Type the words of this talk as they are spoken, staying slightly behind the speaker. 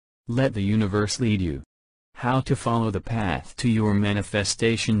Let the Universe Lead You. How to Follow the Path to Your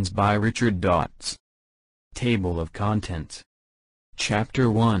Manifestations by Richard Dotts. Table of Contents. Chapter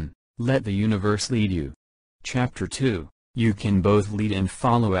 1, Let the Universe Lead You. Chapter 2, You Can Both Lead and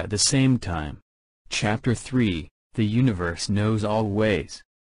Follow at the Same Time. Chapter 3, The Universe Knows All Ways.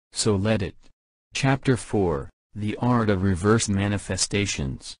 So let it. Chapter 4, The Art of Reverse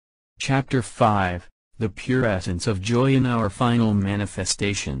Manifestations. Chapter 5, The Pure Essence of Joy in Our Final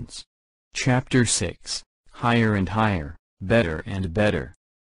Manifestations. Chapter 6, Higher and Higher, Better and Better.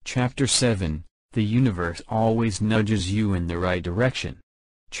 Chapter 7, The Universe Always Nudges You in the Right Direction.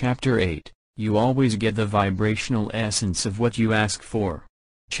 Chapter 8, You Always Get the Vibrational Essence of What You Ask For.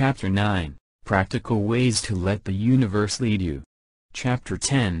 Chapter 9, Practical Ways to Let the Universe Lead You. Chapter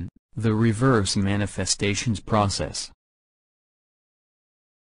 10, The Reverse Manifestations Process.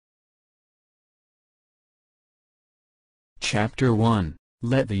 Chapter 1,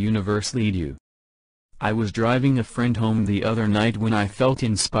 Let the Universe Lead You. I was driving a friend home the other night when I felt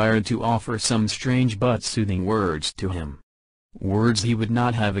inspired to offer some strange but soothing words to him. Words he would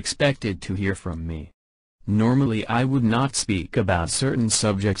not have expected to hear from me. Normally I would not speak about certain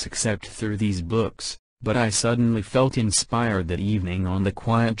subjects except through these books, but I suddenly felt inspired that evening on the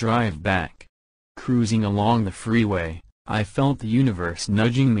quiet drive back. Cruising along the freeway, I felt the universe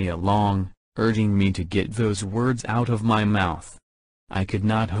nudging me along, urging me to get those words out of my mouth. I could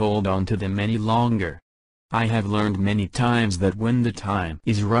not hold on to them any longer. I have learned many times that when the time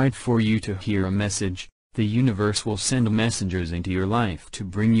is right for you to hear a message, the universe will send messengers into your life to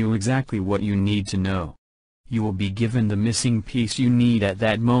bring you exactly what you need to know. You will be given the missing piece you need at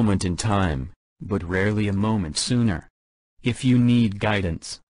that moment in time, but rarely a moment sooner. If you need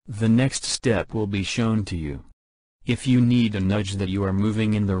guidance, the next step will be shown to you. If you need a nudge that you are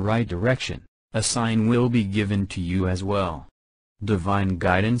moving in the right direction, a sign will be given to you as well. Divine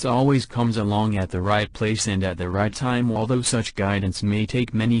guidance always comes along at the right place and at the right time, although such guidance may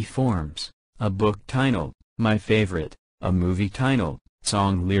take many forms: a book title, my favorite, a movie title,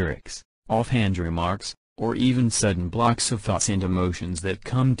 song lyrics, offhand remarks, or even sudden blocks of thoughts and emotions that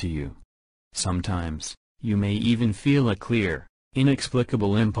come to you. Sometimes, you may even feel a clear,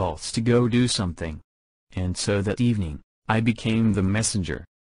 inexplicable impulse to go do something. And so that evening, I became the messenger.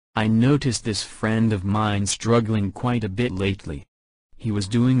 I noticed this friend of mine struggling quite a bit lately. He was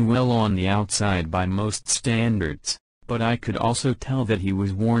doing well on the outside by most standards, but I could also tell that he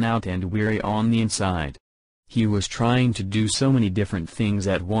was worn out and weary on the inside. He was trying to do so many different things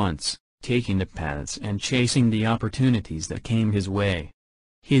at once, taking the paths and chasing the opportunities that came his way.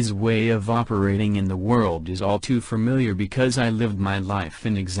 His way of operating in the world is all too familiar because I lived my life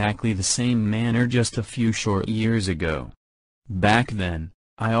in exactly the same manner just a few short years ago. Back then,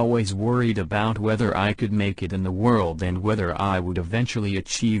 I always worried about whether I could make it in the world and whether I would eventually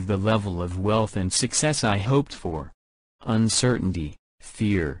achieve the level of wealth and success I hoped for. Uncertainty,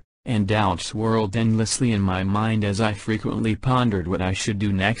 fear, and doubt swirled endlessly in my mind as I frequently pondered what I should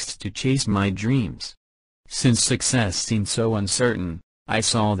do next to chase my dreams. Since success seemed so uncertain, I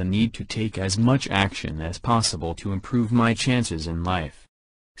saw the need to take as much action as possible to improve my chances in life.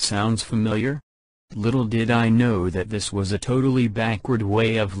 Sounds familiar? Little did I know that this was a totally backward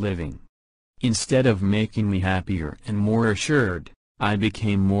way of living. Instead of making me happier and more assured, I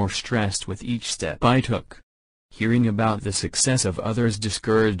became more stressed with each step I took. Hearing about the success of others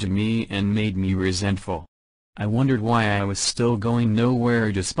discouraged me and made me resentful. I wondered why I was still going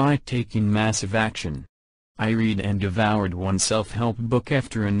nowhere despite taking massive action. I read and devoured one self-help book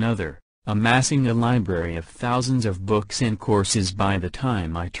after another, amassing a library of thousands of books and courses by the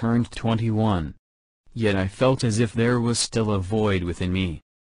time I turned 21. Yet I felt as if there was still a void within me.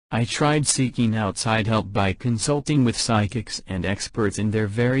 I tried seeking outside help by consulting with psychics and experts in their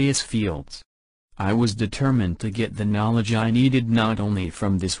various fields. I was determined to get the knowledge I needed not only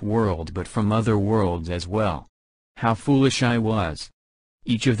from this world but from other worlds as well. How foolish I was!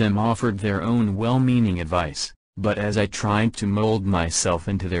 Each of them offered their own well-meaning advice, but as I tried to mold myself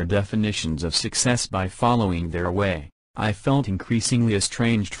into their definitions of success by following their way, I felt increasingly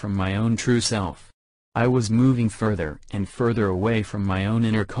estranged from my own true self. I was moving further and further away from my own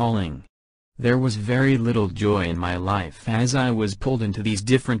inner calling. There was very little joy in my life as I was pulled into these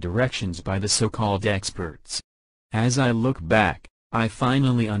different directions by the so-called experts. As I look back, I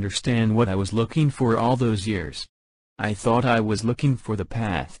finally understand what I was looking for all those years. I thought I was looking for the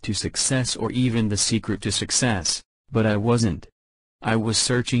path to success or even the secret to success, but I wasn't. I was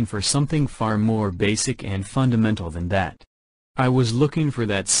searching for something far more basic and fundamental than that. I was looking for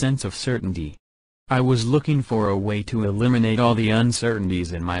that sense of certainty. I was looking for a way to eliminate all the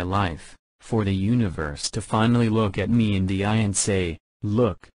uncertainties in my life, for the universe to finally look at me in the eye and say,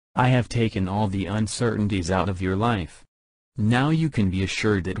 "Look, I have taken all the uncertainties out of your life. Now you can be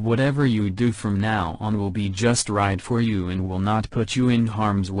assured that whatever you do from now on will be just right for you and will not put you in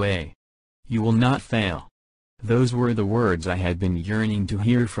harm's way. You will not fail. Those were the words I had been yearning to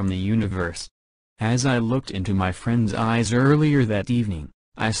hear from the universe. As I looked into my friend's eyes earlier that evening,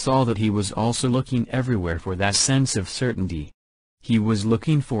 I saw that he was also looking everywhere for that sense of certainty. He was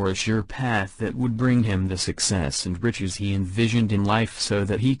looking for a sure path that would bring him the success and riches he envisioned in life so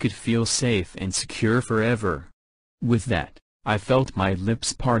that he could feel safe and secure forever. With that, I felt my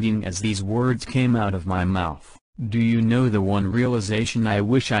lips parting as these words came out of my mouth. Do you know the one realization I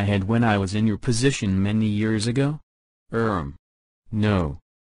wish I had when I was in your position many years ago? No.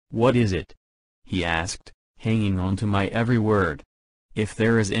 What is it? He asked, hanging on to my every word. If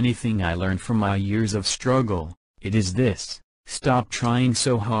there is anything I learned from my years of struggle, it is this: stop trying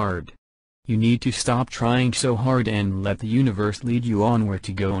so hard. You need to stop trying so hard and let the universe lead you on where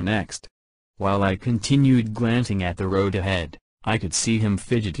to go next. While I continued glancing at the road ahead, I could see him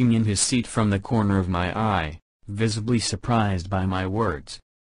fidgeting in his seat from the corner of my eye, visibly surprised by my words.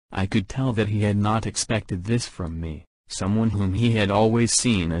 I could tell that he had not expected this from me, someone whom he had always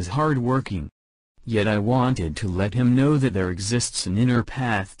seen as hard-working. Yet I wanted to let him know that there exists an inner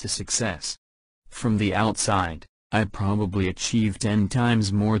path to success. From the outside, I probably achieved 10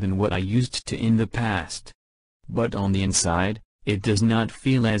 times more than what I used to in the past. But on the inside, it does not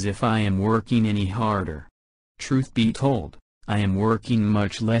feel as if I am working any harder. Truth be told, I am working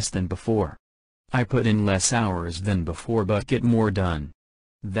much less than before. I put in less hours than before but get more done.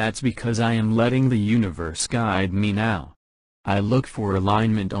 That's because I am letting the universe guide me now. I look for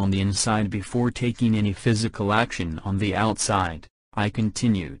alignment on the inside before taking any physical action on the outside, I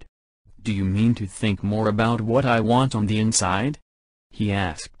continued. Do you mean to think more about what I want on the inside? He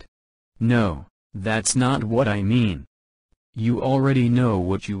asked. No, that's not what I mean. You already know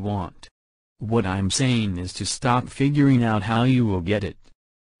what you want. What I'm saying is to stop figuring out how you will get it.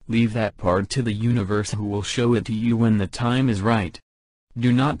 Leave that part to the universe, who will show it to you when the time is right.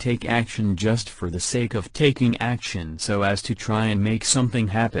 Do not take action just for the sake of taking action so as to try and make something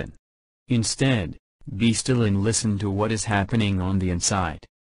happen. Instead, be still and listen to what is happening on the inside.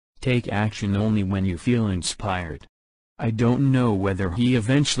 Take action only when you feel inspired. I don't know whether he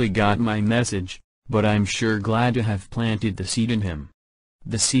eventually got my message, but I'm sure glad to have planted the seed in him.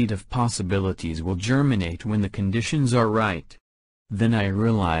 The seed of possibilities will germinate when the conditions are right. Then I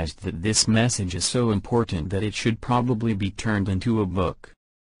realized that this message is so important that it should probably be turned into a book.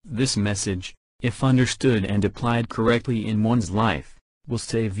 This message, if understood and applied correctly in one's life, will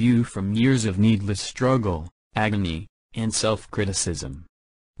save you from years of needless struggle, agony, and self-criticism.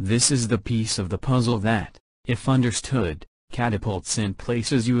 This is the piece of the puzzle that, if understood, catapults and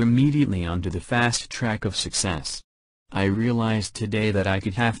places you immediately onto the fast track of success. I realized today that I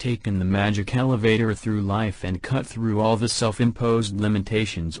could have taken the magic elevator through life and cut through all the self-imposed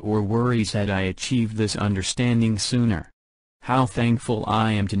limitations or worries had I achieved this understanding sooner. How thankful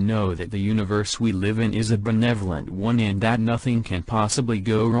I am to know that the universe we live in is a benevolent one and that nothing can possibly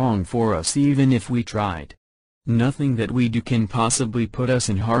go wrong for us even if we tried. Nothing that we do can possibly put us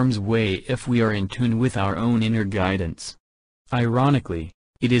in harm's way if we are in tune with our own inner guidance. Ironically,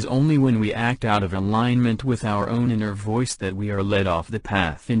 it is only when we act out of alignment with our own inner voice that we are led off the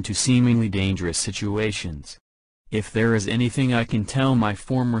path into seemingly dangerous situations. If there is anything I can tell my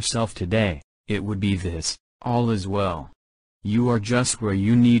former self today, it would be this: all is well. You are just where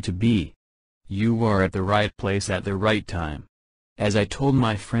you need to be. You are at the right place at the right time. As I told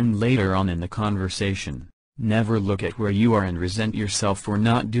my friend later on in the conversation, never look at where you are and resent yourself for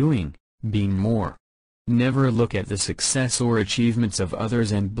not being more. Never look at the success or achievements of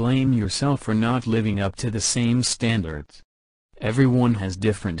others and blame yourself for not living up to the same standards. Everyone has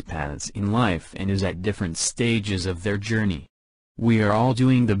different paths in life and is at different stages of their journey. We are all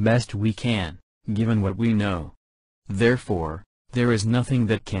doing the best we can, given what we know. Therefore, there is nothing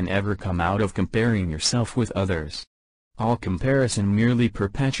that can ever come out of comparing yourself with others. All comparison merely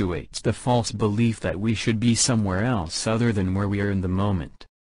perpetuates the false belief that we should be somewhere else other than where we are in the moment.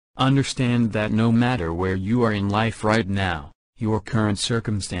 Understand that no matter where you are in life right now, your current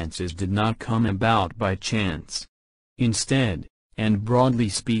circumstances did not come about by chance. Instead, and broadly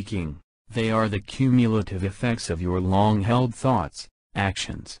speaking, they are the cumulative effects of your long-held thoughts,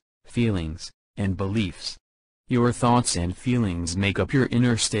 actions, feelings, and beliefs. Your thoughts and feelings make up your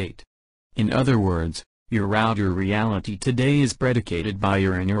inner state. In other words, your outer reality today is predicated by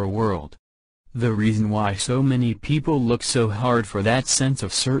your inner world. The reason why so many people look so hard for that sense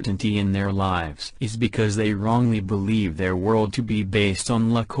of certainty in their lives is because they wrongly believe their world to be based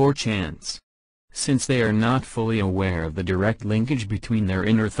on luck or chance. Since they are not fully aware of the direct linkage between their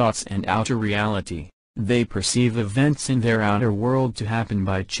inner thoughts and outer reality, they perceive events in their outer world to happen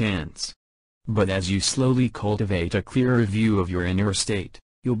by chance. But as you slowly cultivate a clearer view of your inner state,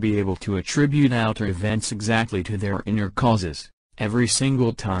 you'll be able to attribute outer events exactly to their inner causes, every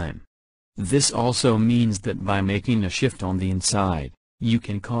single time. This also means that by making a shift on the inside, you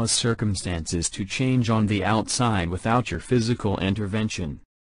can cause circumstances to change on the outside without your physical intervention.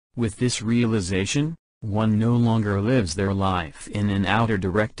 With this realization, one no longer lives their life in an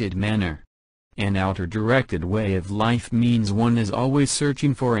outer-directed manner. An outer-directed way of life means one is always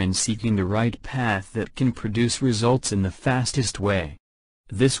searching for and seeking the right path that can produce results in the fastest way.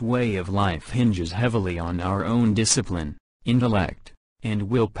 This way of life hinges heavily on our own discipline, intellect, and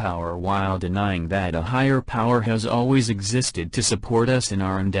willpower, while denying that a higher power has always existed to support us in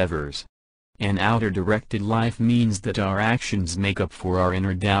our endeavors. An outer-directed life means that our actions make up for our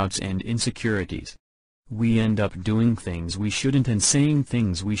inner doubts and insecurities. We end up doing things we shouldn't and saying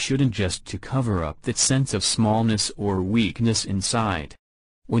things we shouldn't just to cover up that sense of smallness or weakness inside.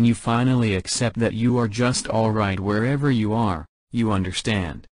 When you finally accept that you are just alright wherever you are, you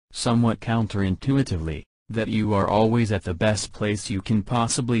understand, somewhat counterintuitively, that you are always at the best place you can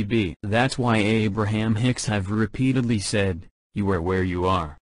possibly be. That's why Abraham Hicks have repeatedly said, "You are where you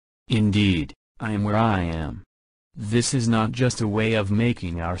are." Indeed, I am where I am. This is not just a way of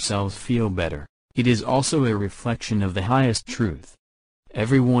making ourselves feel better, it is also a reflection of the highest truth.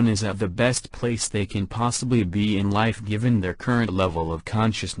 Everyone is at the best place they can possibly be in life given their current level of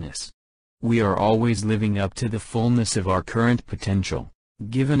consciousness. We are always living up to the fullness of our current potential,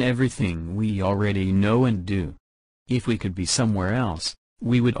 given everything we already know and do. If we could be somewhere else,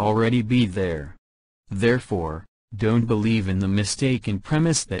 we would already be there. Therefore, don't believe in the mistaken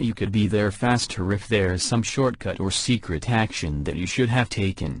premise that you could be there faster if there's some shortcut or secret action that you should have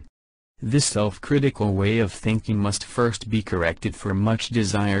taken. This self-critical way of thinking must first be corrected for much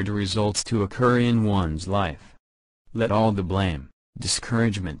desired results to occur in one's life. Let all the blame,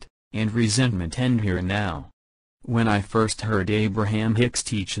 discouragement, and resentment end here and now. When I first heard Abraham Hicks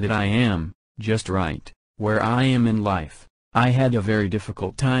teach that I am, just right, where I am in life, I had a very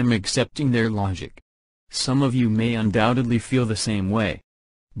difficult time accepting their logic. Some of you may undoubtedly feel the same way.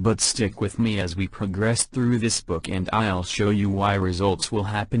 But stick with me as we progress through this book, and I'll show you why results will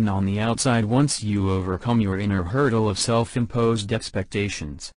happen on the outside once you overcome your inner hurdle of self-imposed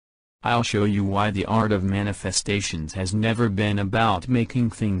expectations. I'll show you why the art of manifestations has never been about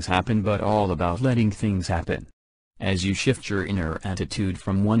making things happen but all about letting things happen. As you shift your inner attitude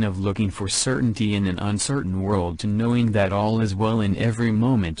from one of looking for certainty in an uncertain world to knowing that all is well in every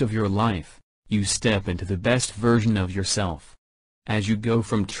moment of your life, you step into the best version of yourself. As you go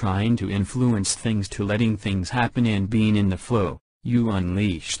from trying to influence things to letting things happen and being in the flow, you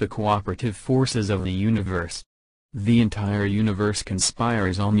unleash the cooperative forces of the universe. The entire universe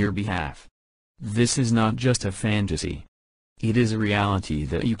conspires on your behalf. This is not just a fantasy. It is a reality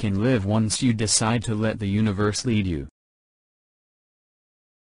that you can live once you decide to let the universe lead you.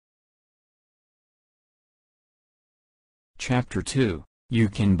 Chapter 2. You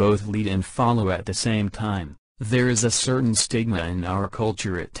can both lead and follow at the same time. There is a certain stigma in our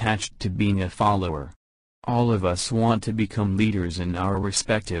culture attached to being a follower. All of us want to become leaders in our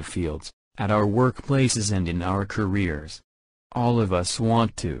respective fields, at our workplaces and in our careers. All of us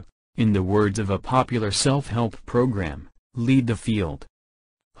want to, in the words of a popular self-help program, lead the field.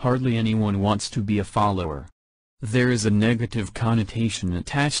 Hardly anyone wants to be a follower. There is a negative connotation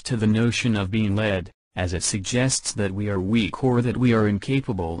attached to the notion of being led, as it suggests that we are weak or that we are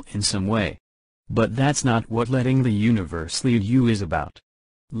incapable in some way. But that's not what letting the universe lead you is about.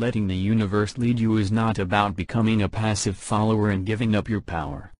 Letting the universe lead you is not about becoming a passive follower and giving up your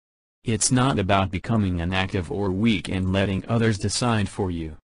power. It's not about becoming inactive or weak and letting others decide for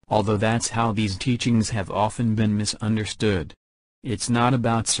you, although that's how these teachings have often been misunderstood. It's not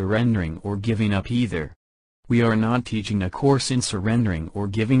about surrendering or giving up either. We are not teaching a course in surrendering or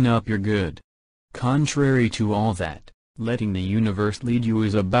giving up your good. Contrary to all that, letting the universe lead you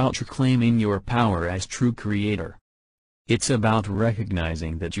is about reclaiming your power as true creator. It's about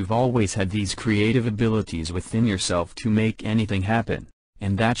recognizing that you've always had these creative abilities within yourself to make anything happen,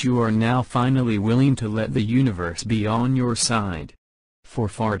 and that you are now finally willing to let the universe be on your side. For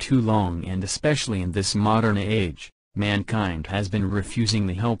far too long, and especially in this modern age, mankind has been refusing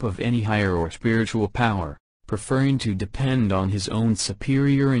the help of any higher or spiritual power, preferring to depend on his own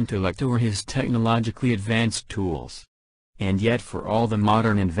superior intellect or his technologically advanced tools. And yet, for all the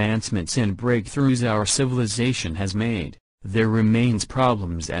modern advancements and breakthroughs our civilization has made, there remains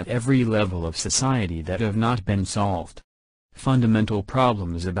problems at every level of society that have not been solved. fundamental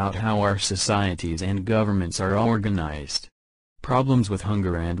problems about how our societies and governments are organized. Problems with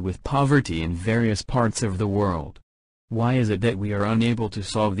hunger and with poverty in various parts of the world. Why is it that we are unable to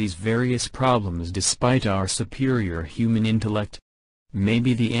solve these various problems despite our superior human intellect?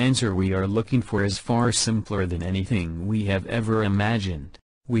 Maybe the answer we are looking for is far simpler than anything we have ever imagined.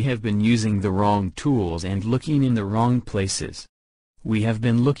 We have been using the wrong tools and looking in the wrong places. We have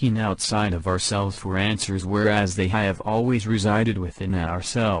been looking outside of ourselves for answers, whereas they have always resided within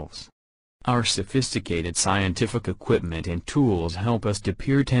ourselves. Our sophisticated scientific equipment and tools help us to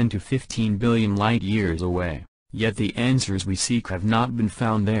peer 10 to 15 billion light years away, yet the answers we seek have not been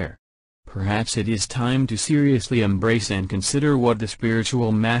found there. Perhaps it is time to seriously embrace and consider what the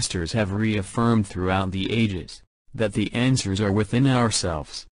spiritual masters have reaffirmed throughout the ages, that the answers are within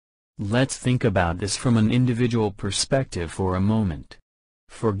ourselves. Let's think about this from an individual perspective for a moment.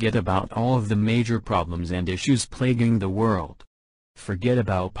 Forget about all of the major problems and issues plaguing the world. Forget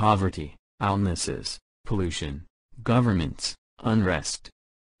about poverty, illnesses, pollution, governments, unrest.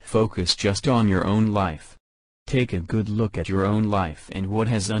 Focus just on your own life. Take a good look at your own life and what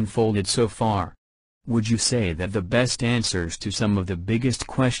has unfolded so far. Would you say that the best answers to some of the biggest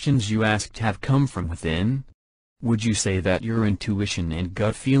questions you asked have come from within? Would you say that your intuition and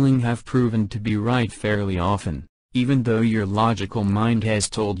gut feeling have proven to be right fairly often, even though your logical mind has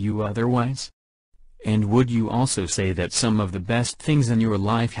told you otherwise? And would you also say that some of the best things in your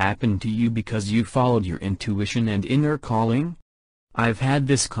life happened to you because you followed your intuition and inner calling? I've had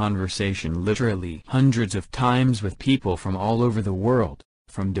this conversation literally hundreds of times with people from all over the world,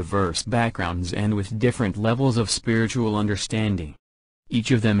 from diverse backgrounds and with different levels of spiritual understanding.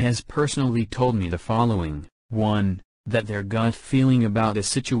 Each of them has personally told me the following: 1. That their gut feeling about a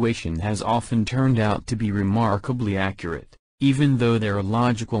situation has often turned out to be remarkably accurate, even though their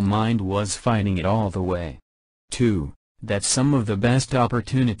logical mind was fighting it all the way. 2. That some of the best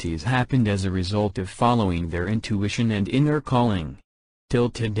opportunities happened as a result of following their intuition and inner calling. Till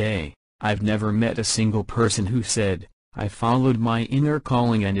today, I've never met a single person who said, "I followed my inner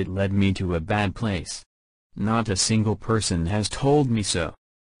calling and it led me to a bad place." Not a single person has told me so.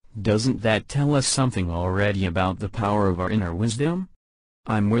 Doesn't that tell us something already about the power of our inner wisdom?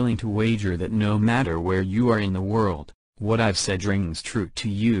 I'm willing to wager that no matter where you are in the world, what I've said rings true to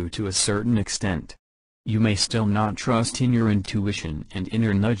you to a certain extent. You may still not trust in your intuition and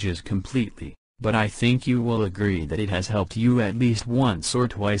inner nudges completely, but I think you will agree that it has helped you at least once or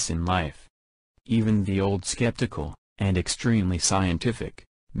twice in life. Even the old skeptical, and extremely scientific,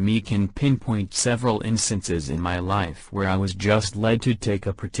 me can pinpoint several instances in my life where I was just led to take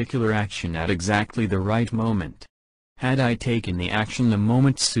a particular action at exactly the right moment. Had I taken the action a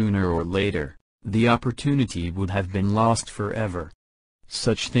moment sooner or later, the opportunity would have been lost forever.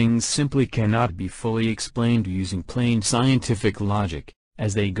 Such things simply cannot be fully explained using plain scientific logic,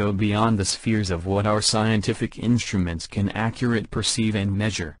 as they go beyond the spheres of what our scientific instruments can accurately perceive and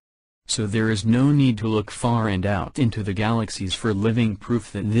measure. So there is no need to look far and out into the galaxies for living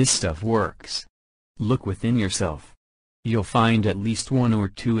proof that this stuff works. Look within yourself. You'll find at least one or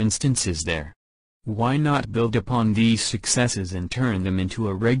two instances there. Why not build upon these successes and turn them into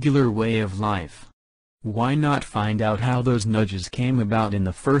a regular way of life? Why not find out how those nudges came about in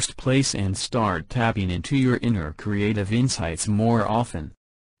the first place and start tapping into your inner creative insights more often?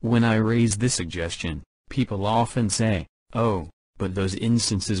 When I raise this suggestion, people often say, "Oh, but those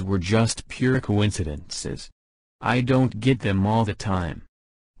instances were just pure coincidences." I don't get them all the time.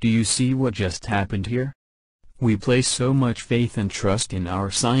 Do you see what just happened here? We place so much faith and trust in our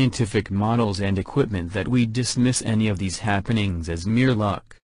scientific models and equipment that we dismiss any of these happenings as mere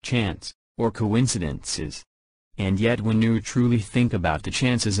luck, chance, or coincidences. And yet when you truly think about the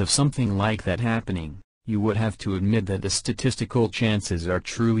chances of something like that happening, you would have to admit that the statistical chances are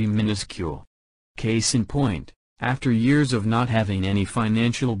truly minuscule. Case in point, after years of not having any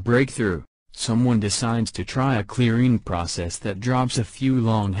financial breakthrough, someone decides to try a clearing process that drops a few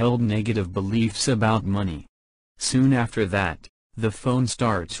long-held negative beliefs about money. Soon after that, the phone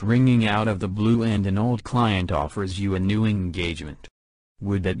starts ringing out of the blue and an old client offers you a new engagement.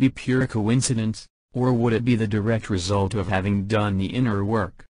 Would that be pure coincidence, or would it be the direct result of having done the inner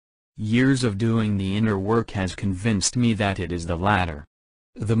work? Years of doing the inner work has convinced me that it is the latter.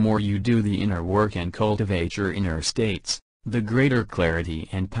 The more you do the inner work and cultivate your inner states, the greater clarity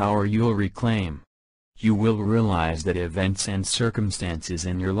and power you'll reclaim. You will realize that events and circumstances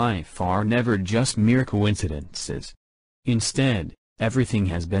in your life are never just mere coincidences. Instead, everything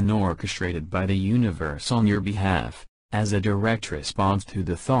has been orchestrated by the universe on your behalf, as a direct response to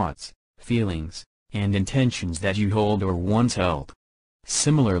the thoughts, feelings, and intentions that you hold or once held.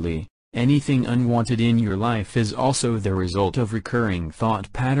 Similarly, Anything unwanted in your life is also the result of recurring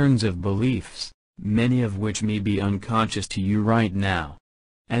thought patterns of beliefs, many of which may be unconscious to you right now.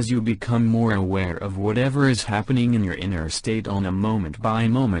 As you become more aware of whatever is happening in your inner state on a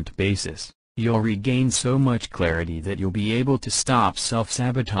moment-by-moment basis, you'll regain so much clarity that you'll be able to stop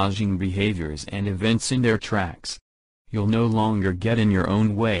self-sabotaging behaviors and events in their tracks. You'll no longer get in your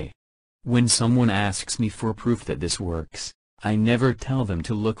own way. When someone asks me for proof that this works, I never tell them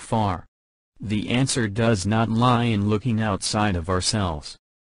to look far. The answer does not lie in looking outside of ourselves.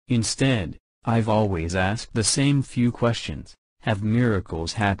 Instead, I've always asked the same few questions. Have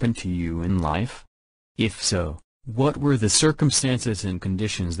miracles happened to you in life? If so, what were the circumstances and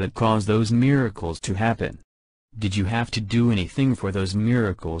conditions that caused those miracles to happen? Did you have to do anything for those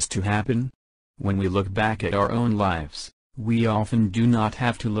miracles to happen? When we look back at our own lives, we often do not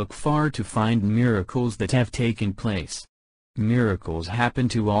have to look far to find miracles that have taken place. Miracles happen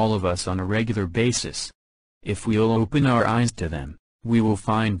to all of us on a regular basis. If we'll open our eyes to them, we will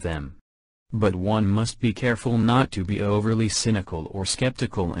find them. But one must be careful not to be overly cynical or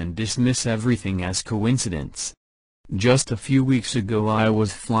skeptical and dismiss everything as coincidence. Just a few weeks ago I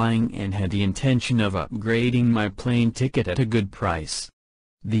was flying and had the intention of upgrading my plane ticket at a good price.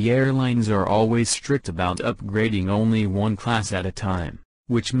 The airlines are always strict about upgrading only one class at a time,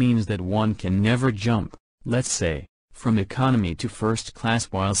 which means that one can never jump, let's say, from economy to first class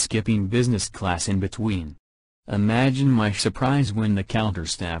while skipping business class in between. Imagine my surprise when the counter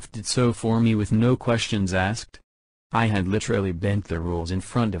staff did so for me with no questions asked. I had literally bent the rules in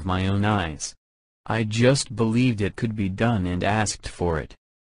front of my own eyes. I just believed it could be done and asked for it.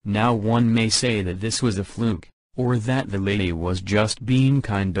 Now one may say that this was a fluke, or that the lady was just being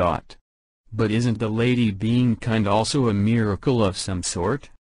kind. But isn't the lady being kind also a miracle of some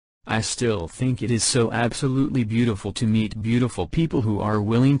sort? I still think it is so absolutely beautiful to meet beautiful people who are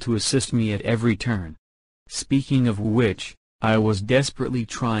willing to assist me at every turn. Speaking of which, I was desperately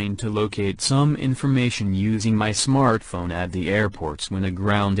trying to locate some information using my smartphone at the airports when a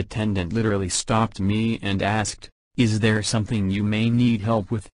ground attendant literally stopped me and asked, "Is there something you may need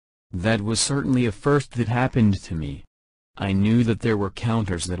help with?" That was certainly a first that happened to me. I knew that there were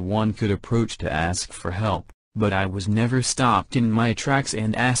counters that one could approach to ask for help, but I was never stopped in my tracks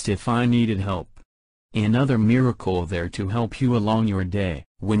and asked if I needed help. Another miracle there to help you along your day.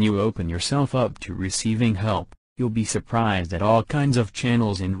 When you open yourself up to receiving help, you'll be surprised at all kinds of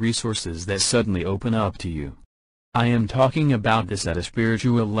channels and resources that suddenly open up to you. I am talking about this at a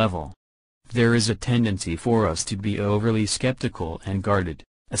spiritual level. There is a tendency for us to be overly skeptical and guarded,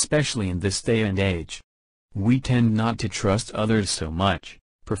 especially in this day and age. We tend not to trust others so much,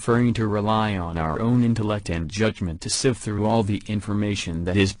 preferring to rely on our own intellect and judgment to sift through all the information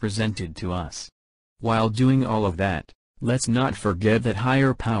that is presented to us. While doing all of that, let's not forget that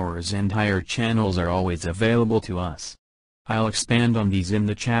higher powers and higher channels are always available to us. I'll expand on these in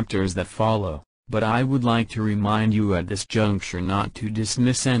the chapters that follow, but I would like to remind you at this juncture not to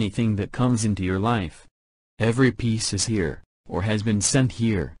dismiss anything that comes into your life. Every piece is here, or has been sent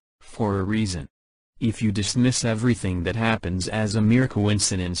here, for a reason. If you dismiss everything that happens as a mere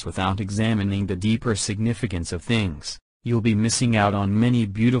coincidence without examining the deeper significance of things, you'll be missing out on many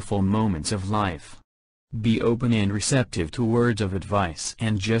beautiful moments of life. Be open and receptive to words of advice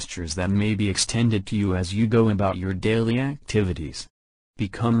and gestures that may be extended to you as you go about your daily activities.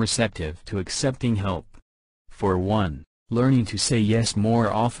 Become receptive to accepting help. For one, learning to say yes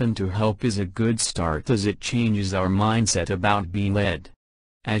more often to help is a good start as it changes our mindset about being led.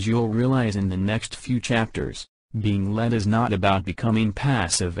 As you'll realize in the next few chapters, being led is not about becoming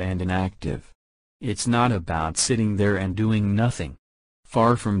passive and inactive. It's not about sitting there and doing nothing.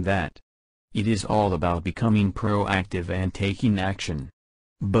 Far from that. It is all about becoming proactive and taking action.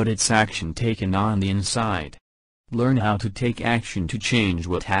 But it's action taken on the inside. Learn how to take action to change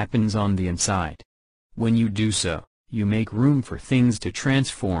what happens on the inside. When you do so, you make room for things to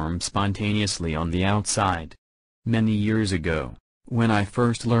transform spontaneously on the outside. Many years ago, when I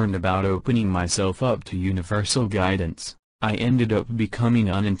first learned about opening myself up to universal guidance, I ended up becoming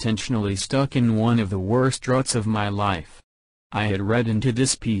unintentionally stuck in one of the worst ruts of my life. I had read into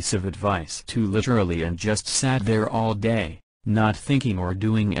this piece of advice too literally and just sat there all day, not thinking or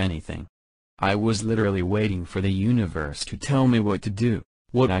doing anything. I was literally waiting for the universe to tell me what to do,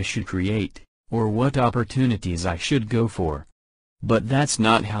 what I should create, or what opportunities I should go for. But that's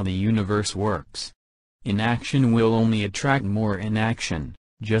not how the universe works. Inaction will only attract more inaction,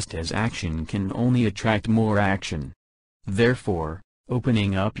 just as action can only attract more action. Therefore,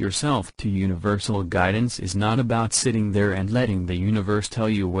 opening up yourself to universal guidance is not about sitting there and letting the universe tell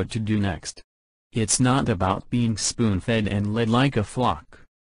you what to do next. It's not about being spoon-fed and led like a flock.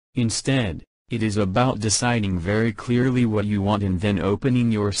 Instead, it is about deciding very clearly what you want and then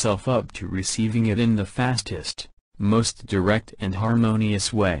opening yourself up to receiving it in the fastest, most direct and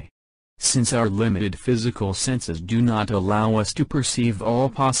harmonious way. Since our limited physical senses do not allow us to perceive all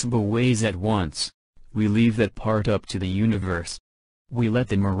possible ways at once, we leave that part up to the universe. We let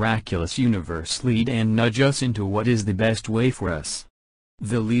the miraculous universe lead and nudge us into what is the best way for us.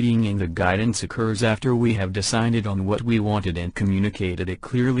 The leading and the guidance occurs after we have decided on what we wanted and communicated it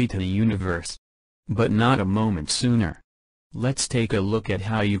clearly to the universe. But not a moment sooner. Let's take a look at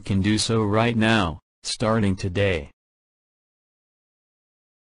how you can do so right now, starting today.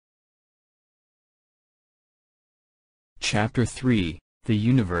 Chapter 3, The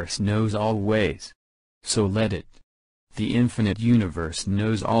Universe Knows All Ways. So let it. The infinite universe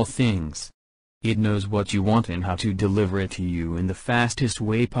knows all things. It knows what you want and how to deliver it to you in the fastest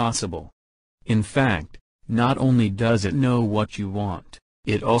way possible. In fact, not only does it know what you want,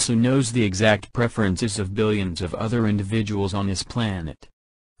 it also knows the exact preferences of billions of other individuals on this planet.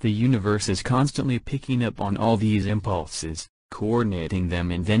 The universe is constantly picking up on all these impulses, coordinating them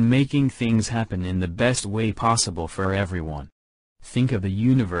and then making things happen in the best way possible for everyone. Think of the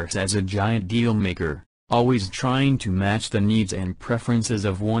universe as a giant deal maker, always trying to match the needs and preferences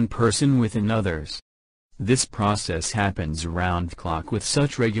of one person with another's. This process happens around the clock with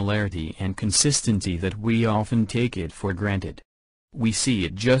such regularity and consistency that we often take it for granted. We see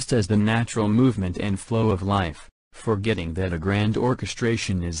it just as the natural movement and flow of life, forgetting that a grand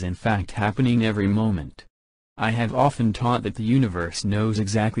orchestration is in fact happening every moment. I have often taught that the universe knows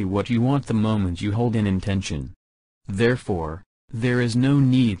exactly what you want the moment you hold an intention. Therefore, there is no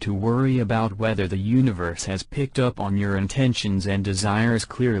need to worry about whether the universe has picked up on your intentions and desires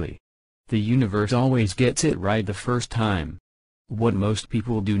clearly. The universe always gets it right the first time. What most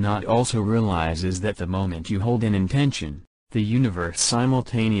people do not also realize is that the moment you hold an intention, the universe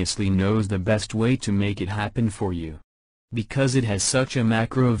simultaneously knows the best way to make it happen for you. Because it has such a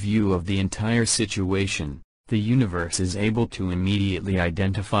macro view of the entire situation, the universe is able to immediately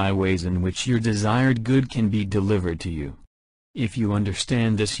identify ways in which your desired good can be delivered to you. If you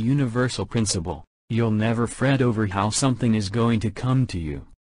understand this universal principle, you'll never fret over how something is going to come to you.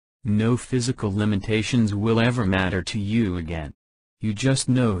 No physical limitations will ever matter to you again. You just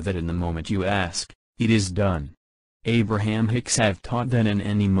know that in the moment you ask, it is done. Abraham Hicks have taught that in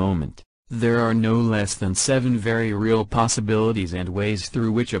any moment, there are no less than 7 very real possibilities and ways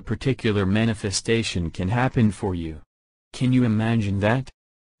through which a particular manifestation can happen for you. Can you imagine that?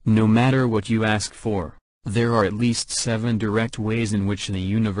 No matter what you ask for, there are at least 7 direct ways in which the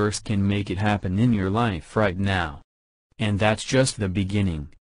universe can make it happen in your life right now. And that's just the beginning.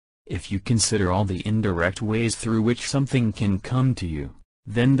 If you consider all the indirect ways through which something can come to you,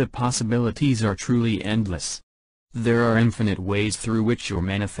 then the possibilities are truly endless. There are infinite ways through which your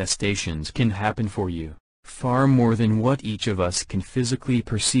manifestations can happen for you, far more than what each of us can physically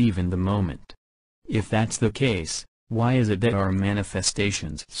perceive in the moment. If that's the case, why is it that our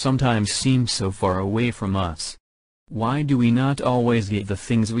manifestations sometimes seem so far away from us? Why do we not always get the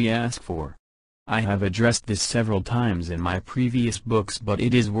things we ask for? I have addressed this several times in my previous books, but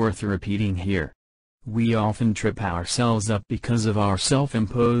it is worth repeating here. We often trip ourselves up because of our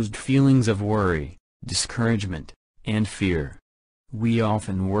self-imposed feelings of worry, discouragement, and fear. We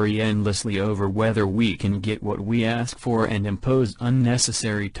often worry endlessly over whether we can get what we ask for and impose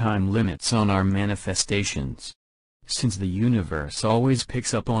unnecessary time limits on our manifestations. Since the universe always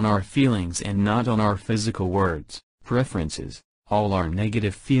picks up on our feelings and not on our physical words, preferences, all our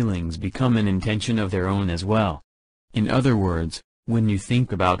negative feelings become an intention of their own as well. In other words, when you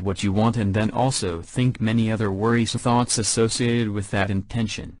think about what you want and then also think many other worrisome thoughts associated with that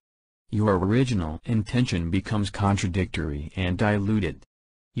intention, your original intention becomes contradictory and diluted.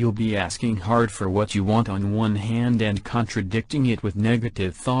 You'll be asking hard for what you want on one hand and contradicting it with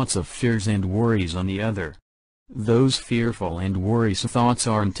negative thoughts of fears and worries on the other. Those fearful and worrisome thoughts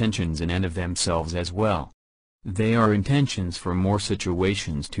are intentions in and of themselves as well. They are intentions for more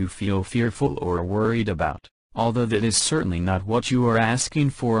situations to feel fearful or worried about, although that is certainly not what you are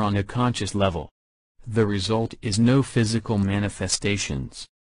asking for on a conscious level. The result is no physical manifestations.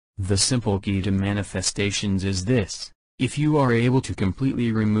 The simple key to manifestations is this: if you are able to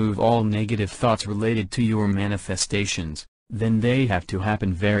completely remove all negative thoughts related to your manifestations, then they have to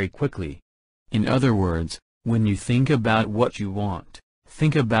happen very quickly. In other words, when you think about what you want,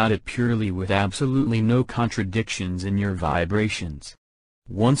 think about it purely with absolutely no contradictions in your vibrations.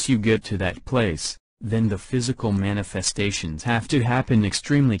 Once you get to that place, then the physical manifestations have to happen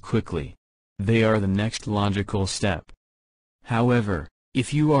extremely quickly. They are the next logical step. However,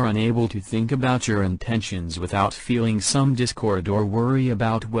 If you are unable to think about your intentions without feeling some discord or worry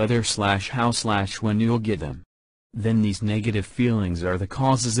about whether/how/when you'll get them, then these negative feelings are the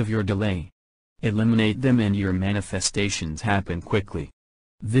causes of your delay. Eliminate them and your manifestations happen quickly.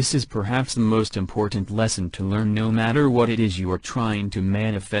 This is perhaps the most important lesson to learn no matter what it is you are trying to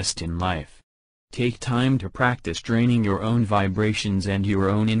manifest in life. Take time to practice training your own vibrations and your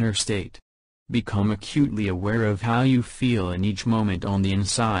own inner state. Become acutely aware of how you feel in each moment on the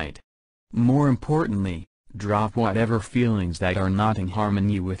inside. More importantly, drop whatever feelings that are not in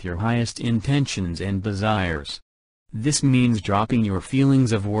harmony with your highest intentions and desires. This means dropping your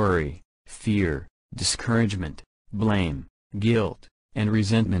feelings of worry, fear, discouragement, blame, guilt, and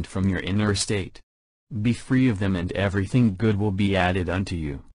resentment from your inner state. Be free of them and everything good will be added unto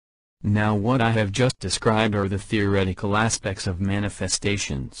you. Now what I have just described are the theoretical aspects of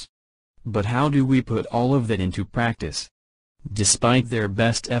manifestations. But how do we put all of that into practice? Despite their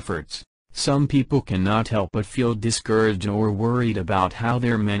best efforts, some people cannot help but feel discouraged or worried about how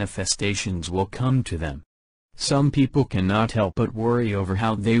their manifestations will come to them. Some people cannot help but worry over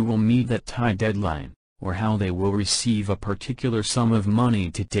how they will meet that tight deadline, or how they will receive a particular sum of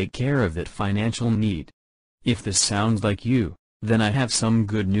money to take care of that financial need. If this sounds like you, then I have some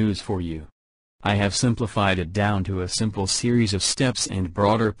good news for you. I have simplified it down to a simple series of steps and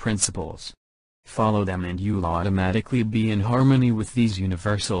broader principles. Follow them and you'll automatically be in harmony with these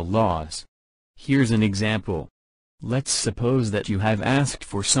universal laws. Here's an example. Let's suppose that you have asked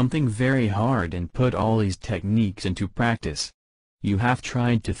for something very hard and put all these techniques into practice. You have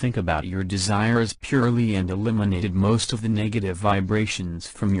tried to think about your desires purely and eliminated most of the negative vibrations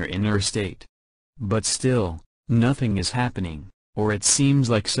from your inner state. But still, nothing is happening, or it seems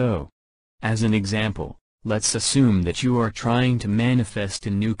like so. As an example, let's assume that you are trying to manifest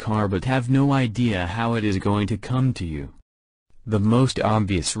a new car but have no idea how it is going to come to you. The most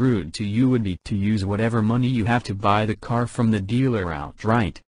obvious route to you would be to use whatever money you have to buy the car from the dealer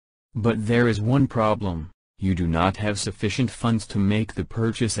outright. But there is one problem: you do not have sufficient funds to make the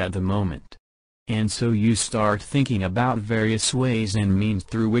purchase at the moment. And so you start thinking about various ways and means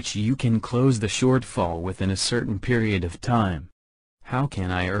through which you can close the shortfall within a certain period of time. How can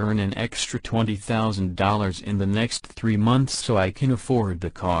I earn an extra $20,000 in the next 3 months so I can afford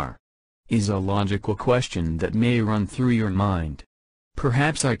the car? Is a logical question that may run through your mind.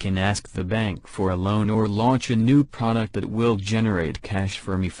 Perhaps I can ask the bank for a loan or launch a new product that will generate cash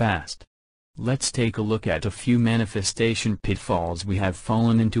for me fast. Let's take a look at a few manifestation pitfalls we have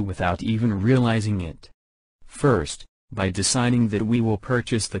fallen into without even realizing it. First, by deciding that we will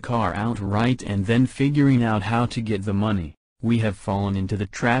purchase the car outright and then figuring out how to get the money, we have fallen into the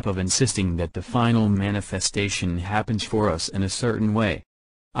trap of insisting that the final manifestation happens for us in a certain way.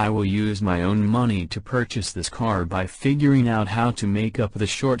 I will use my own money to purchase this car by figuring out how to make up the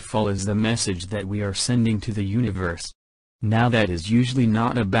shortfall is the message that we are sending to the universe. Now that is usually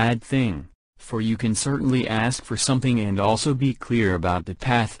not a bad thing, for you can certainly ask for something and also be clear about the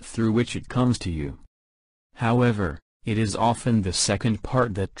path through which it comes to you. However, it is often the second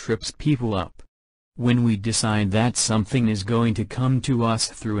part that trips people up. When we decide that something is going to come to us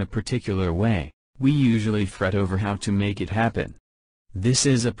through a particular way, we usually fret over how to make it happen. This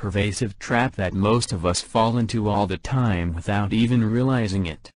is a pervasive trap that most of us fall into all the time without even realizing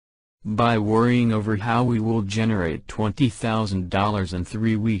it. By worrying over how we will generate $20,000 in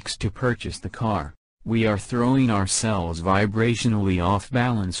 3 weeks to purchase the car, we are throwing ourselves vibrationally off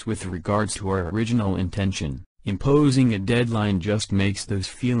balance with regards to our original intention. Imposing a deadline just makes those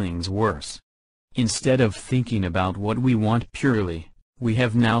feelings worse. Instead of thinking about what we want purely, we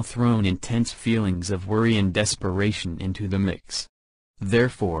have now thrown intense feelings of worry and desperation into the mix.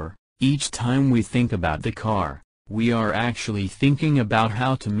 Therefore, each time we think about the car, we are actually thinking about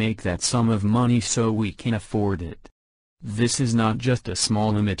how to make that sum of money so we can afford it. This is not just a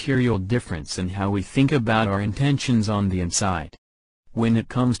small immaterial difference in how we think about our intentions on the inside. When it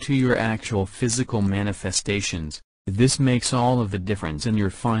comes to your actual physical manifestations, this makes all of the difference in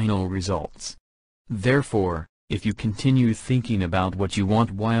your final results. Therefore, if you continue thinking about what you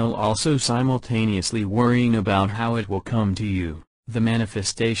want while also simultaneously worrying about how it will come to you, the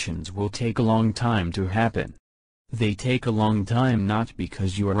manifestations will take a long time to happen. They take a long time not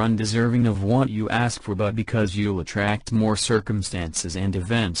because you are undeserving of what you ask for but because you'll attract more circumstances and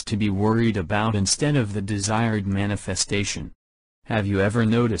events to be worried about instead of the desired manifestation. Have you ever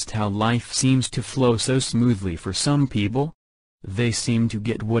noticed how life seems to flow so smoothly for some people? They seem to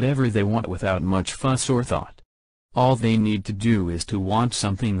get whatever they want without much fuss or thought. All they need to do is to want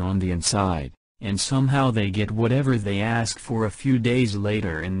something on the inside, and somehow they get whatever they ask for a few days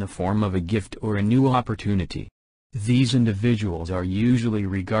later in the form of a gift or a new opportunity. These individuals are usually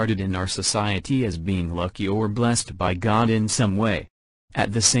regarded in our society as being lucky or blessed by God in some way.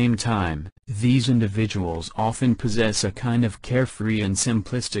 At the same time, these individuals often possess a kind of carefree and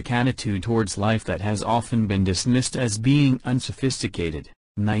simplistic attitude towards life that has often been dismissed as being unsophisticated,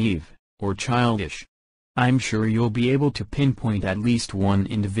 naive, or childish. I'm sure you'll be able to pinpoint at least one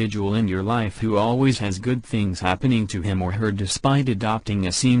individual in your life who always has good things happening to him or her despite adopting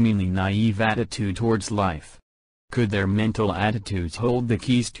a seemingly naive attitude towards life. Could their mental attitudes hold the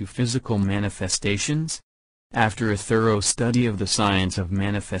keys to physical manifestations? After a thorough study of the science of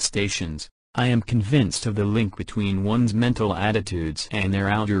manifestations, I am convinced of the link between one's mental attitudes and their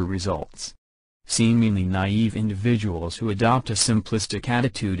outer results. Seemingly naive individuals who adopt a simplistic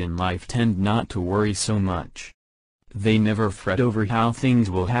attitude in life tend not to worry so much. They never fret over how things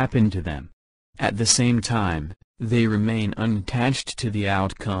will happen to them. At the same time, they remain unattached to the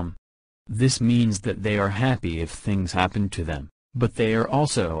outcome. This means that they are happy if things happen to them, but they are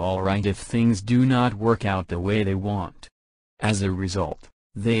also alright if things do not work out the way they want. As a result,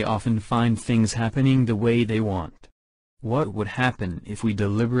 they often find things happening the way they want. What would happen if we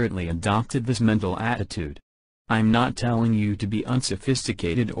deliberately adopted this mental attitude? I'm not telling you to be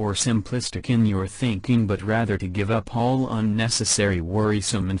unsophisticated or simplistic in your thinking, but rather to give up all unnecessary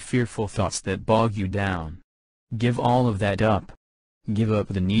worrisome and fearful thoughts that bog you down. Give all of that up. Give up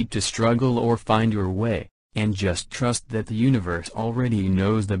the need to struggle or find your way, and just trust that the universe already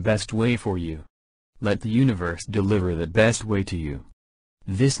knows the best way for you. Let the universe deliver the best way to you.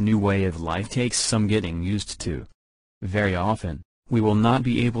 This new way of life takes some getting used to. Very often, we will not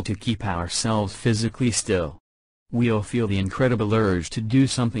be able to keep ourselves physically still. We'll feel the incredible urge to do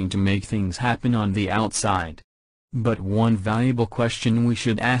something to make things happen on the outside. But one valuable question we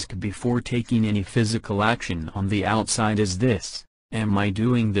should ask before taking any physical action on the outside is this: am I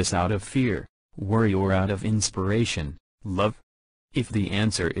doing this out of fear, worry, or out of inspiration, love? If the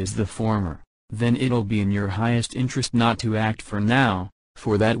answer is the former, then it'll be in your highest interest not to act for now,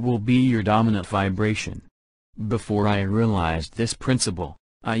 for that will be your dominant vibration. Before I realized this principle,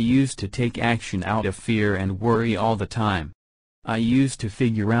 I used to take action out of fear and worry all the time. I used to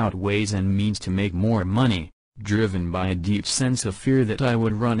figure out ways and means to make more money, driven by a deep sense of fear that I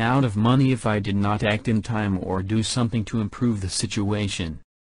would run out of money if I did not act in time or do something to improve the situation.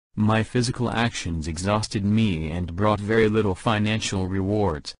 My physical actions exhausted me and brought very little financial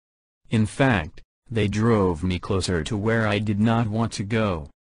rewards. In fact, they drove me closer to where I did not want to go.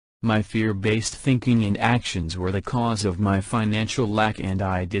 My fear-based thinking and actions were the cause of my financial lack, and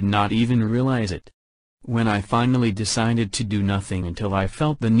I did not even realize it. When I finally decided to do nothing until I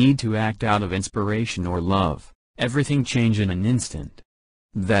felt the need to act out of inspiration or love, everything changed in an instant.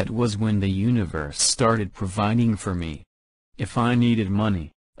 That was when the universe started providing for me. If I needed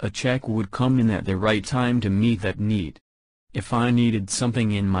money, a check would come in at the right time to meet that need. If I needed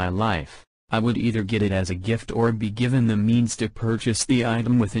something in my life, I would either get it as a gift or be given the means to purchase the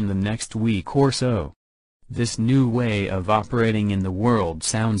item within the next week or so. This new way of operating in the world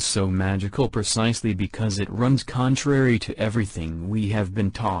sounds so magical precisely because it runs contrary to everything we have been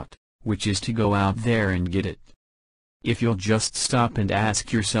taught, which is to go out there and get it. If you'll just stop and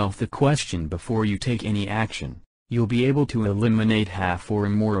ask yourself the question before you take any action, you'll be able to eliminate half or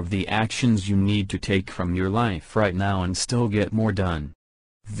more of the actions you need to take from your life right now and still get more done.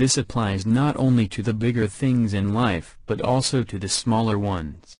 This applies not only to the bigger things in life but also to the smaller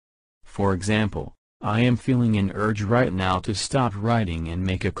ones. For example, I am feeling an urge right now to stop writing and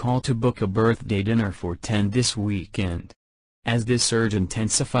make a call to book a birthday dinner for 10 this weekend. As this urge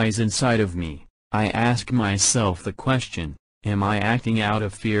intensifies inside of me, I ask myself the question, am I acting out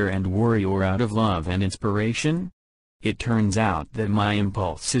of fear and worry or out of love and inspiration? It turns out that my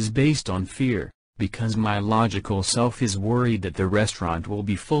impulse is based on fear, because my logical self is worried that the restaurant will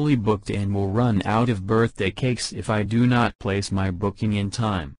be fully booked and will run out of birthday cakes if I do not place my booking in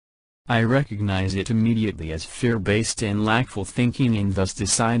time. I recognize it immediately as fear-based and lackful thinking and thus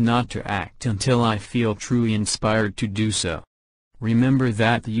decide not to act until I feel truly inspired to do so. Remember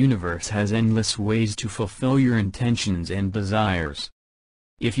that the universe has endless ways to fulfill your intentions and desires.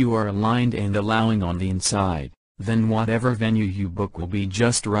 If you are aligned and allowing on the inside, then whatever venue you book will be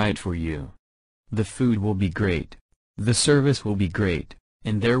just right for you. The food will be great, the service will be great,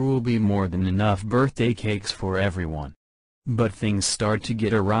 and there will be more than enough birthday cakes for everyone. But things start to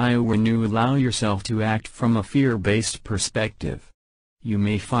get awry when you allow yourself to act from a fear-based perspective. You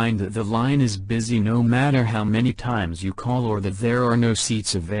may find that the line is busy no matter how many times you call, or that there are no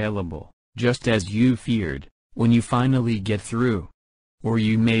seats available, just as you feared, when you finally get through. Or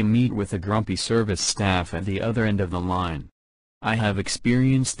you may meet with a grumpy service staff at the other end of the line. I have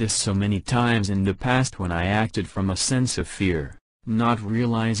experienced this so many times in the past when I acted from a sense of fear, not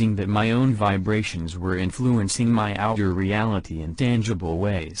realizing that my own vibrations were influencing my outer reality in tangible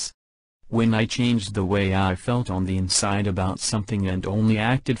ways. When I changed the way I felt on the inside about something and only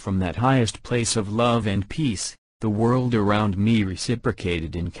acted from that highest place of love and peace, the world around me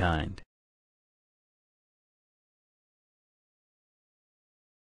reciprocated in kind.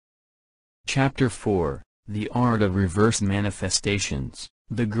 Chapter 4: The Art of Reverse Manifestations.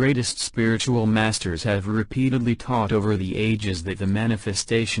 The greatest spiritual masters have repeatedly taught over the ages that the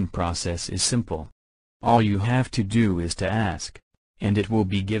manifestation process is simple. All you have to do is to ask, and it will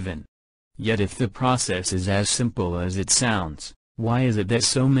be given. Yet if the process is as simple as it sounds, why is it that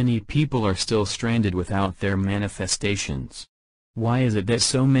so many people are still stranded without their manifestations? Why is it that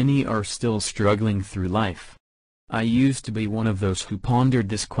so many are still struggling through life? I used to be one of those who pondered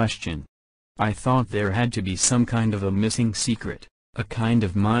this question. I thought there had to be some kind of a missing secret, a kind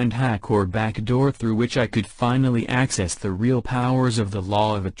of mind hack or backdoor through which I could finally access the real powers of the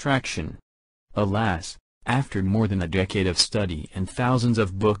law of attraction. Alas, after more than a decade of study and thousands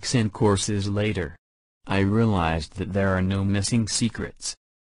of books and courses later, I realized that there are no missing secrets.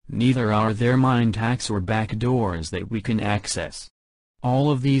 Neither are there mind hacks or backdoors that we can access. All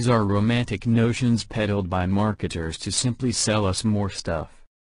of these are romantic notions peddled by marketers to simply sell us more stuff.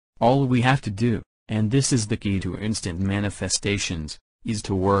 All we have to do, and this is the key to instant manifestations, is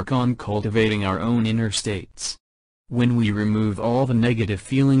to work on cultivating our own inner states. When we remove all the negative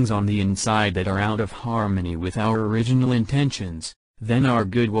feelings on the inside that are out of harmony with our original intentions, then our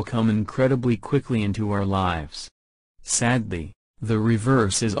good will come incredibly quickly into our lives. Sadly, the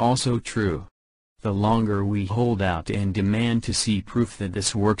reverse is also true. The longer we hold out and demand to see proof that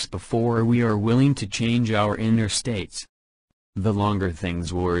this works before we are willing to change our inner states, the longer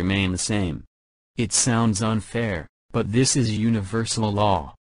things will remain the same. It sounds unfair, but this is universal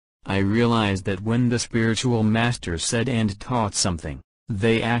law. I realized that when the spiritual masters said and taught something,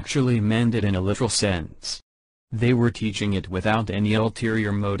 they actually meant it in a literal sense. They were teaching it without any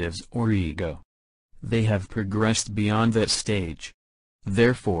ulterior motives or ego. They have progressed beyond that stage.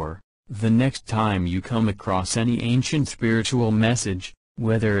 Therefore, the next time you come across any ancient spiritual message,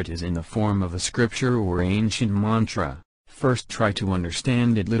 whether it is in the form of a scripture or ancient mantra, first try to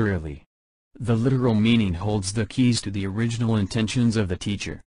understand it literally. The literal meaning holds the keys to the original intentions of the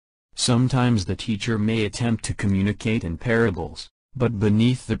teacher. Sometimes the teacher may attempt to communicate in parables, but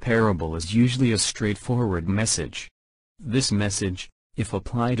beneath the parable is usually a straightforward message. This message, if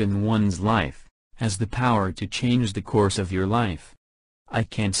applied in one's life, has the power to change the course of your life. I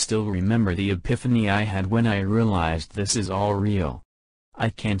can still remember the epiphany I had when I realized this is all real. I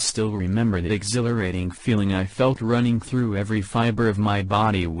can still remember the exhilarating feeling I felt running through every fiber of my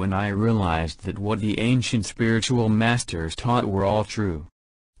body when I realized that what the ancient spiritual masters taught were all true.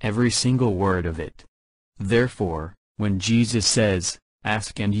 Every single word of it. Therefore, when Jesus says,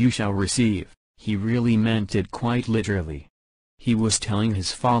 "Ask and you shall receive," he really meant it quite literally. He was telling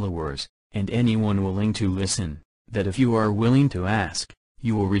his followers, and anyone willing to listen, that if you are willing to ask,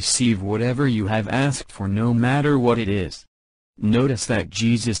 you will receive whatever you have asked for, no matter what it is. Notice that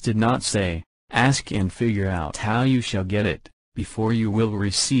Jesus did not say, "Ask and figure out how you shall get it, before you will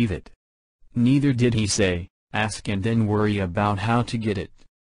receive it." Neither did he say, "Ask and then worry about how to get it."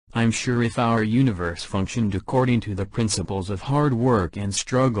 I'm sure if our universe functioned according to the principles of hard work and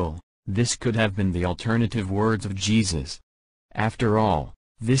struggle, this could have been the alternative words of Jesus. After all,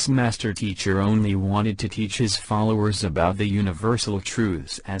 this master teacher only wanted to teach his followers about the universal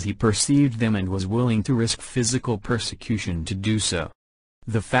truths as he perceived them and was willing to risk physical persecution to do so.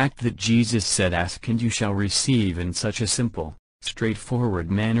 The fact that Jesus said "Ask and you shall receive" in such a simple, straightforward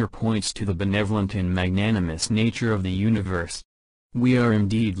manner points to the benevolent and magnanimous nature of the universe. We are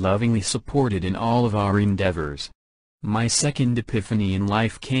indeed lovingly supported in all of our endeavors. My second epiphany in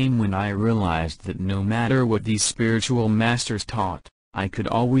life came when I realized that no matter what these spiritual masters taught, I could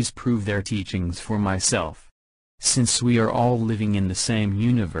always prove their teachings for myself. Since we are all living in the same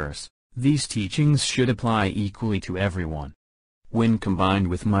universe, these teachings should apply equally to everyone. When combined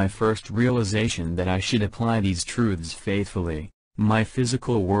with my first realization that I should apply these truths faithfully, my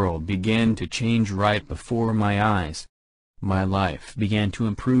physical world began to change right before my eyes. My life began to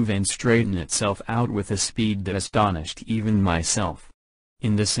improve and straighten itself out with a speed that astonished even myself.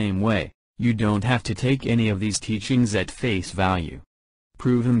 In the same way, you don't have to take any of these teachings at face value.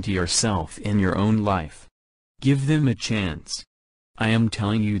 Prove them to yourself in your own life. Give them a chance. I am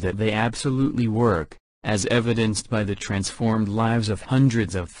telling you that they absolutely work, as evidenced by the transformed lives of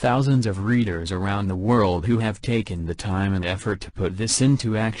hundreds of thousands of readers around the world who have taken the time and effort to put this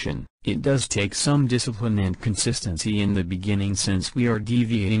into action. It does take some discipline and consistency in the beginning since we are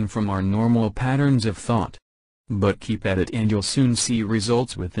deviating from our normal patterns of thought. But keep at it and you'll soon see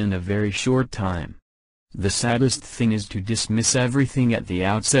results within a very short time. The saddest thing is to dismiss everything at the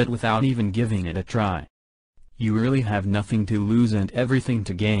outset without even giving it a try. You really have nothing to lose and everything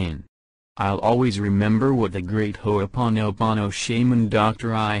to gain. I'll always remember what the great Ho'oponopono shaman Dr.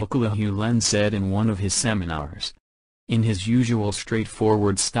 Iokulo Hulen said in one of his seminars. In his usual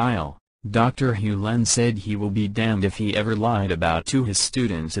straightforward style, Dr. Hulen said he will be damned if he ever lied to his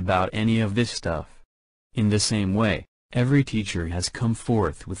students about any of this stuff. In the same way, every teacher has come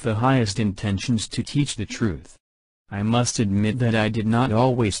forth with the highest intentions to teach the truth. I must admit that I did not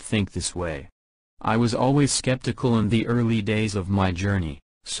always think this way. I was always skeptical in the early days of my journey,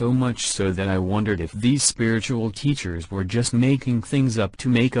 so much so that I wondered if these spiritual teachers were just making things up to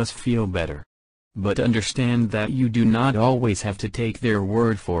make us feel better. But understand that you do not always have to take their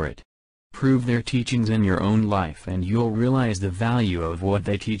word for it. Prove their teachings in your own life and you'll realize the value of what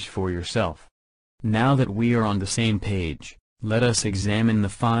they teach for yourself. Now that we are on the same page, let us examine the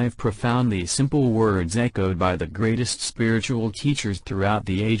 5 profoundly simple words echoed by the greatest spiritual teachers throughout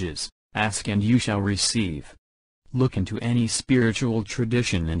the ages. Ask and you shall receive. Look into any spiritual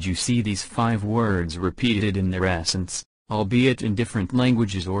tradition and you see these 5 words repeated in their essence, albeit in different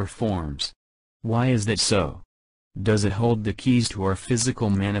languages or forms. Why is that so? Does it hold the keys to our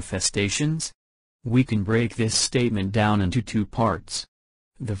physical manifestations? We can break this statement down into 2 parts.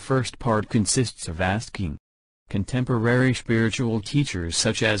 The first part consists of asking. Contemporary spiritual teachers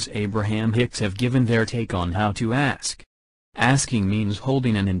such as Abraham Hicks have given their take on how to ask. Asking means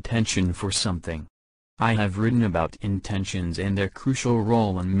holding an intention for something. I have written about intentions and their crucial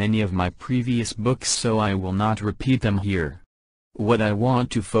role in many of my previous books, so I will not repeat them here. What I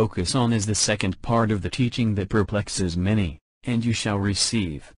want to focus on is the second part of the teaching that perplexes many, and you shall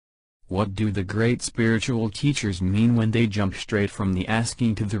receive. What do the great spiritual teachers mean when they jump straight from the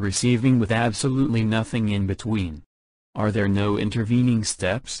asking to the receiving with absolutely nothing in between? Are there no intervening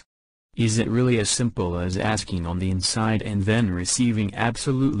steps? Is it really as simple as asking on the inside and then receiving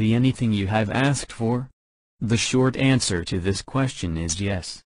absolutely anything you have asked for? The short answer to this question is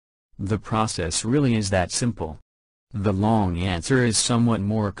yes. The process really is that simple. The long answer is somewhat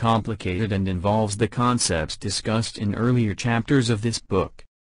more complicated and involves the concepts discussed in earlier chapters of this book.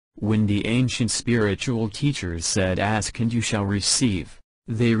 When the ancient spiritual teachers said ask and you shall receive,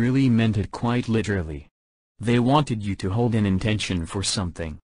 they really meant it quite literally. They wanted you to hold an intention for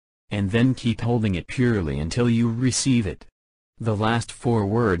something, and then keep holding it purely until you receive it. The last 4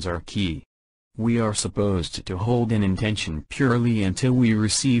 words are key. We are supposed to hold an intention purely until we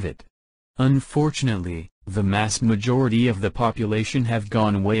receive it. Unfortunately, the mass majority of the population have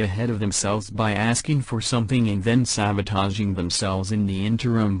gone way ahead of themselves by asking for something and then sabotaging themselves in the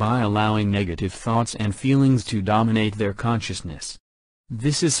interim by allowing negative thoughts and feelings to dominate their consciousness.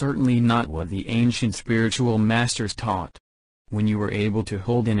 This is certainly not what the ancient spiritual masters taught. When you are able to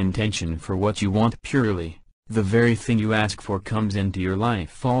hold an intention for what you want purely, the very thing you ask for comes into your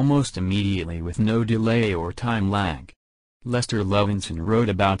life almost immediately with no delay or time lag. Lester Levinson wrote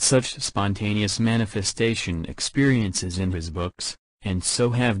about such spontaneous manifestation experiences in his books, and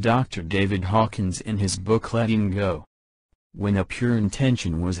so have Dr. David Hawkins in his book Letting Go. When a pure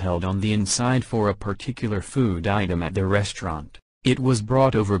intention was held on the inside for a particular food item at the restaurant, it was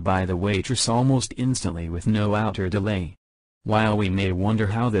brought over by the waitress almost instantly with no outer delay. While we may wonder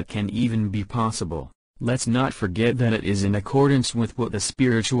how that can even be possible, let's not forget that it is in accordance with what the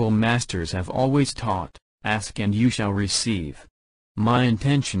spiritual masters have always taught. Ask and you shall receive. My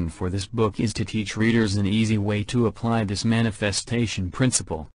intention for this book is to teach readers an easy way to apply this manifestation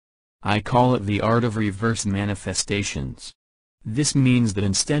principle. I call it the art of reverse manifestations. This means that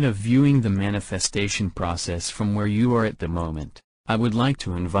instead of viewing the manifestation process from where you are at the moment, I would like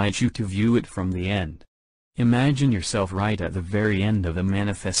to invite you to view it from the end. Imagine yourself right at the very end of the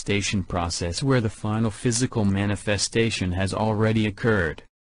manifestation process where the final physical manifestation has already occurred.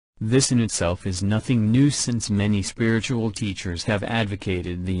 This in itself is nothing new since many spiritual teachers have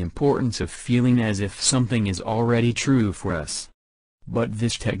advocated the importance of feeling as if something is already true for us. But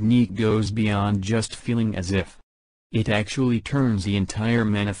this technique goes beyond just feeling as if. It actually turns the entire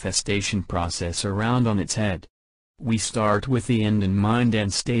manifestation process around on its head. We start with the end in mind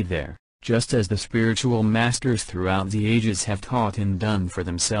and stay there, just as the spiritual masters throughout the ages have taught and done for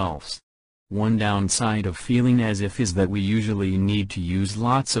themselves. One downside of feeling as if is that we usually need to use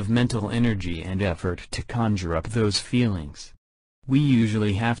lots of mental energy and effort to conjure up those feelings. We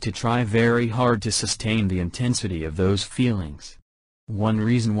usually have to try very hard to sustain the intensity of those feelings. One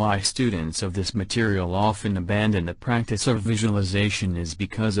reason why students of this material often abandon the practice of visualization is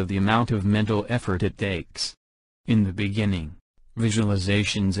because of the amount of mental effort it takes. In the beginning,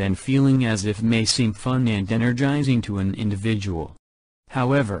 visualizations and feeling as if may seem fun and energizing to an individual.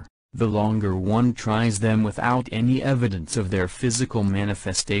 However, the longer one tries them without any evidence of their physical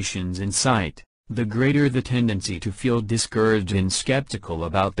manifestations in sight, the greater the tendency to feel discouraged and skeptical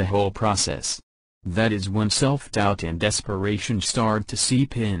about the whole process. That is when self-doubt and desperation start to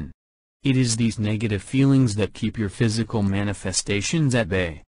seep in. It is these negative feelings that keep your physical manifestations at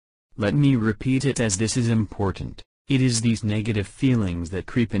bay. Let me repeat it, as this is important. It is these negative feelings that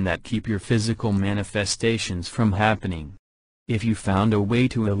creep in that keep your physical manifestations from happening. If you found a way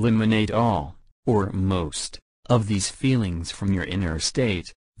to eliminate all, or most, of these feelings from your inner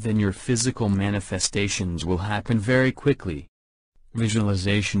state, then your physical manifestations will happen very quickly.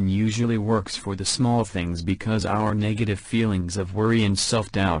 Visualization usually works for the small things because our negative feelings of worry and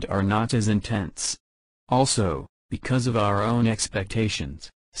self-doubt are not as intense. Also, because of our own expectations,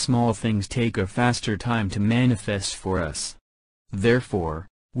 small things take a faster time to manifest for us. Therefore,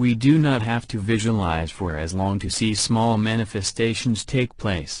 we do not have to visualize for as long to see small manifestations take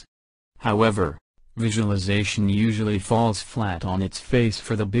place. However, visualization usually falls flat on its face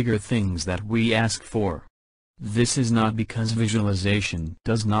for the bigger things that we ask for. This is not because visualization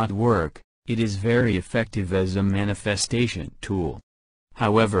does not work. It is very effective as a manifestation tool.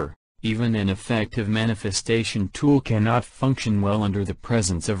 However, even an effective manifestation tool cannot function well under the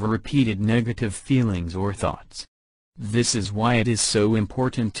presence of repeated negative feelings or thoughts. This is why it is so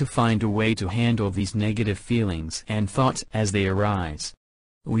important to find a way to handle these negative feelings and thoughts as they arise.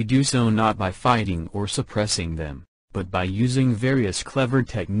 We do so not by fighting or suppressing them, but by using various clever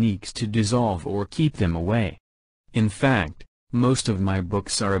techniques to dissolve or keep them away. In fact, most of my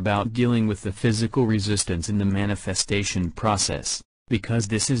books are about dealing with the physical resistance in the manifestation process, because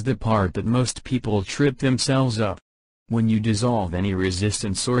this is the part that most people trip themselves up. When you dissolve any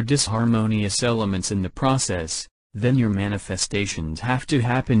resistance or disharmonious elements in the process, then your manifestations have to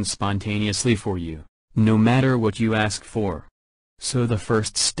happen spontaneously for you, no matter what you ask for. So the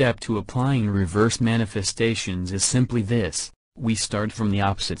first step to applying reverse manifestations is simply this: we start from the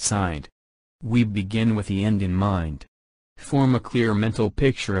opposite side. We begin with the end in mind. Form a clear mental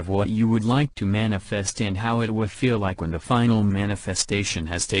picture of what you would like to manifest and how it would feel like when the final manifestation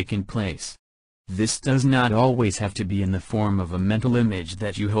has taken place. This does not always have to be in the form of a mental image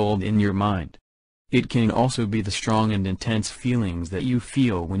that you hold in your mind. It can also be the strong and intense feelings that you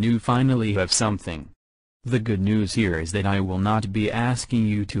feel when you finally have something. The good news here is that I will not be asking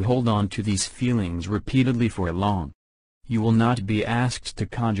you to hold on to these feelings repeatedly for long. You will not be asked to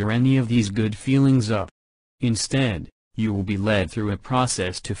conjure any of these good feelings up. Instead, you will be led through a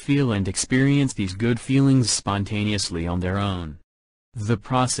process to feel and experience these good feelings spontaneously on their own. The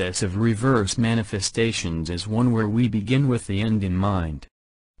process of reverse manifestations is one where we begin with the end in mind.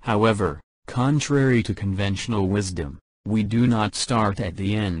 However, contrary to conventional wisdom, we do not start at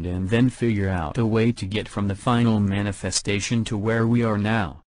the end and then figure out a way to get from the final manifestation to where we are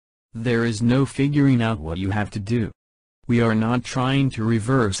now. There is no figuring out what you have to do. We are not trying to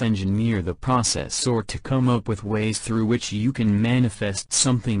reverse engineer the process or to come up with ways through which you can manifest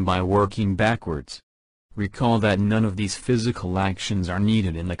something by working backwards. Recall that none of these physical actions are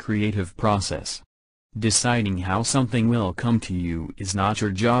needed in the creative process. Deciding how something will come to you is not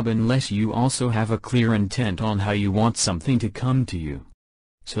your job unless you also have a clear intent on how you want something to come to you.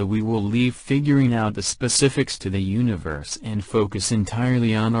 So we will leave figuring out the specifics to the universe and focus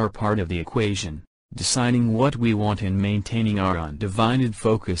entirely on our part of the equation, deciding what we want and maintaining our undivided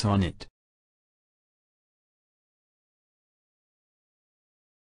focus on it.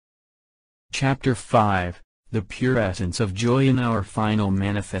 Chapter 5, The Pure Essence of Joy in Our Final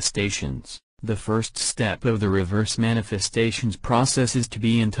Manifestations. The first step of the reverse manifestations process is to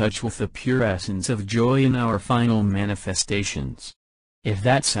be in touch with the pure essence of joy in our final manifestations. If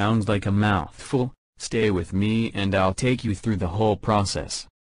that sounds like a mouthful, stay with me and I'll take you through the whole process.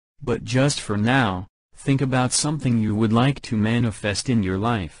 But just for now, think about something you would like to manifest in your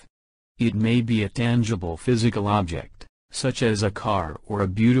life. It may be a tangible physical object, such as a car or a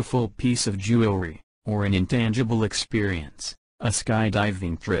beautiful piece of jewelry, or an intangible experience, a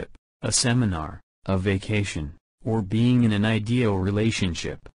skydiving trip, a seminar, a vacation, or being in an ideal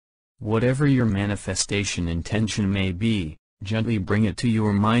relationship. Whatever your manifestation intention may be, gently bring it to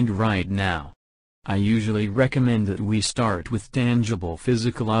your mind right now. I usually recommend that we start with tangible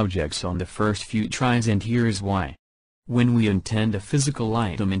physical objects on the first few tries, and here's why. When we intend a physical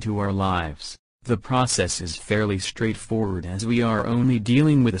item into our lives, the process is fairly straightforward as we are only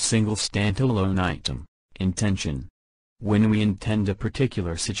dealing with a single standalone item, intention. When we intend a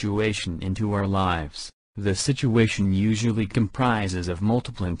particular situation into our lives, the situation usually comprises of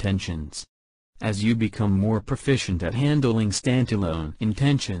multiple intentions. As you become more proficient at handling standalone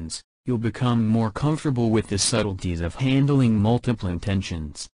intentions, you'll become more comfortable with the subtleties of handling multiple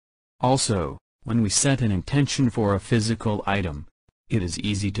intentions. Also, when we set an intention for a physical item, it is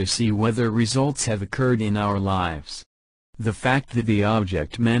easy to see whether results have occurred in our lives. The fact that the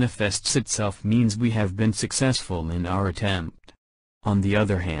object manifests itself means we have been successful in our attempt. On the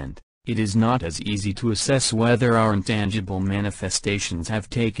other hand, it is not as easy to assess whether our intangible manifestations have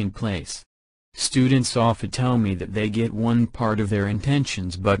taken place. Students often tell me that they get one part of their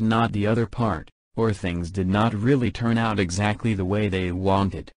intentions but not the other part, or things did not really turn out exactly the way they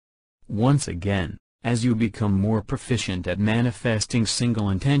wanted. Once again, as you become more proficient at manifesting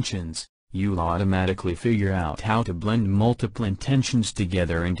single intentions, you'll automatically figure out how to blend multiple intentions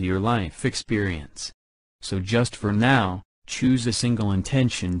together into your life experience. So just for now, choose a single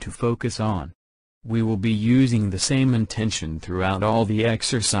intention to focus on. We will be using the same intention throughout all the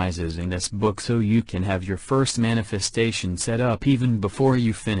exercises in this book so you can have your first manifestation set up even before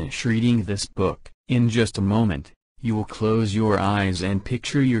you finish reading this book. In just a moment, you will close your eyes and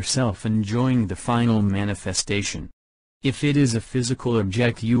picture yourself enjoying the final manifestation. If it is a physical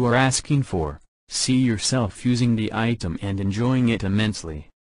object you are asking for, see yourself using the item and enjoying it immensely.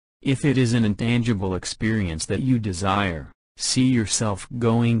 If it is an intangible experience that you desire, see yourself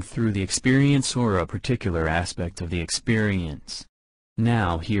going through the experience or a particular aspect of the experience.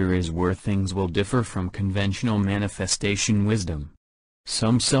 Now here is where things will differ from conventional manifestation wisdom.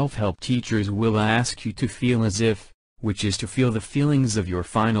 Some self-help teachers will ask you to feel as if, which is to feel the feelings of your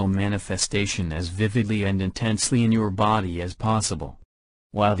final manifestation as vividly and intensely in your body as possible.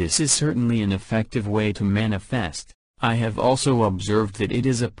 While this is certainly an effective way to manifest, I have also observed that it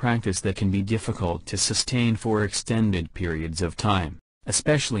is a practice that can be difficult to sustain for extended periods of time,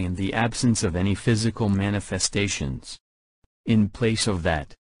 especially in the absence of any physical manifestations. In place of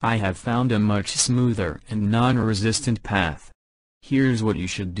that, I have found a much smoother and non-resistant path. Here's what you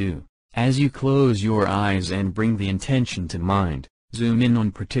should do. As you close your eyes and bring the intention to mind, zoom in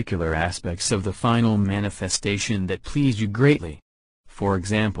on particular aspects of the final manifestation that please you greatly. For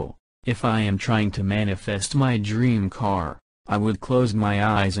example, if I am trying to manifest my dream car, I would close my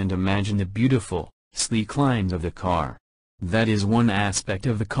eyes and imagine the beautiful, sleek lines of the car. That is one aspect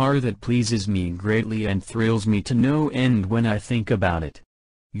of the car that pleases me greatly and thrills me to no end when I think about it.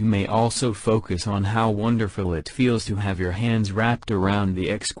 You may also focus on how wonderful it feels to have your hands wrapped around the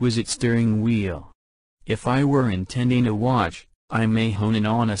exquisite steering wheel. If I were intending a watch, I may hone in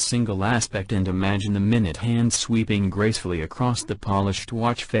on a single aspect and imagine the minute hand sweeping gracefully across the polished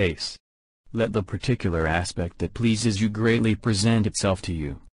watch face. Let the particular aspect that pleases you greatly present itself to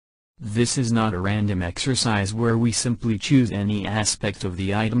you. This is not a random exercise where we simply choose any aspect of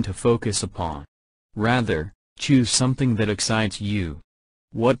the item to focus upon. Rather, choose something that excites you.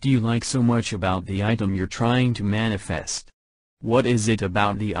 What do you like so much about the item you're trying to manifest? What is it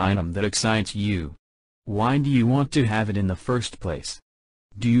about the item that excites you? Why do you want to have it in the first place?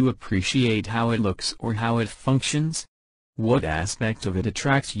 Do you appreciate how it looks or how it functions? What aspect of it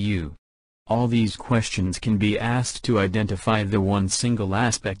attracts you? All these questions can be asked to identify the one single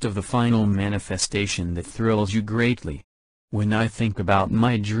aspect of the final manifestation that thrills you greatly. When I think about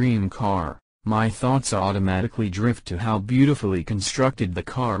my dream car, my thoughts automatically drift to how beautifully constructed the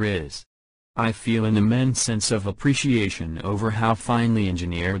car is. I feel an immense sense of appreciation over how finely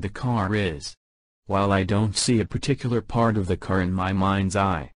engineered the car is. While I don't see a particular part of the car in my mind's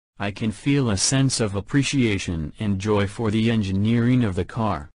eye, I can feel a sense of appreciation and joy for the engineering of the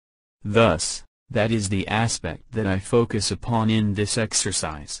car. Thus, that is the aspect that I focus upon in this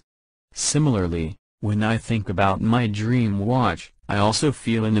exercise. Similarly, when I think about my dream watch, I also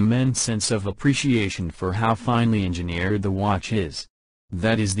feel an immense sense of appreciation for how finely engineered the watch is.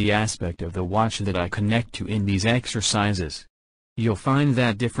 That is the aspect of the watch that I connect to in these exercises. You'll find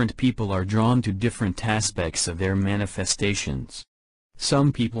that different people are drawn to different aspects of their manifestations.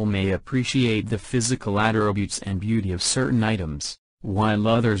 Some people may appreciate the physical attributes and beauty of certain items, while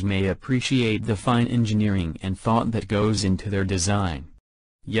others may appreciate the fine engineering and thought that goes into their design.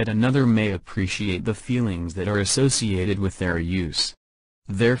 Yet another may appreciate the feelings that are associated with their use.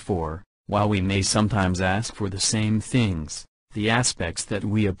 Therefore, while we may sometimes ask for the same things, the aspects that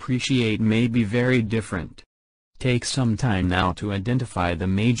we appreciate may be very different. Take some time now to identify the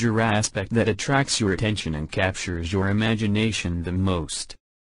major aspect that attracts your attention and captures your imagination the most.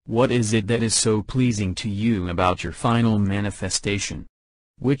 What is it that is so pleasing to you about your final manifestation?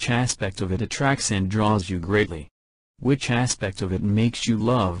 Which aspect of it attracts and draws you greatly? Which aspect of it makes you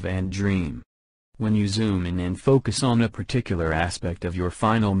love and dream? When you zoom in and focus on a particular aspect of your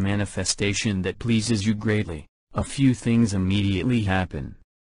final manifestation that pleases you greatly, a few things immediately happen.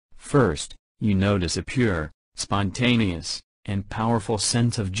 First, you notice a pure, spontaneous, and powerful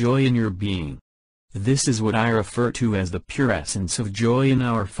sense of joy in your being. This is what I refer to as the pure essence of joy in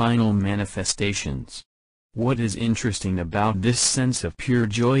our final manifestations. What is interesting about this sense of pure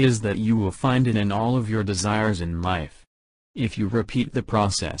joy is that you will find it in all of your desires in life. If you repeat the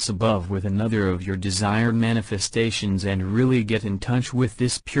process above with another of your desired manifestations and really get in touch with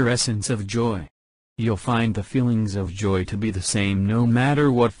this pure essence of joy, you'll find the feelings of joy to be the same no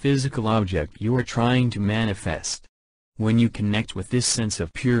matter what physical object you are trying to manifest. When you connect with this sense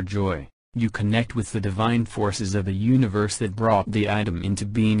of pure joy, you connect with the divine forces of the universe that brought the item into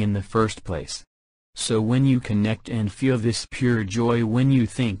being in the first place. So when you connect and feel this pure joy when you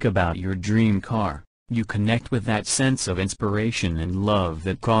think about your dream car, you connect with that sense of inspiration and love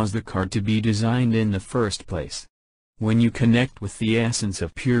that caused the car to be designed in the first place. When you connect with the essence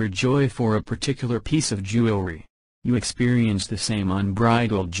of pure joy for a particular piece of jewelry, you experience the same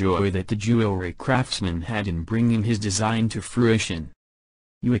unbridled joy that the jewelry craftsman had in bringing his design to fruition.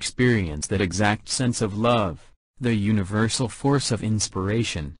 You experience that exact sense of love, the universal force of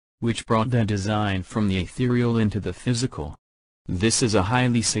inspiration, which brought that design from the ethereal into the physical. This is a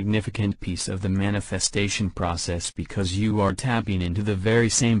highly significant piece of the manifestation process because you are tapping into the very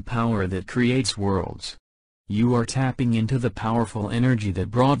same power that creates worlds. You are tapping into the powerful energy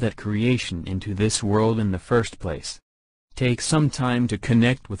that brought that creation into this world in the first place. Take some time to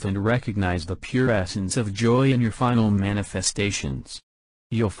connect with and recognize the pure essence of joy in your final manifestations.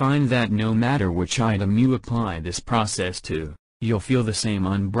 You'll find that no matter which item you apply this process to, you'll feel the same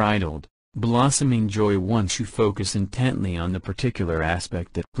unbridled, blossoming joy once you focus intently on the particular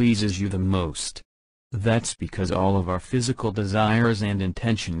aspect that pleases you the most. That's because all of our physical desires and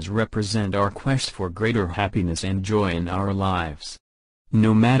intentions represent our quest for greater happiness and joy in our lives.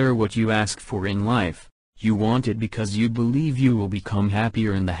 No matter what you ask for in life, you want it because you believe you will become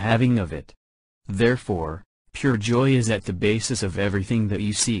happier in the having of it. Therefore, pure joy is at the basis of everything that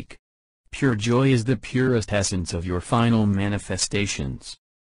you seek. Pure joy is the purest essence of your final manifestations.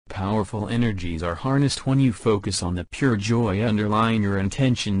 Powerful energies are harnessed when you focus on the pure joy underlying your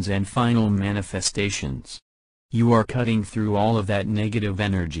intentions and final manifestations. You are cutting through all of that negative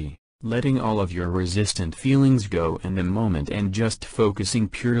energy, letting all of your resistant feelings go in the moment and just focusing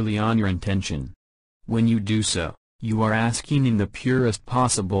purely on your intention. When you do so, you are asking in the purest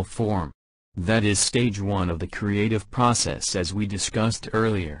possible form. That is stage 1 of the creative process as we discussed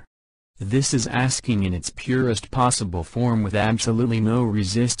earlier. This is asking in its purest possible form with absolutely no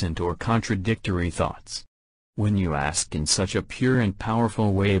resistant or contradictory thoughts. When you ask in such a pure and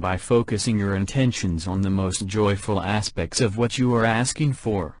powerful way by focusing your intentions on the most joyful aspects of what you are asking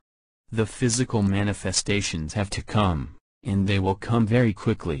for, the physical manifestations have to come, and they will come very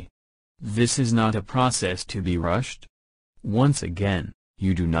quickly. This is not a process to be rushed. Once again,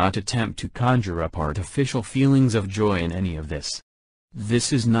 you do not attempt to conjure up artificial feelings of joy in any of this.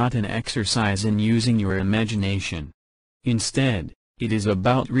 This is not an exercise in using your imagination. Instead, it is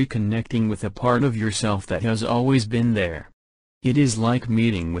about reconnecting with a part of yourself that has always been there. It is like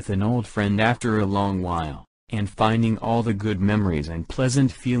meeting with an old friend after a long while, and finding all the good memories and pleasant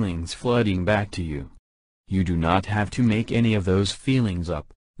feelings flooding back to you. You do not have to make any of those feelings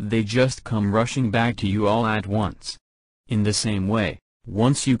up, they just come rushing back to you all at once. In the same way,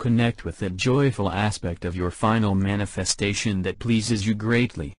 once you connect with that joyful aspect of your final manifestation that pleases you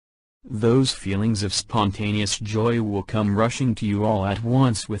greatly, those feelings of spontaneous joy will come rushing to you all at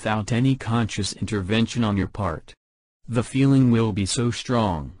once without any conscious intervention on your part. The feeling will be so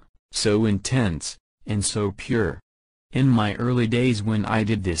strong, so intense, and so pure. In my early days when I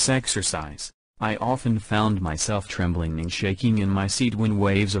did this exercise, I often found myself trembling and shaking in my seat when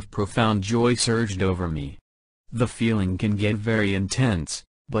waves of profound joy surged over me. The feeling can get very intense,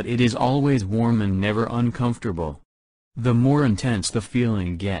 but it is always warm and never uncomfortable. The more intense the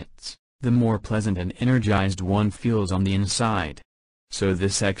feeling gets, the more pleasant and energized one feels on the inside. So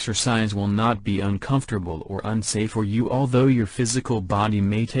this exercise will not be uncomfortable or unsafe for you, although your physical body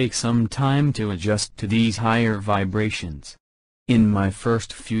may take some time to adjust to these higher vibrations. In my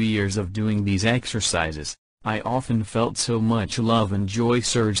first few years of doing these exercises, I often felt so much love and joy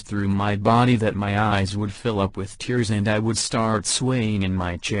surge through my body that my eyes would fill up with tears and I would start swaying in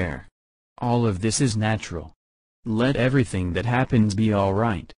my chair. All of this is natural. Let everything that happens be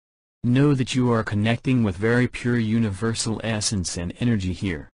alright. Know that you are connecting with very pure universal essence and energy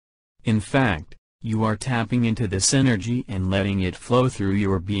here. In fact, you are tapping into this energy and letting it flow through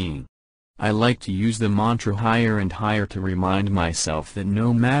your being. I like to use the mantra higher and higher to remind myself that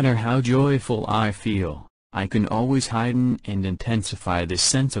no matter how joyful I feel, I can always heighten and intensify this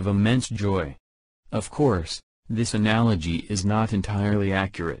sense of immense joy. Of course, this analogy is not entirely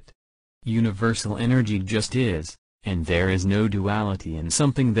accurate. Universal energy just is, and there is no duality in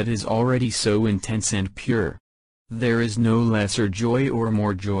something that is already so intense and pure. There is no lesser joy or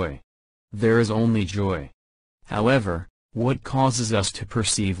more joy. There is only joy. However, what causes us to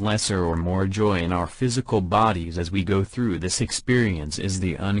perceive lesser or more joy in our physical bodies as we go through this experience is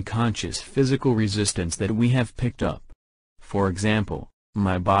the unconscious physical resistance that we have picked up. For example,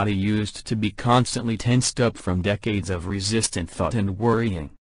 my body used to be constantly tensed up from decades of resistant thought and worrying.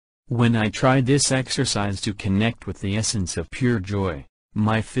 When I tried this exercise to connect with the essence of pure joy,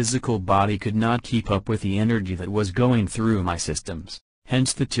 my physical body could not keep up with the energy that was going through my systems,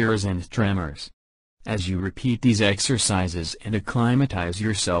 hence the tears and tremors. As you repeat these exercises and acclimatize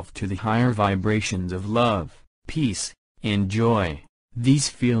yourself to the higher vibrations of love, peace, and joy, these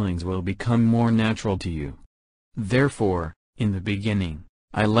feelings will become more natural to you. Therefore, in the beginning,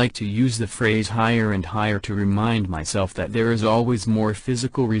 I like to use the phrase higher and higher to remind myself that there is always more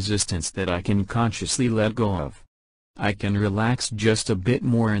physical resistance that I can consciously let go of. I can relax just a bit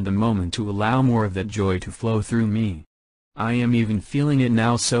more in the moment to allow more of that joy to flow through me. I am even feeling it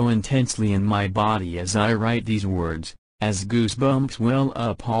now so intensely in my body as I write these words, as goosebumps well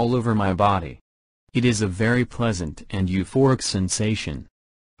up all over my body. It is a very pleasant and euphoric sensation.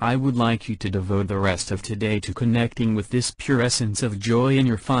 I would like you to devote the rest of today to connecting with this pure essence of joy in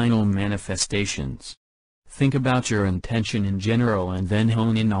your final manifestations. Think about your intention in general and then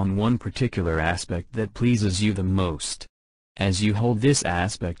hone in on one particular aspect that pleases you the most. As you hold this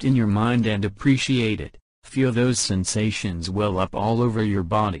aspect in your mind and appreciate it, feel those sensations well up all over your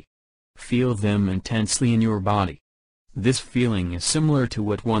body. Feel them intensely in your body. This feeling is similar to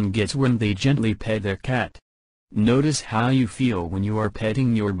what one gets when they gently pet their cat. Notice how you feel when you are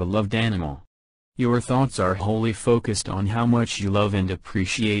petting your beloved animal. Your thoughts are wholly focused on how much you love and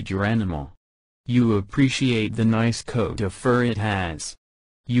appreciate your animal. You appreciate the nice coat of fur it has.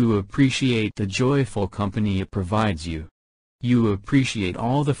 You appreciate the joyful company it provides you. You appreciate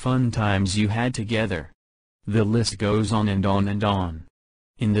all the fun times you had together. The list goes on and on and on.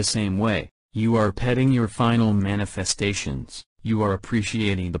 In the same way, you are petting your final manifestations, you are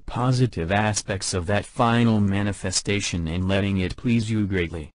appreciating the positive aspects of that final manifestation and letting it please you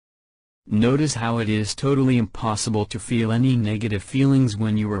greatly. Notice how it is totally impossible to feel any negative feelings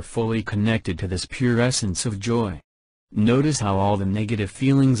when you are fully connected to this pure essence of joy. Notice how all the negative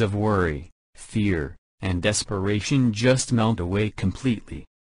feelings of worry, fear, and desperation just melt away completely.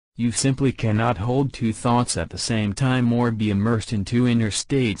 You simply cannot hold two thoughts at the same time or be immersed in two inner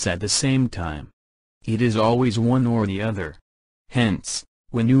states at the same time. It is always one or the other. Hence,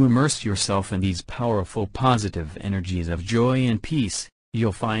 when you immerse yourself in these powerful positive energies of joy and peace,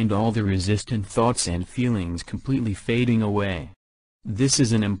 you'll find all the resistant thoughts and feelings completely fading away. This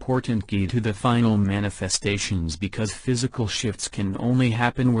is an important key to the final manifestations because physical shifts can only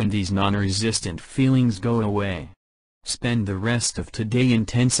happen when these non-resistant feelings go away. Spend the rest of today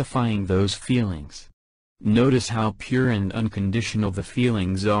intensifying those feelings. Notice how pure and unconditional the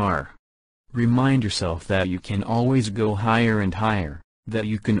feelings are. Remind yourself that you can always go higher and higher, that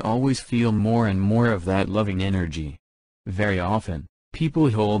you can always feel more and more of that loving energy. Very often,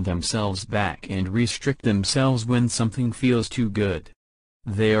 people hold themselves back and restrict themselves when something feels too good.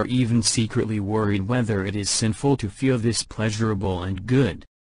 They are even secretly worried whether it is sinful to feel this pleasurable and good.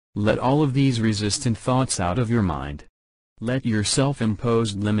 Let all of these resistant thoughts out of your mind. Let your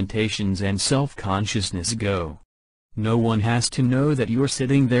self-imposed limitations and self-consciousness go. No one has to know that you're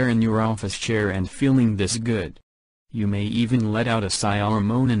sitting there in your office chair and feeling this good. You may even let out a sigh or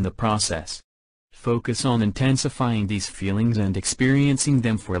moan in the process. Focus on intensifying these feelings and experiencing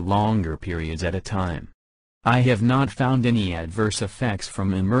them for longer periods at a time. I have not found any adverse effects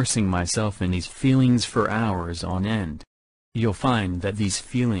from immersing myself in these feelings for hours on end. You'll find that these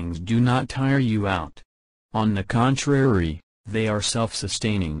feelings do not tire you out. On the contrary, they are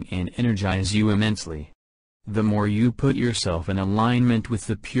self-sustaining and energize you immensely. The more you put yourself in alignment with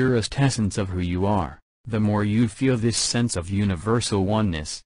the purest essence of who you are, the more you feel this sense of universal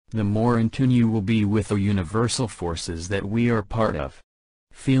oneness, the more in tune you will be with the universal forces that we are part of.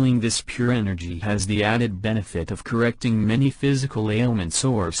 Feeling this pure energy has the added benefit of correcting many physical ailments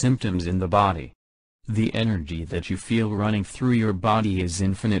or symptoms in the body. The energy that you feel running through your body is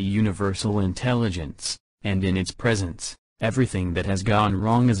infinite universal intelligence. And in its presence, everything that has gone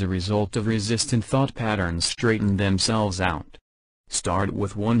wrong as a result of resistant thought patterns straighten themselves out. Start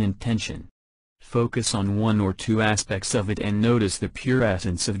with one intention. Focus on one or two aspects of it and notice the pure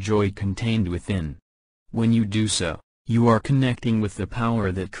essence of joy contained within. When you do so, you are connecting with the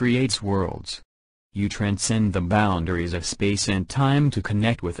power that creates worlds. You transcend the boundaries of space and time to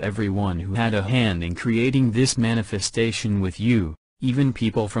connect with everyone who had a hand in creating this manifestation with you, even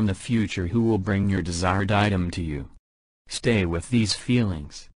people from the future who will bring your desired item to you. Stay with these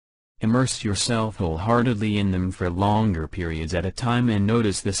feelings. Immerse yourself wholeheartedly in them for longer periods at a time and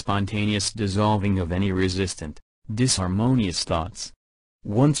notice the spontaneous dissolving of any resistant, disharmonious thoughts.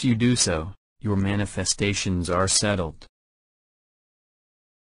 Once you do so, your manifestations are settled.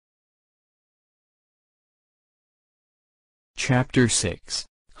 Chapter 6.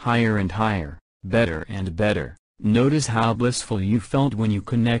 Higher and Higher, Better and Better. Notice how blissful you felt when you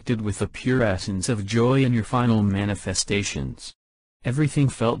connected with the pure essence of joy in your final manifestations. Everything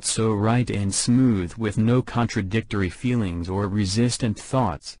felt so right and smooth with no contradictory feelings or resistant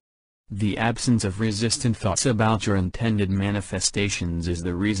thoughts. The absence of resistant thoughts about your intended manifestations is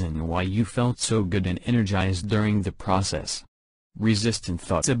the reason why you felt so good and energized during the process. Resistant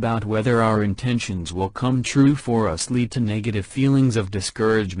thoughts about whether our intentions will come true for us lead to negative feelings of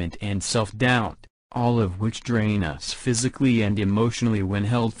discouragement and self-doubt, all of which drain us physically and emotionally when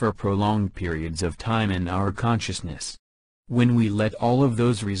held for prolonged periods of time in our consciousness. When we let all of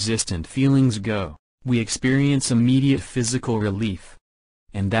those resistant feelings go, we experience immediate physical relief.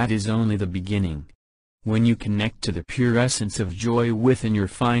 And that is only the beginning. When you connect to the pure essence of joy within your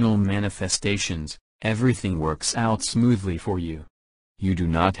final manifestations, everything works out smoothly for you. You do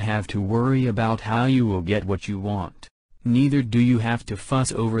not have to worry about how you will get what you want, neither do you have to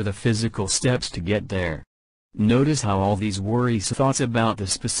fuss over the physical steps to get there. Notice how all these worries thoughts about the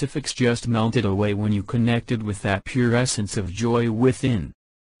specifics just melted away when you connected with that pure essence of joy within.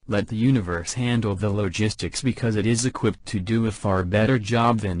 Let the universe handle the logistics because it is equipped to do a far better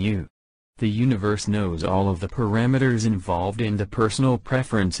job than you. The universe knows all of the parameters involved and the personal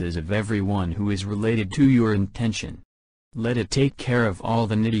preferences of everyone who is related to your intention. Let it take care of all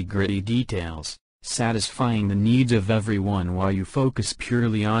the nitty-gritty details, satisfying the needs of everyone while you focus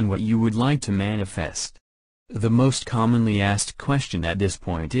purely on what you would like to manifest. The most commonly asked question at this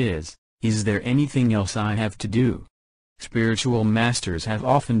point is there anything else I have to do? Spiritual masters have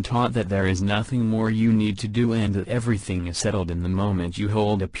often taught that there is nothing more you need to do and that everything is settled in the moment you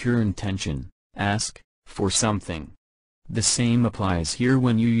hold a pure intention, ask for something. The same applies here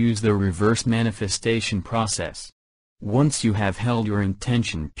when you use the reverse manifestation process. Once you have held your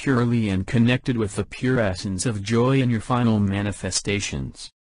intention purely and connected with the pure essence of joy in your final manifestations,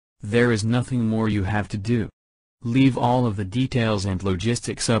 there is nothing more you have to do. Leave all of the details and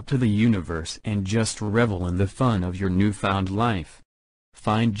logistics up to the universe and just revel in the fun of your newfound life.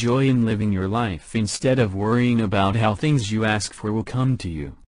 Find joy in living your life instead of worrying about how things you ask for will come to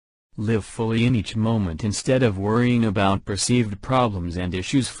you. Live fully in each moment instead of worrying about perceived problems and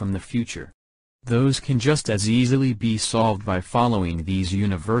issues from the future. Those can just as easily be solved by following these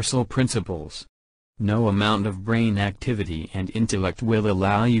universal principles. No amount of brain activity and intellect will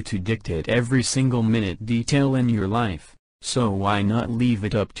allow you to dictate every single minute detail in your life, so why not leave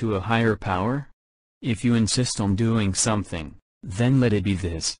it up to a higher power? If you insist on doing something, then let it be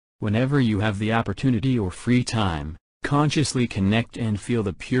this: whenever you have the opportunity or free time, consciously connect and feel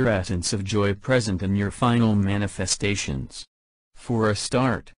the pure essence of joy present in your final manifestations. For a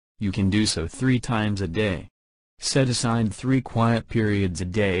start, you can do so 3 times a day. Set aside 3 quiet periods a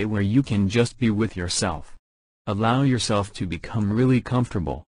day where you can just be with yourself. Allow yourself to become really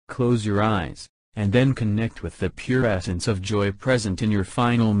comfortable, close your eyes, and then connect with the pure essence of joy present in your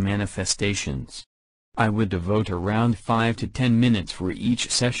final manifestations. I would devote around 5 to 10 minutes for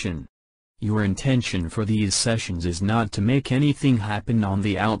each session. Your intention for these sessions is not to make anything happen on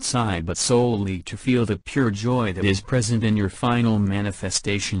the outside but solely to feel the pure joy that is present in your final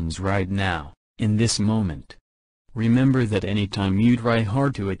manifestations right now, in this moment. Remember that anytime you try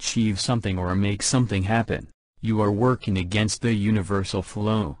hard to achieve something or make something happen, you are working against the universal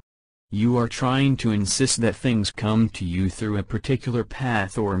flow. You are trying to insist that things come to you through a particular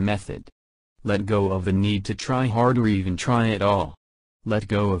path or method. Let go of the need to try hard or even try at all. Let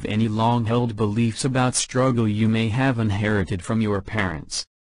go of any long-held beliefs about struggle you may have inherited from your parents.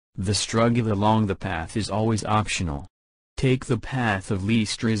 The struggle along the path is always optional. Take the path of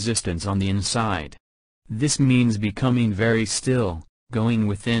least resistance on the inside. This means becoming very still, going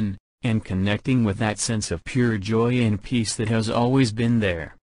within, and connecting with that sense of pure joy and peace that has always been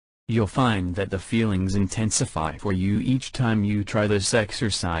there. You'll find that the feelings intensify for you each time you try this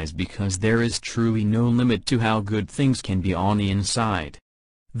exercise because there is truly no limit to how good things can be on the inside.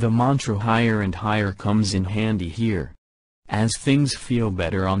 The mantra higher and higher comes in handy here. As things feel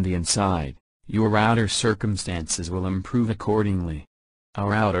better on the inside, Your outer circumstances will improve accordingly.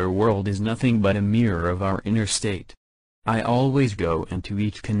 Our outer world is nothing but a mirror of our inner state. I always go into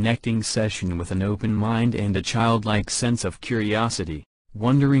each connecting session with an open mind and a childlike sense of curiosity,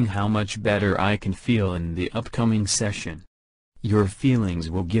 wondering how much better I can feel in the upcoming session. Your feelings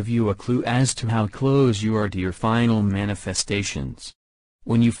will give you a clue as to how close you are to your final manifestations.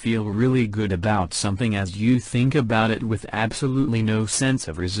 When you feel really good about something as you think about it with absolutely no sense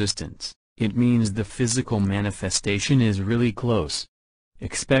of resistance, it means the physical manifestation is really close.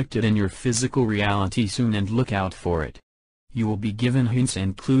 Expect it in your physical reality soon and look out for it. You will be given hints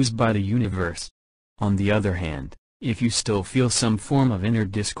and clues by the universe. On the other hand, if you still feel some form of inner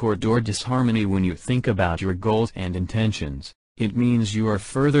discord or disharmony when you think about your goals and intentions, it means you are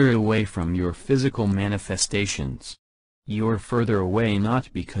further away from your physical manifestations. You are further away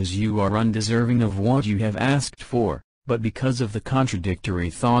not because you are undeserving of what you have asked for, but because of the contradictory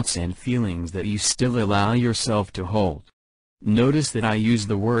thoughts and feelings that you still allow yourself to hold. Notice that I use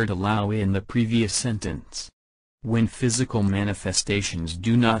the word allow in the previous sentence. When physical manifestations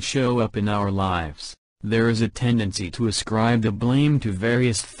do not show up in our lives, there is a tendency to ascribe the blame to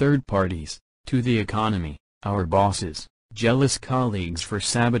various third parties, to the economy, our bosses, jealous colleagues for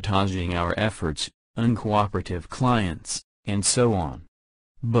sabotaging our efforts, uncooperative clients, and so on.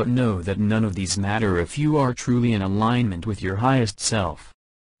 But know that none of these matter if you are truly in alignment with your highest self.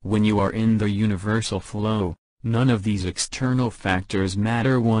 When you are in the universal flow, none of these external factors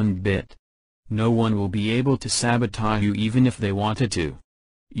matter one bit. No one will be able to sabotage you even if they wanted to.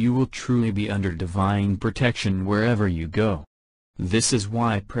 You will truly be under divine protection wherever you go. This is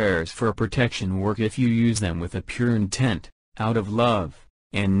why prayers for protection work if you use them with a pure intent, out of love,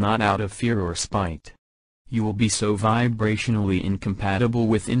 and not out of fear or spite. You will be so vibrationally incompatible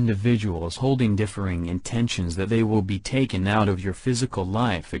with individuals holding differing intentions that they will be taken out of your physical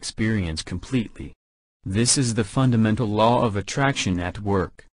life experience completely. This is the fundamental law of attraction at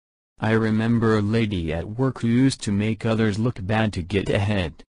work. I remember a lady at work who used to make others look bad to get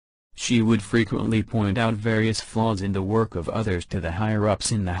ahead. She would frequently point out various flaws in the work of others to the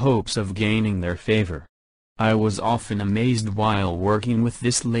higher-ups in the hopes of gaining their favor. I was often amazed while working with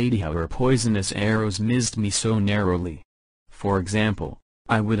this lady how her poisonous arrows missed me so narrowly. For example,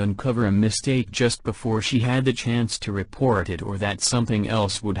 I would uncover a mistake just before she had the chance to report it, or that something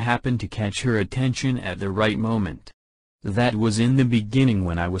else would happen to catch her attention at the right moment. That was in the beginning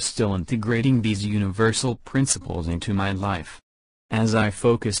when I was still integrating these universal principles into my life. As I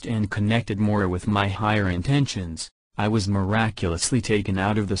focused and connected more with my higher intentions, I was miraculously taken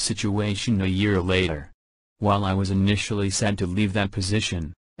out of the situation a year later. While I was initially sad to leave that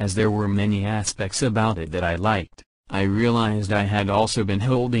position, as there were many aspects about it that I liked, I realized I had also been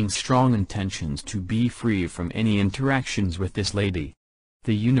holding strong intentions to be free from any interactions with this lady.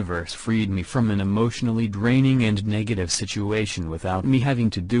 The universe freed me from an emotionally draining and negative situation without me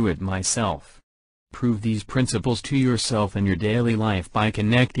having to do it myself. Prove these principles to yourself in your daily life by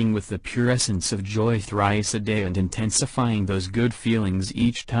connecting with the pure essence of joy thrice a day and intensifying those good feelings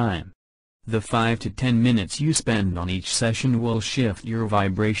each time. The 5 to 10 minutes you spend on each session will shift your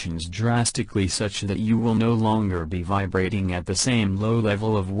vibrations drastically such that you will no longer be vibrating at the same low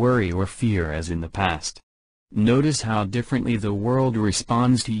level of worry or fear as in the past. Notice how differently the world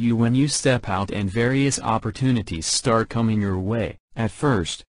responds to you when you step out and various opportunities start coming your way. At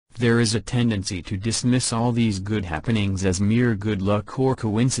first, there is a tendency to dismiss all these good happenings as mere good luck or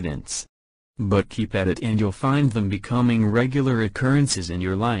coincidence. But keep at it and you'll find them becoming regular occurrences in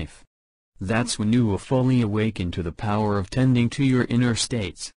your life. That's when you will fully awaken to the power of tending to your inner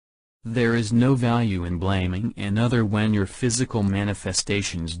states. There is no value in blaming another when your physical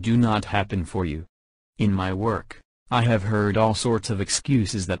manifestations do not happen for you. In my work, I have heard all sorts of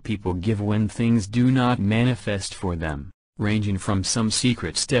excuses that people give when things do not manifest for them, ranging from some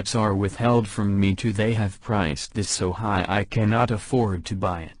secret steps are withheld from me to they have priced this so high I cannot afford to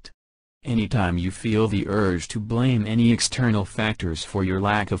buy it. Anytime you feel the urge to blame any external factors for your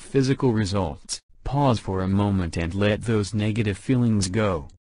lack of physical results, pause for a moment and let those negative feelings go.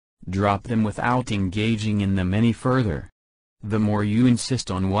 Drop them without engaging in them any further. The more you insist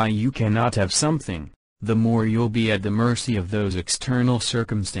on why you cannot have something, the more you'll be at the mercy of those external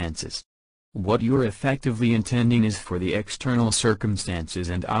circumstances. What you're effectively intending is for the external circumstances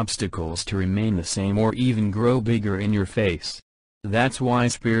and obstacles to remain the same or even grow bigger in your face. That's why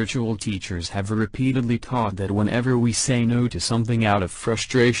spiritual teachers have repeatedly taught that whenever we say no to something out of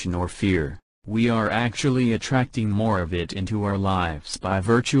frustration or fear, we are actually attracting more of it into our lives by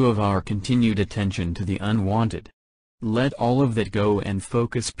virtue of our continued attention to the unwanted. Let all of that go and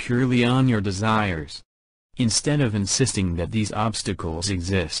focus purely on your desires. Instead of insisting that these obstacles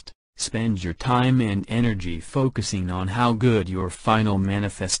exist, Spend your time and energy focusing on how good your final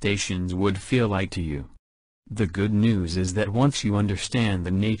manifestations would feel like to you. The good news is that once you understand the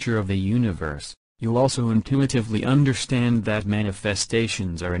nature of the universe, you'll also intuitively understand that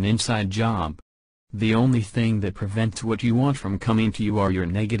manifestations are an inside job. The only thing that prevents what you want from coming to you are your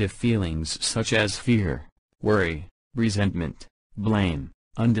negative feelings such as fear, worry, resentment, blame,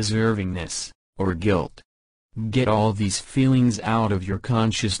 undeservingness, or guilt. Get all these feelings out of your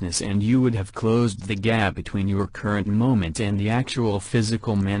consciousness and you would have closed the gap between your current moment and the actual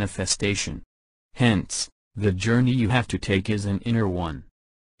physical manifestation. Hence, the journey you have to take is an inner one.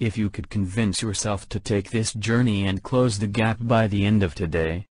 If you could convince yourself to take this journey and close the gap by the end of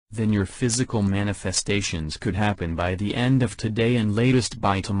today, then your physical manifestations could happen by the end of today and latest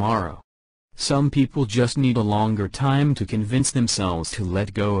by tomorrow. Some people just need a longer time to convince themselves to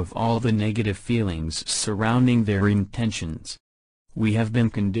let go of all the negative feelings surrounding their intentions. We have been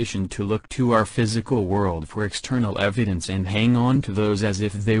conditioned to look to our physical world for external evidence and hang on to those as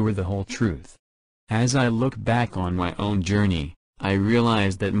if they were the whole truth. As I look back on my own journey, I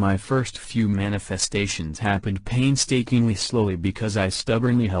realized that my first few manifestations happened painstakingly slowly because I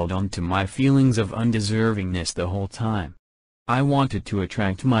stubbornly held on to my feelings of undeservingness the whole time. I wanted to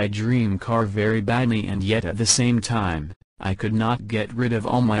attract my dream car very badly, and yet at the same time, I could not get rid of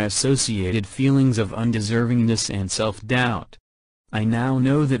all my associated feelings of undeservingness and self-doubt. I now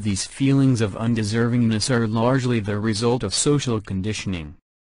know that these feelings of undeservingness are largely the result of social conditioning.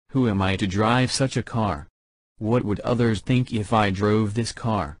 Who am I to drive such a car? What would others think if I drove this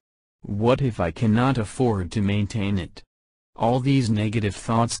car? What if I cannot afford to maintain it? All these negative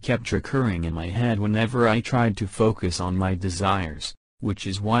thoughts kept recurring in my head whenever I tried to focus on my desires, which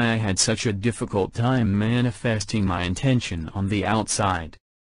is why I had such a difficult time manifesting my intention on the outside.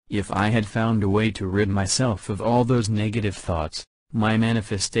 If I had found a way to rid myself of all those negative thoughts, my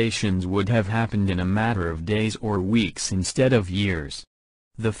manifestations would have happened in a matter of days or weeks instead of years.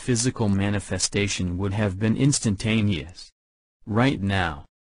 The physical manifestation would have been instantaneous. Right now,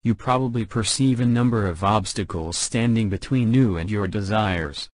 you probably perceive a number of obstacles standing between you and your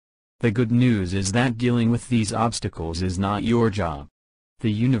desires. The good news is that dealing with these obstacles is not your job.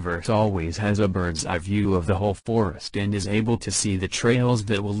 The universe always has a bird's eye view of the whole forest and is able to see the trails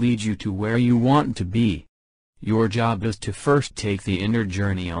that will lead you to where you want to be. Your job is to first take the inner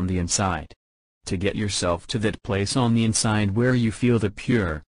journey on the inside. To get yourself to that place on the inside where you feel the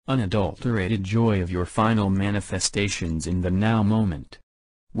pure, unadulterated joy of your final manifestations in the now moment.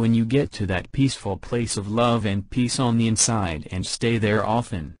 When you get to that peaceful place of love and peace on the inside and stay there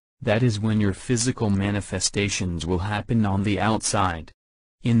often, that is when your physical manifestations will happen on the outside.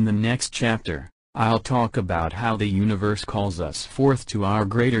 In the next chapter, I'll talk about how the universe calls us forth to our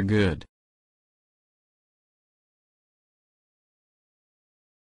greater good.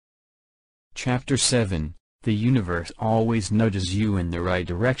 Chapter 7, The universe always nudges you in the right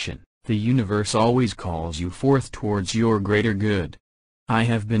direction. The universe always calls you forth towards your greater good. I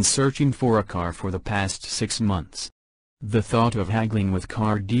have been searching for a car for the past 6 months. The thought of haggling with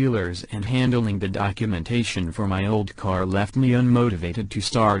car dealers and handling the documentation for my old car left me unmotivated to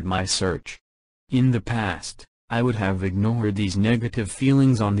start my search. In the past, I would have ignored these negative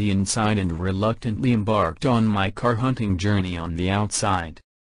feelings on the inside and reluctantly embarked on my car hunting journey on the outside.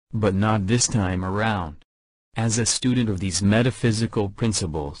 But not this time around. As a student of these metaphysical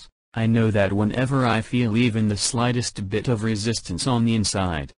principles, I know that whenever I feel even the slightest bit of resistance on the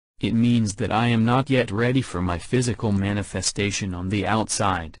inside, it means that I am not yet ready for my physical manifestation on the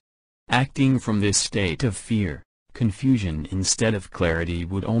outside. Acting from this state of fear, confusion instead of clarity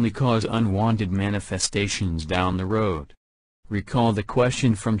would only cause unwanted manifestations down the road. Recall the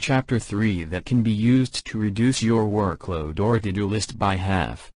question from Chapter 3 that can be used to reduce your workload or to-do list by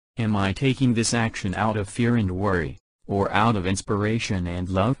half. Am I taking this action out of fear and worry, or out of inspiration and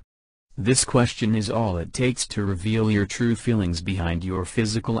love? This question is all it takes to reveal your true feelings behind your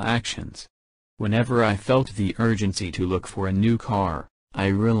physical actions. Whenever I felt the urgency to look for a new car, I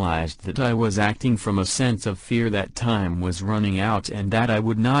realized that I was acting from a sense of fear that time was running out and that I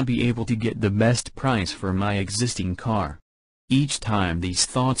would not be able to get the best price for my existing car. Each time these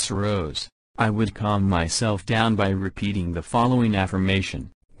thoughts arose, I would calm myself down by repeating the following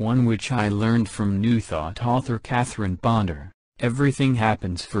affirmation, one which I learned from New Thought author Catherine Ponder. Everything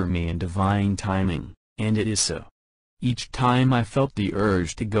happens for me in divine timing, and it is so. Each time I felt the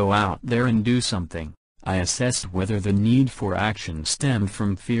urge to go out there and do something, I assessed whether the need for action stemmed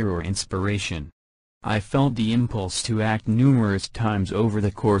from fear or inspiration. I felt the impulse to act numerous times over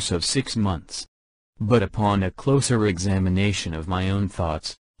the course of 6 months. But upon a closer examination of my own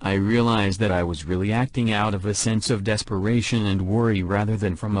thoughts, I realized that I was really acting out of a sense of desperation and worry rather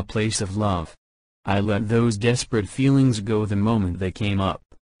than from a place of love. I let those desperate feelings go the moment they came up,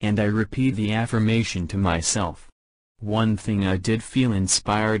 and I repeat the affirmation to myself. One thing I did feel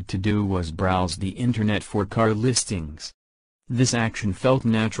inspired to do was browse the internet for car listings. This action felt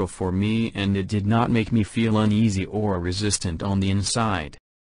natural for me and it did not make me feel uneasy or resistant on the inside.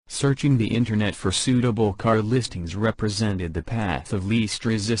 Searching the internet for suitable car listings represented the path of least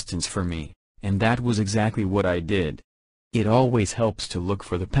resistance for me, and that was exactly what I did. It always helps to look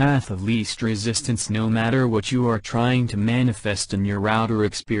for the path of least resistance no matter what you are trying to manifest in your outer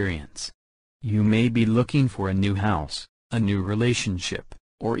experience. You may be looking for a new house, a new relationship,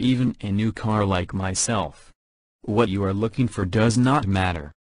 or even a new car like myself. What you are looking for does not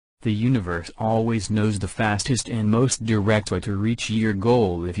matter. The universe always knows the fastest and most direct way to reach your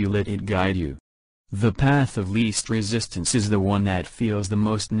goal if you let it guide you. The path of least resistance is the one that feels the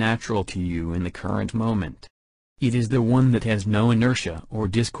most natural to you in the current moment. It is the one that has no inertia or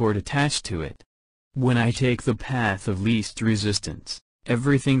discord attached to it. When I take the path of least resistance,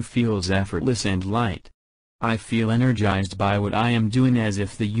 everything feels effortless and light. I feel energized by what I am doing as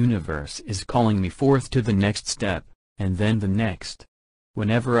if the universe is calling me forth to the next step, and then the next.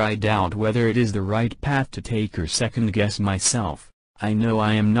 Whenever I doubt whether it is the right path to take or second-guess myself, I know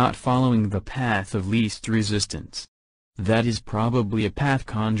I am not following the path of least resistance. That is probably a path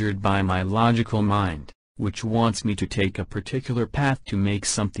conjured by my logical mind, which wants me to take a particular path to make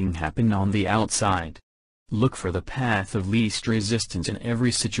something happen on the outside. Look for the path of least resistance in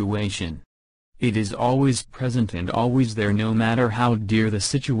every situation. It is always present and always there no matter how dear the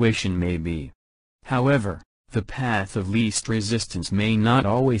situation may be. However, the path of least resistance may not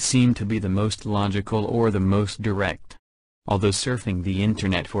always seem to be the most logical or the most direct. Although surfing the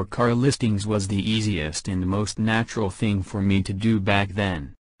internet for car listings was the easiest and most natural thing for me to do back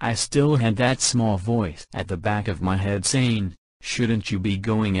then, I still had that small voice at the back of my head saying, shouldn't you be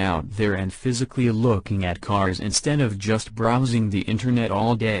going out there and physically looking at cars instead of just browsing the internet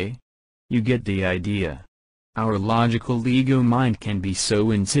all day? You get the idea. Our logical ego mind can be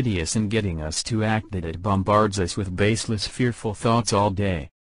so insidious in getting us to act that it bombards us with baseless fearful thoughts all day.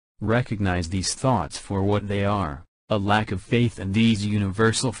 Recognize these thoughts for what they are, a lack of faith in these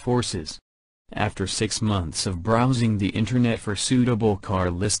universal forces. After 6 months of browsing the internet for suitable car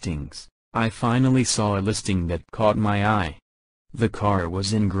listings, I finally saw a listing that caught my eye. The car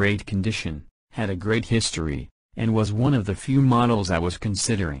was in great condition, had a great history, and was one of the few models I was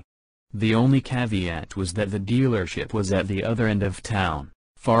considering. The only caveat was that the dealership was at the other end of town,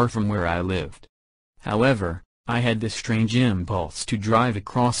 far from where I lived. However, I had this strange impulse to drive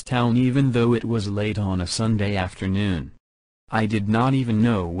across town even though it was late on a Sunday afternoon. I did not even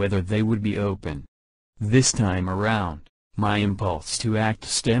know whether they would be open. This time around, my impulse to act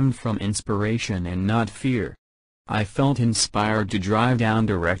stemmed from inspiration and not fear. I felt inspired to drive down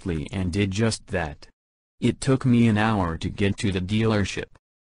directly and did just that. It took me an hour to get to the dealership.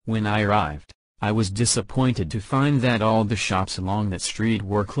 When I arrived, I was disappointed to find that all the shops along that street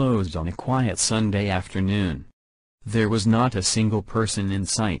were closed on a quiet Sunday afternoon. There was not a single person in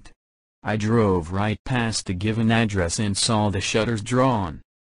sight. I drove right past the given address and saw the shutters drawn.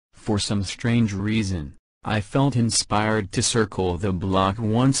 For some strange reason, I felt inspired to circle the block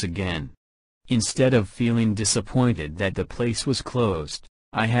once again. Instead of feeling disappointed that the place was closed,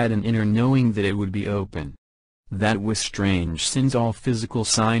 I had an inner knowing that it would be open. That was strange since all physical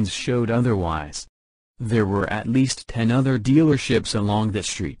signs showed otherwise. There were at least 10 other dealerships along the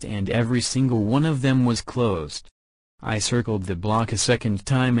street and every single one of them was closed. I circled the block a second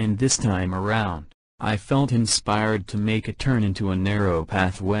time and this time around, I felt inspired to make a turn into a narrow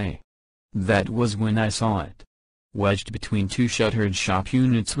pathway. That was when I saw it. Wedged between 2 shuttered shop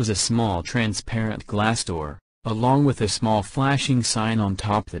units was a small transparent glass door, along with a small flashing sign on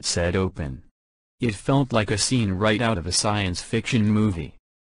top that said open. It felt like a scene right out of a science fiction movie.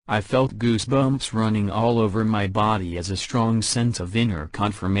 I felt goosebumps running all over my body as a strong sense of inner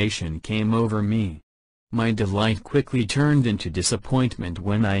confirmation came over me. My delight quickly turned into disappointment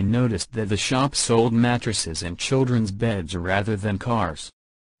when I noticed that the shop sold mattresses and children's beds rather than cars.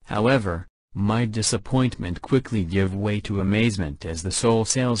 However, my disappointment quickly gave way to amazement as the sole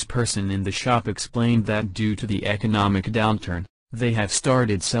salesperson in the shop explained that due to the economic downturn, they have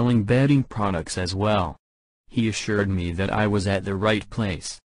started selling bedding products as well. He assured me that I was at the right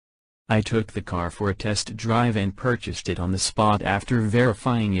place. I took the car for a test drive and purchased it on the spot after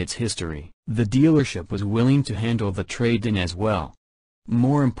verifying its history. The dealership was willing to handle the trade-in as well.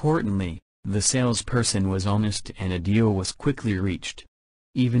 More importantly, the salesperson was honest and a deal was quickly reached.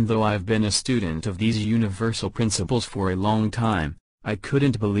 Even though I've been a student of these universal principles for a long time, I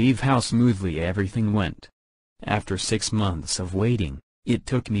couldn't believe how smoothly everything went. After 6 months of waiting, it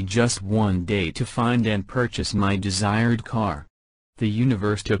took me just one day to find and purchase my desired car. The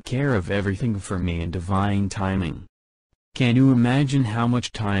universe took care of everything for me in divine timing. Can you imagine how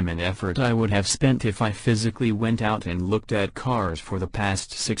much time and effort I would have spent if I physically went out and looked at cars for the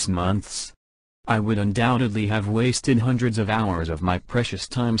past 6 months? I would undoubtedly have wasted hundreds of hours of my precious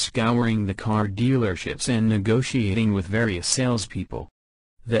time scouring the car dealerships and negotiating with various salespeople.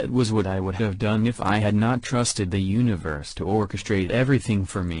 That was what I would have done if I had not trusted the universe to orchestrate everything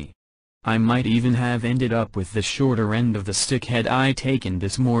for me. I might even have ended up with the shorter end of the stick had I taken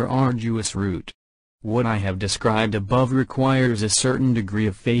this more arduous route. What I have described above requires a certain degree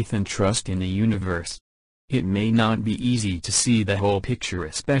of faith and trust in the universe. It may not be easy to see the whole picture,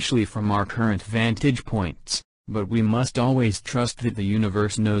 especially from our current vantage points, but we must always trust that the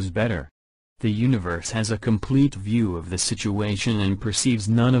universe knows better. The universe has a complete view of the situation and perceives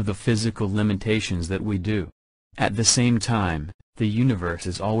none of the physical limitations that we do. At the same time, the universe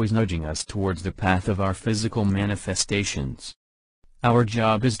is always nudging us towards the path of our physical manifestations. Our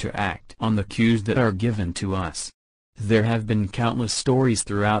job is to act on the cues that are given to us. There have been countless stories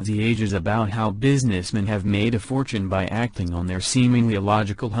throughout the ages about how businessmen have made a fortune by acting on their seemingly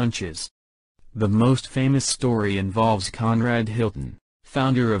illogical hunches. The most famous story involves Conrad Hilton,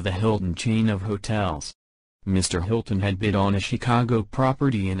 founder of the Hilton chain of hotels. Mr. Hilton had bid on a Chicago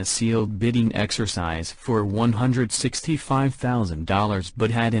property in a sealed bidding exercise for $165,000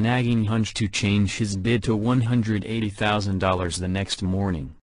 but had a nagging hunch to change his bid to $180,000 the next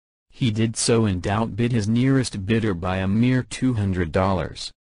morning. He did so and outbid his nearest bidder by a mere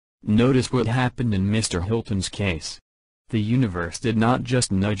 $200. Notice what happened in Mr. Hilton's case. The universe did not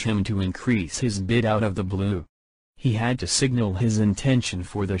just nudge him to increase his bid out of the blue. He had to signal his intention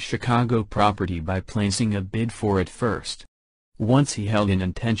for the Chicago property by placing a bid for it first. Once he held an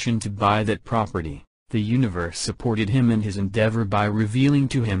intention to buy that property, the universe supported him in his endeavor by revealing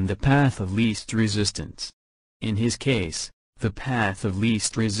to him the path of least resistance. In his case, the path of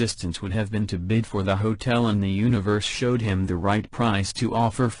least resistance would have been to bid for the hotel, and the universe showed him the right price to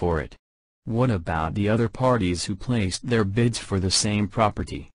offer for it. What about the other parties who placed their bids for the same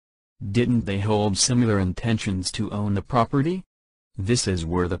property? Didn't they hold similar intentions to own the property? This is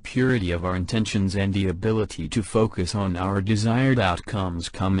where the purity of our intentions and the ability to focus on our desired outcomes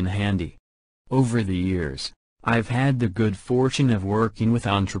come in handy. Over the years, I've had the good fortune of working with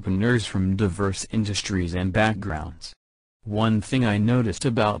entrepreneurs from diverse industries and backgrounds. One thing I noticed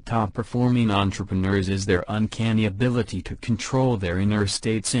about top-performing entrepreneurs is their uncanny ability to control their inner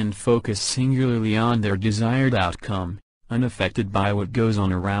states and focus singularly on their desired outcome, unaffected by what goes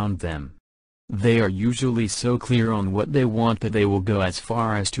on around them. They are usually so clear on what they want that they will go as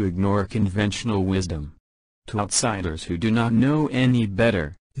far as to ignore conventional wisdom. To outsiders who do not know any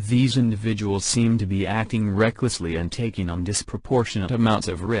better, these individuals seem to be acting recklessly and taking on disproportionate amounts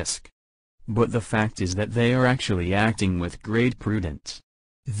of risk. But the fact is that they are actually acting with great prudence.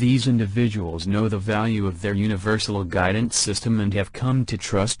 These individuals know the value of their universal guidance system and have come to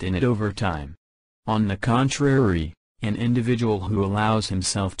trust in it over time. On the contrary, an individual who allows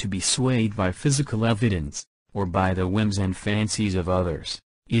himself to be swayed by physical evidence, or by the whims and fancies of others,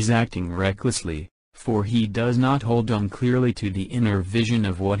 is acting recklessly, for he does not hold on clearly to the inner vision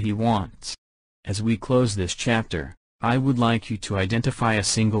of what he wants. As we close this chapter, I would like you to identify a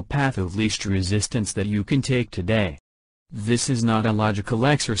single path of least resistance that you can take today. This is not a logical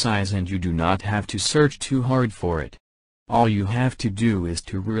exercise and you do not have to search too hard for it. All you have to do is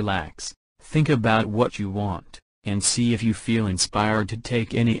to relax, think about what you want, and see if you feel inspired to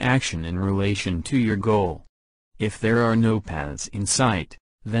take any action in relation to your goal. If there are no paths in sight,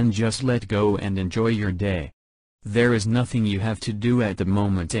 then just let go and enjoy your day. There is nothing you have to do at the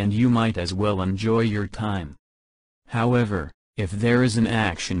moment and you might as well enjoy your time. However, if there is an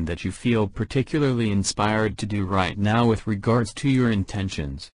action that you feel particularly inspired to do right now with regards to your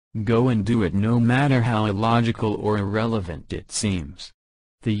intentions, go and do it no matter how illogical or irrelevant it seems.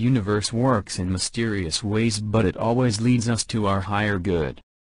 The universe works in mysterious ways, but it always leads us to our higher good.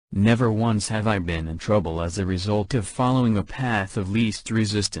 Never once have I been in trouble as a result of following a path of least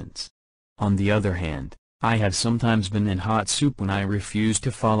resistance. On the other hand, I have sometimes been in hot soup when I refused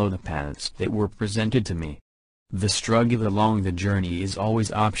to follow the paths that were presented to me. The struggle along the journey is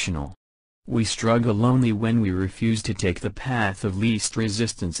always optional. We struggle only when we refuse to take the path of least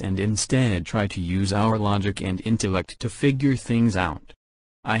resistance and instead try to use our logic and intellect to figure things out.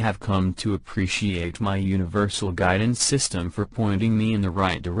 I have come to appreciate my universal guidance system for pointing me in the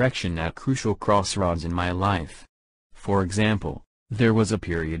right direction at crucial crossroads in my life. For example, There was a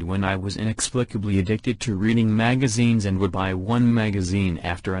period when I was inexplicably addicted to reading magazines and would buy one magazine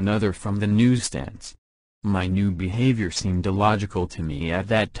after another from the newsstands. My new behavior seemed illogical to me at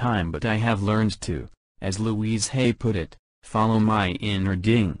that time, but I have learned to, as Louise Hay put it, follow my inner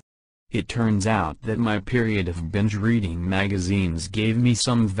ding. It turns out that my period of binge reading magazines gave me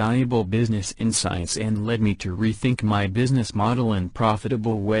some valuable business insights and led me to rethink my business model in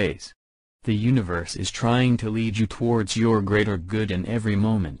profitable ways. The universe is trying to lead you towards your greater good in every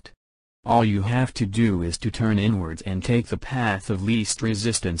moment. All you have to do is to turn inwards and take the path of least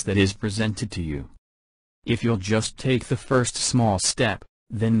resistance that is presented to you. If you'll just take the first small step,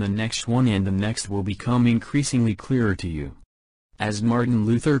 then the next one and the next will become increasingly clearer to you. As Martin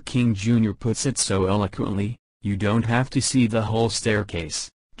Luther King Jr. puts it so eloquently, you don't have to see the whole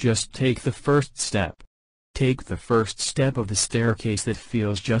staircase, just take the first step. Take the first step of the staircase that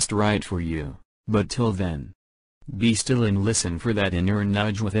feels just right for you, but till then, be still and listen for that inner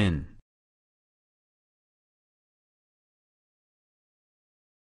nudge within.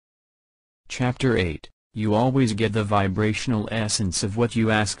 Chapter 8. You always get the vibrational essence of what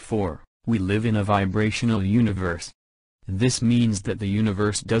you ask for. We live in a vibrational universe. This means that the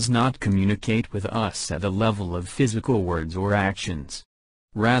universe does not communicate with us at the level of physical words or actions.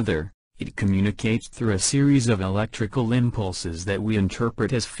 Rather, it communicates through a series of electrical impulses that we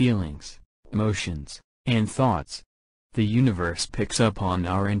interpret as feelings, emotions, and thoughts. The universe picks up on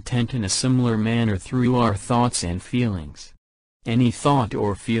our intent in a similar manner through our thoughts and feelings. Any thought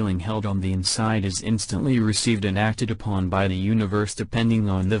or feeling held on the inside is instantly received and acted upon by the universe depending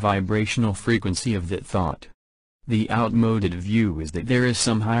on the vibrational frequency of that thought. The outmoded view is that there is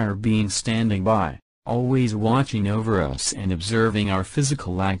some higher being standing by, always watching over us and observing our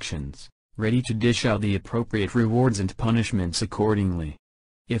physical actions, ready to dish out the appropriate rewards and punishments accordingly.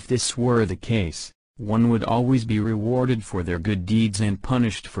 If this were the case, one would always be rewarded for their good deeds and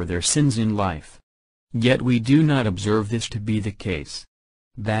punished for their sins in life. Yet we do not observe this to be the case.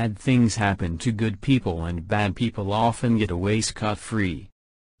 Bad things happen to good people and bad people often get away scot-free.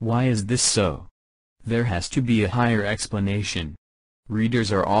 Why is this so? There has to be a higher explanation.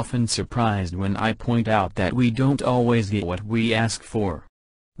 Readers are often surprised when I point out that we don't always get what we ask for.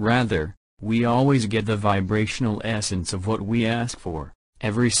 Rather, we always get the vibrational essence of what we ask for,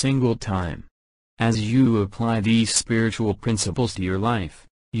 every single time. As you apply these spiritual principles to your life,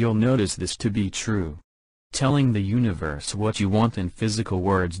 you'll notice this to be true. Telling the universe what you want in physical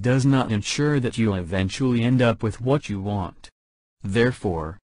words does not ensure that you'll eventually end up with what you want.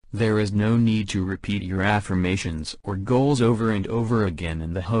 Therefore, there is no need to repeat your affirmations or goals over and over again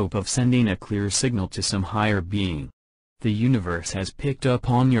in the hope of sending a clear signal to some higher being. The universe has picked up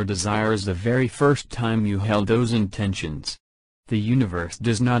on your desires the very first time you held those intentions. The universe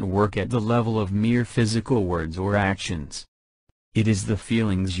does not work at the level of mere physical words or actions. It is the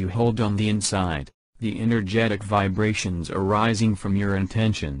feelings you hold on the inside, the energetic vibrations arising from your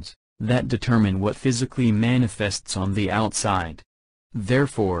intentions, that determine what physically manifests on the outside.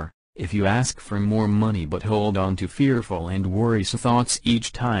 Therefore, if you ask for more money but hold on to fearful and worrisome thoughts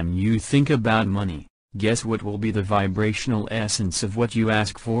each time you think about money, guess what will be the vibrational essence of what you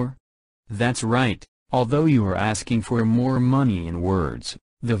ask for? That's right, although you are asking for more money in words,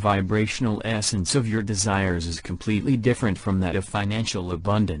 the vibrational essence of your desires is completely different from that of financial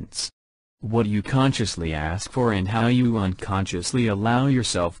abundance. What you consciously ask for and how you unconsciously allow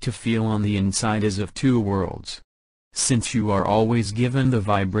yourself to feel on the inside is of two worlds. Since you are always given the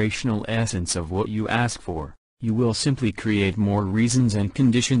vibrational essence of what you ask for, you will simply create more reasons and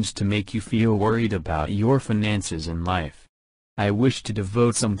conditions to make you feel worried about your finances in life. I wish to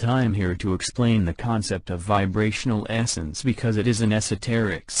devote some time here to explain the concept of vibrational essence because it is an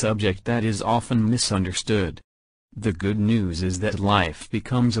esoteric subject that is often misunderstood. The good news is that life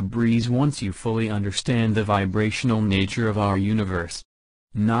becomes a breeze once you fully understand the vibrational nature of our universe.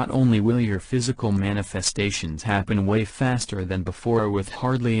 Not only will your physical manifestations happen way faster than before with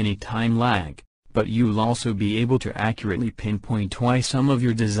hardly any time lag, but you'll also be able to accurately pinpoint why some of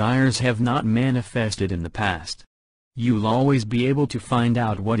your desires have not manifested in the past. You'll always be able to find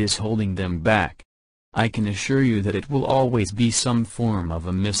out what is holding them back. I can assure you that it will always be some form of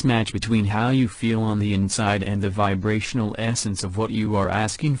a mismatch between how you feel on the inside and the vibrational essence of what you are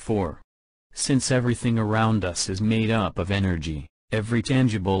asking for. Since everything around us is made up of energy, every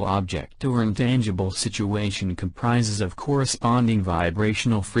tangible object or intangible situation comprises of corresponding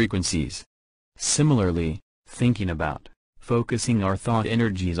vibrational frequencies. Similarly, thinking about, focusing our thought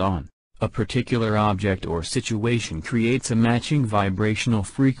energies on, a particular object or situation creates a matching vibrational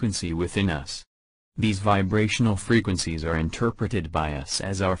frequency within us. These vibrational frequencies are interpreted by us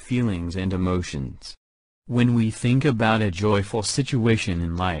as our feelings and emotions. When we think about a joyful situation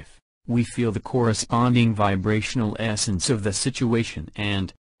in life, we feel the corresponding vibrational essence of the situation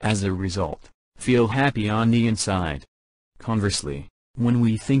and, as a result, feel happy on the inside. Conversely, when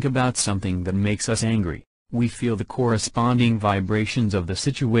we think about something that makes us angry, we feel the corresponding vibrations of the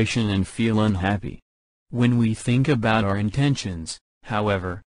situation and feel unhappy. When we think about our intentions,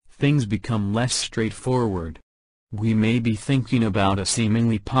 however, things become less straightforward. We may be thinking about a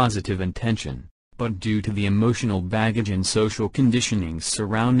seemingly positive intention, but due to the emotional baggage and social conditionings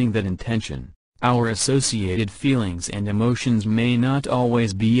surrounding that intention, our associated feelings and emotions may not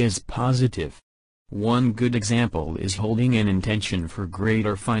always be as positive. One good example is holding an intention for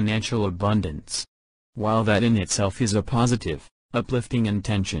greater financial abundance. While that in itself is a positive, uplifting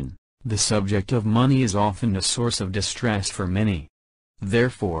intention, the subject of money is often a source of distress for many.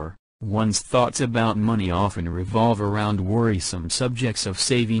 Therefore, one's thoughts about money often revolve around worrisome subjects of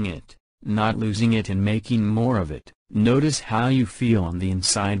saving it, not losing it and making more of it. Notice how you feel on the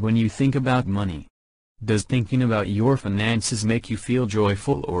inside when you think about money. Does thinking about your finances make you feel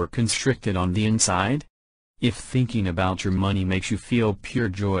joyful or constricted on the inside? If thinking about your money makes you feel pure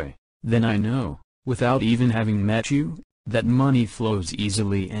joy, then I know, without even having met you, that money flows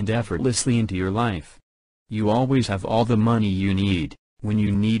easily and effortlessly into your life. You always have all the money you need, when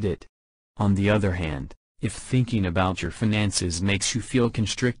you need it. On the other hand, if thinking about your finances makes you feel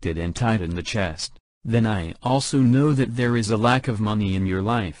constricted and tight in the chest, then I also know that there is a lack of money in your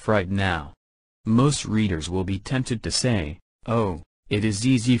life right now. Most readers will be tempted to say, "Oh, it is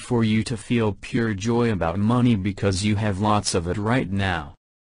easy for you to feel pure joy about money because you have lots of it right now."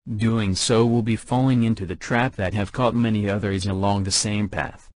 Doing so will be falling into the trap that have caught many others along the same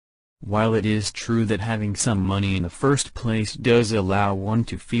path. While it is true that having some money in the first place does allow one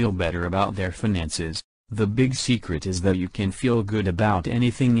to feel better about their finances, the big secret is that you can feel good about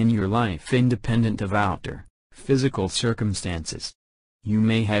anything in your life independent of outer, physical circumstances. You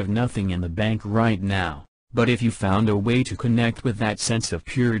may have nothing in the bank right now, but if you found a way to connect with that sense of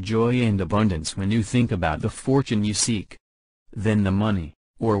pure joy and abundance when you think about the fortune you seek, then the money,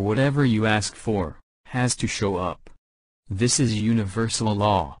 or whatever you ask for, has to show up. This is universal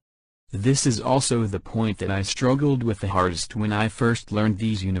law. This is also the point that I struggled with the hardest when I first learned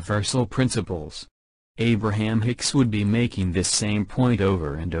these universal principles. Abraham Hicks would be making this same point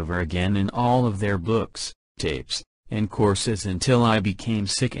over and over again in all of their books, tapes, and courses until I became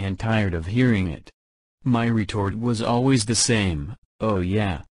sick and tired of hearing it. My retort was always the same: "Oh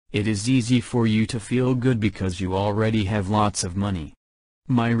yeah, it is easy for you to feel good because you already have lots of money."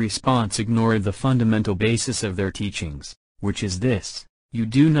 My response ignored the fundamental basis of their teachings, which is this: you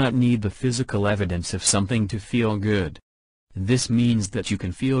do not need the physical evidence of something to feel good. This means that you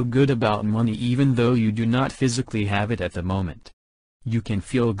can feel good about money even though you do not physically have it at the moment. You can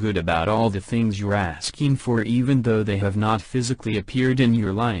feel good about all the things you're asking for even though they have not physically appeared in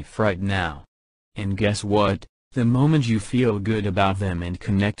your life right now. And guess what? The moment you feel good about them and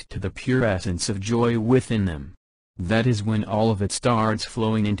connect to the pure essence of joy within them, that is when all of it starts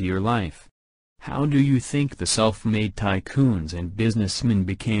flowing into your life. How do you think the self-made tycoons and businessmen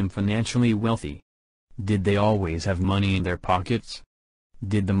became financially wealthy? Did they always have money in their pockets?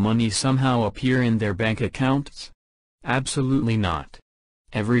 Did the money somehow appear in their bank accounts? Absolutely not.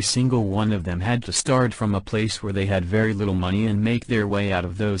 Every single one of them had to start from a place where they had very little money and make their way out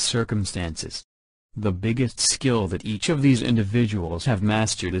of those circumstances. The biggest skill that each of these individuals have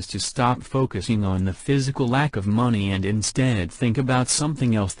mastered is to stop focusing on the physical lack of money and instead think about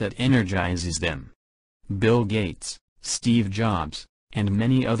something else that energizes them. Bill Gates, Steve Jobs, and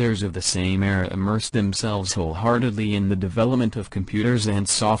many others of the same era immersed themselves wholeheartedly in the development of computers and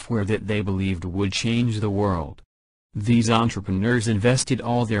software that they believed would change the world. These entrepreneurs invested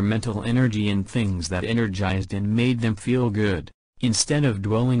all their mental energy in things that energized and made them feel good, instead of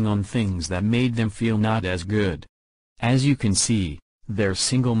dwelling on things that made them feel not as good. As you can see, their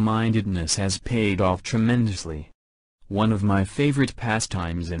single-mindedness has paid off tremendously. One of my favorite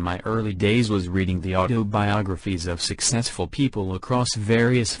pastimes in my early days was reading the autobiographies of successful people across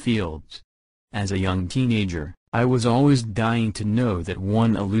various fields. As a young teenager, I was always dying to know that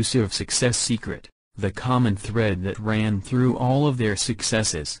one elusive success secret, the common thread that ran through all of their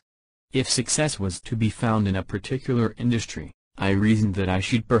successes. If success was to be found in a particular industry, I reasoned that I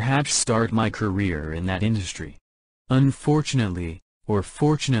should perhaps start my career in that industry. Unfortunately, or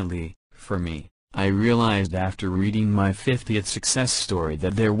fortunately, for me, I realized after reading my 50th success story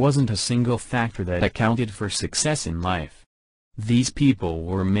that there wasn't a single factor that accounted for success in life. These people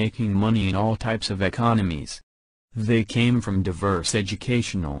were making money in all types of economies. They came from diverse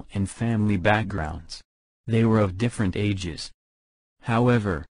educational and family backgrounds. They were of different ages.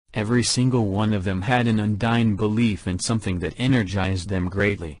 However, Every single one of them had an undying belief in something that energized them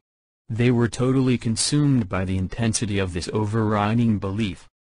greatly. They were totally consumed by the intensity of this overriding belief.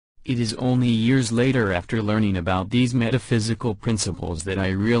 It is only years later, after learning about these metaphysical principles, that I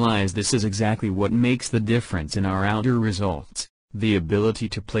realized this is exactly what makes the difference in our outer results, the ability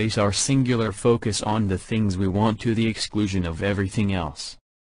to place our singular focus on the things we want to the exclusion of everything else.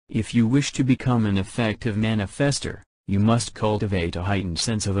 If you wish to become an effective manifester, you must cultivate a heightened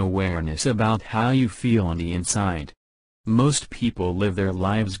sense of awareness about how you feel on the inside. Most people live their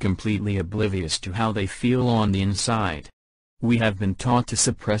lives completely oblivious to how they feel on the inside. We have been taught to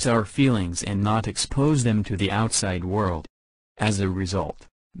suppress our feelings and not expose them to the outside world. As a result,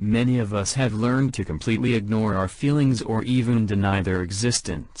 many of us have learned to completely ignore our feelings or even deny their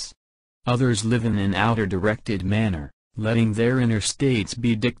existence. Others live in an outer-directed manner, letting their inner states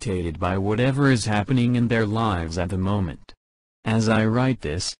be dictated by whatever is happening in their lives at the moment. As I write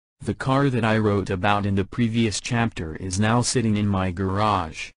this, the car that I wrote about in the previous chapter is now sitting in my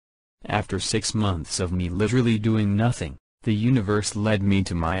garage. After 6 months of me literally doing nothing, the universe led me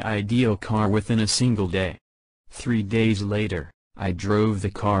to my ideal car within a single day. 3 days later, I drove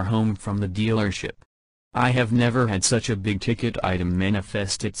the car home from the dealership. I have never had such a big-ticket item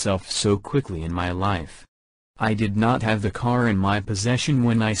manifest itself so quickly in my life. I did not have the car in my possession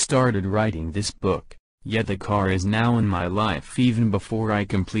when I started writing this book, yet the car is now in my life even before I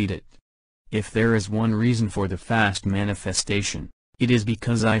complete it. If there is one reason for the fast manifestation, it is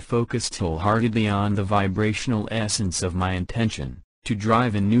because I focused wholeheartedly on the vibrational essence of my intention, to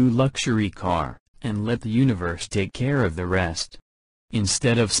drive a new luxury car, and let the universe take care of the rest.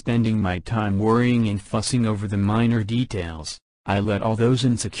 Instead of spending my time worrying and fussing over the minor details, I let all those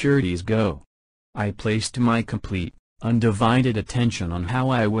insecurities go. I placed my complete, undivided attention on how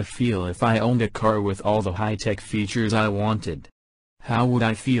I would feel if I owned a car with all the high-tech features I wanted. How would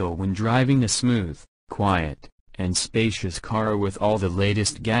I feel when driving a smooth, quiet, and spacious car with all the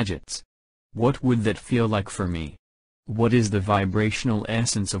latest gadgets? What would that feel like for me? What is the vibrational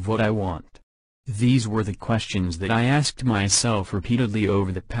essence of what I want? These were the questions that I asked myself repeatedly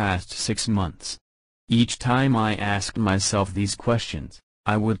over the past 6 months. Each time I asked myself these questions,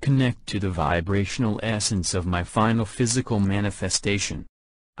 I would connect to the vibrational essence of my final physical manifestation.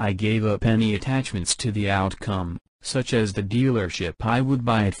 I gave up any attachments to the outcome, such as the dealership I would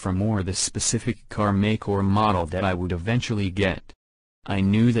buy it from or the specific car make or model that I would eventually get. I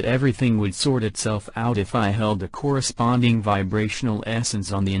knew that everything would sort itself out if I held a corresponding vibrational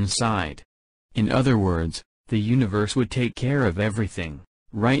essence on the inside. In other words, the universe would take care of everything,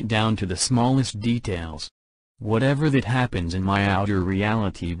 right down to the smallest details. Whatever that happens in my outer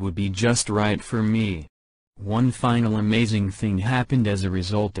reality would be just right for me. One final amazing thing happened as a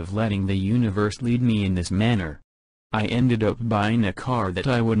result of letting the universe lead me in this manner. I ended up buying a car that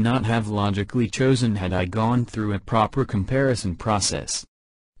I would not have logically chosen had I gone through a proper comparison process.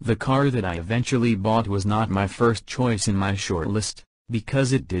 The car that I eventually bought was not my first choice in my shortlist,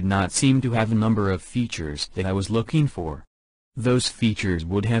 because it did not seem to have a number of features that I was looking for. Those features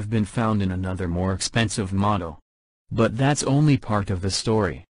would have been found in another more expensive model. But that's only part of the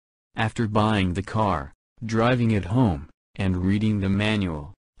story. After buying the car, driving it home, and reading the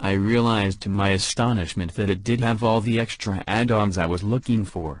manual, I realized to my astonishment that it did have all the extra add-ons I was looking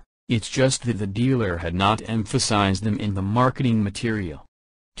for. It's just that the dealer had not emphasized them in the marketing material.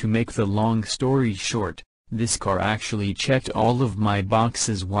 To make the long story short, this car actually checked all of my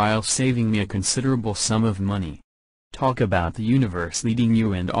boxes while saving me a considerable sum of money. Talk about the universe leading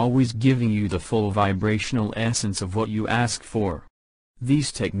you and always giving you the full vibrational essence of what you ask for.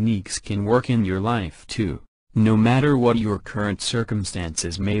 These techniques can work in your life too, no matter what your current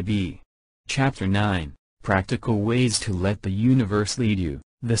circumstances may be. Chapter 9, Practical Ways to Let the Universe Lead You.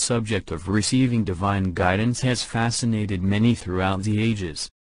 The subject of receiving divine guidance has fascinated many throughout the ages.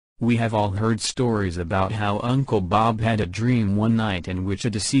 We have all heard stories about how Uncle Bob had a dream one night in which a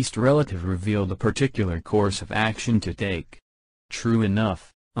deceased relative revealed a particular course of action to take. True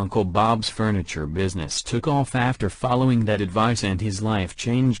enough, Uncle Bob's furniture business took off after following that advice and his life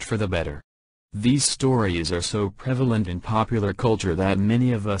changed for the better. These stories are so prevalent in popular culture that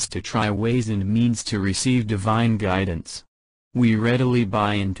many of us try ways and means to receive divine guidance. We readily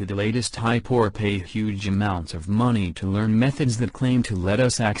buy into the latest hype or pay huge amounts of money to learn methods that claim to let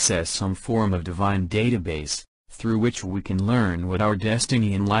us access some form of divine database, through which we can learn what our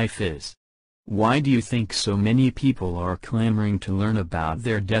destiny in life is. Why do you think so many people are clamoring to learn about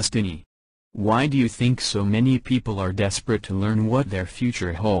their destiny? Why do you think so many people are desperate to learn what their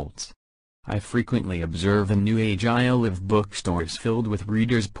future holds? I frequently observe a New Age aisle of bookstores filled with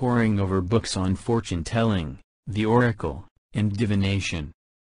readers poring over books on fortune-telling, the oracle, and divination.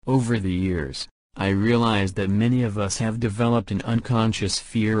 Over the years, I realized that many of us have developed an unconscious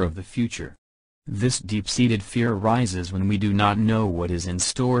fear of the future. This deep-seated fear arises when we do not know what is in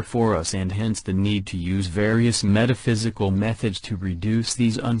store for us, and hence the need to use various metaphysical methods to reduce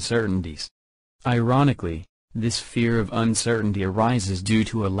these uncertainties. Ironically, this fear of uncertainty arises due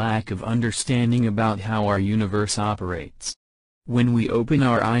to a lack of understanding about how our universe operates. When we open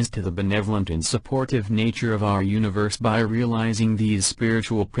our eyes to the benevolent and supportive nature of our universe by realizing these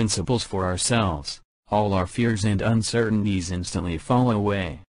spiritual principles for ourselves, all our fears and uncertainties instantly fall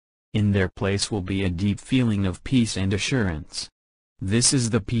away. In their place will be a deep feeling of peace and assurance. This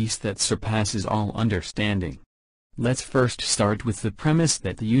is the peace that surpasses all understanding. Let's first start with the premise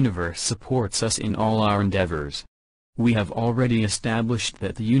that the universe supports us in all our endeavors. We have already established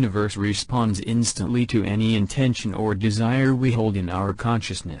that the universe responds instantly to any intention or desire we hold in our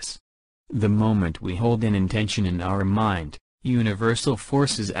consciousness. The moment we hold an intention in our mind, universal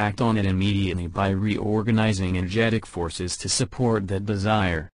forces act on it immediately by reorganizing energetic forces to support that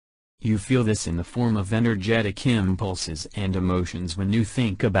desire. You feel this in the form of energetic impulses and emotions when you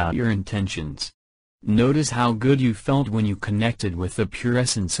think about your intentions. Notice how good you felt when you connected with the pure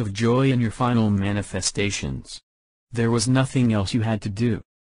essence of joy in your final manifestations. There was nothing else you had to do.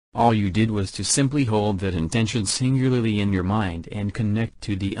 All you did was to simply hold that intention singularly in your mind and connect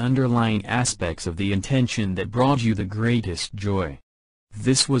to the underlying aspects of the intention that brought you the greatest joy.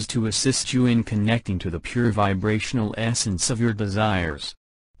 This was to assist you in connecting to the pure vibrational essence of your desires.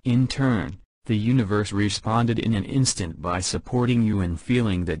 In turn, the universe responded in an instant by supporting you in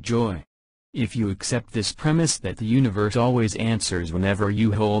feeling that joy. If you accept this premise that the universe always answers whenever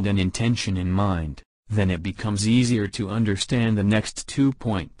you hold an intention in mind, then it becomes easier to understand the next 2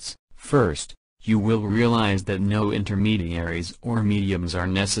 points. First, you will realize that no intermediaries or mediums are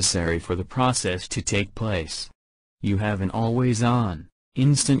necessary for the process to take place. You have an always-on,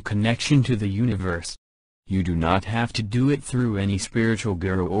 instant connection to the universe. You do not have to do it through any spiritual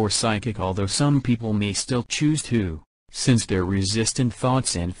guru or psychic, although some people may still choose to, since their resistant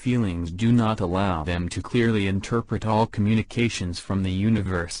thoughts and feelings do not allow them to clearly interpret all communications from the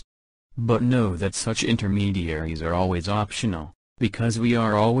universe. But know that such intermediaries are always optional, because we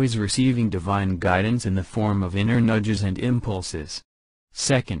are always receiving divine guidance in the form of inner nudges and impulses.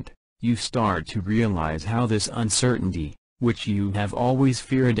 Second, you start to realize how this uncertainty, which you have always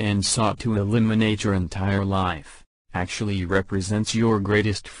feared and sought to eliminate your entire life, actually represents your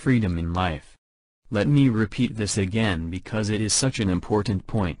greatest freedom in life. Let me repeat this again because it is such an important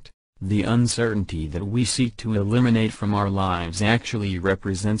point. The uncertainty that we seek to eliminate from our lives actually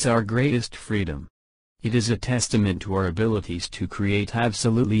represents our greatest freedom. It is a testament to our abilities to create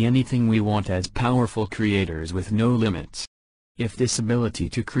absolutely anything we want as powerful creators with no limits. If this ability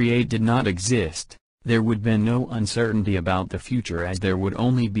to create did not exist, there would be no uncertainty about the future, as there would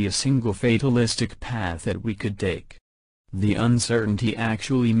only be a single fatalistic path that we could take. The uncertainty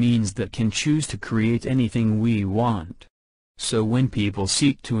actually means that can choose to create anything we want. So when people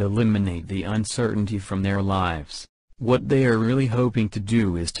seek to eliminate the uncertainty from their lives, what they are really hoping to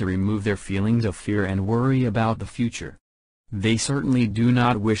do is to remove their feelings of fear and worry about the future. They certainly do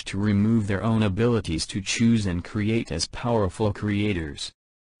not wish to remove their own abilities to choose and create as powerful creators.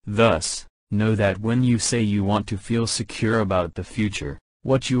 Thus, know that when you say you want to feel secure about the future,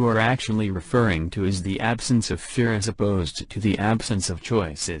 what you are actually referring to is the absence of fear as opposed to the absence of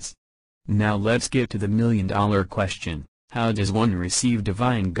choices. Now let's get to the million-dollar question. How does one receive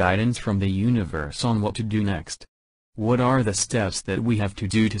divine guidance from the universe on what to do next? What are the steps that we have to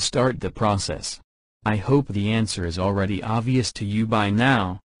do to start the process? I hope the answer is already obvious to you by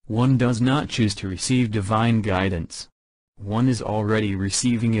now. One does not choose to receive divine guidance. One is already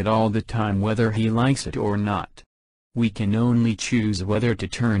receiving it all the time, whether he likes it or not. We can only choose whether to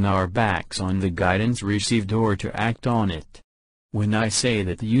turn our backs on the guidance received or to act on it. When I say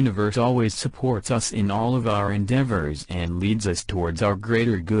that the universe always supports us in all of our endeavors and leads us towards our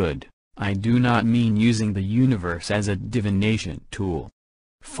greater good, I do not mean using the universe as a divination tool.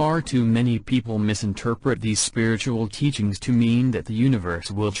 Far too many people misinterpret these spiritual teachings to mean that the universe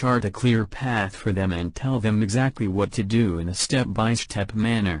will chart a clear path for them and tell them exactly what to do in a step-by-step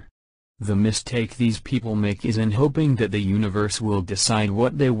manner. The mistake these people make is in hoping that the universe will decide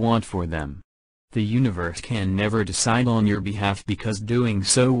what they want for them. The universe can never decide on your behalf, because doing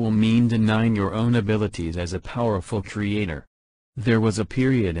so will mean denying your own abilities as a powerful creator. There was a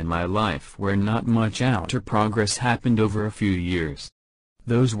period in my life where not much outer progress happened over a few years.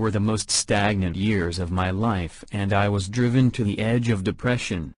 Those were the most stagnant years of my life, and I was driven to the edge of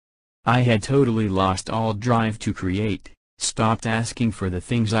depression. I had totally lost all drive to create, stopped asking for the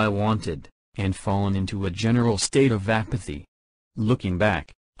things I wanted, and fallen into a general state of apathy. Looking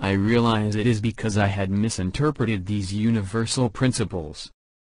back, I realize it is because I had misinterpreted these universal principles.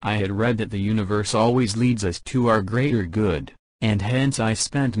 I had read that the universe always leads us to our greater good, and hence I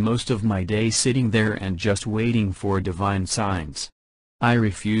spent most of my day sitting there and just waiting for divine signs. I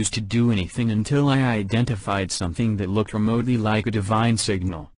refused to do anything until I identified something that looked remotely like a divine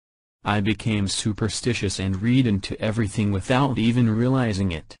signal. I became superstitious and read into everything without even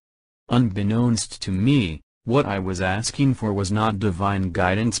realizing it. Unbeknownst to me, what I was asking for was not divine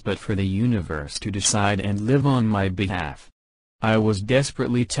guidance but for the universe to decide and live on my behalf. I was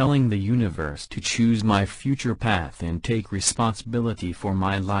desperately telling the universe to choose my future path and take responsibility for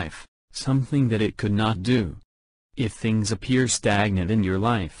my life, something that it could not do. If things appear stagnant in your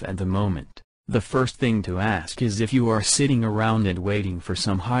life at the moment, the first thing to ask is if you are sitting around and waiting for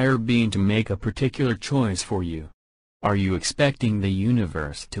some higher being to make a particular choice for you. Are you expecting the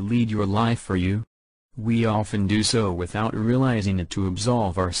universe to lead your life for you? We often do so without realizing it to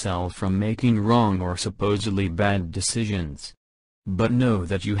absolve ourselves from making wrong or supposedly bad decisions. But know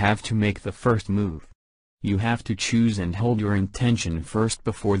that you have to make the first move. You have to choose and hold your intention first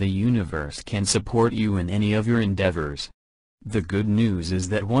before the universe can support you in any of your endeavors. The good news is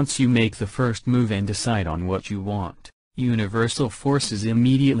that once you make the first move and decide on what you want, universal forces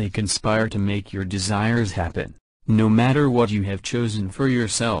immediately conspire to make your desires happen, no matter what you have chosen for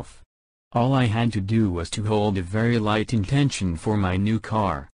yourself. All I had to do was to hold a very light intention for my new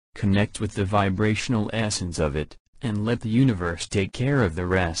car, connect with the vibrational essence of it, and let the universe take care of the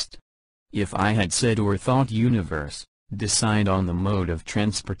rest. If I had said or thought universe, decide on the mode of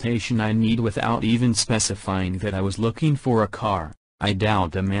transportation I need without even specifying that I was looking for a car, I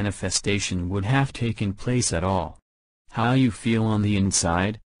doubt the manifestation would have taken place at all. How you feel on the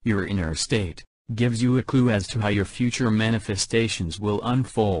inside, your inner state, gives you a clue as to how your future manifestations will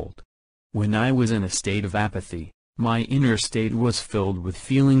unfold. When I was in a state of apathy, my inner state was filled with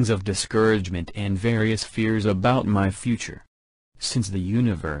feelings of discouragement and various fears about my future. Since the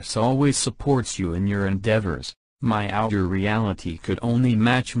universe always supports you in your endeavors, my outer reality could only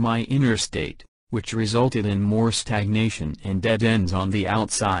match my inner state, which resulted in more stagnation and dead ends on the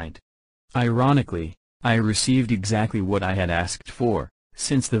outside. Ironically, I received exactly what I had asked for,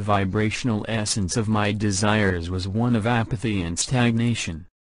 since the vibrational essence of my desires was one of apathy and stagnation.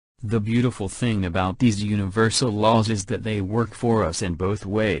 The beautiful thing about these universal laws is that they work for us in both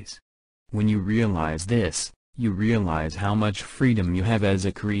ways. When you realize this, you realize how much freedom you have as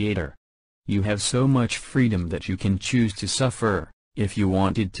a creator. You have so much freedom that you can choose to suffer, if you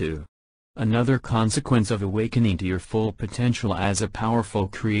wanted to. Another consequence of awakening to your full potential as a powerful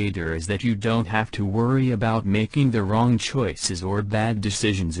creator is that you don't have to worry about making the wrong choices or bad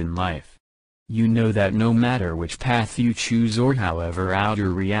decisions in life. You know that no matter which path you choose or however outer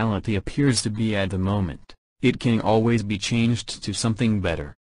reality appears to be at the moment, it can always be changed to something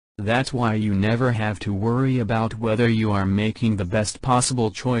better. That's why you never have to worry about whether you are making the best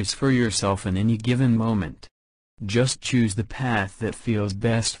possible choice for yourself in any given moment. Just choose the path that feels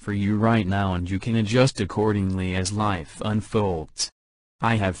best for you right now and you can adjust accordingly as life unfolds.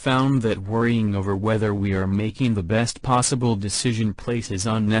 I have found that worrying over whether we are making the best possible decision places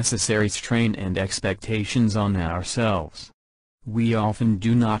unnecessary strain and expectations on ourselves. We often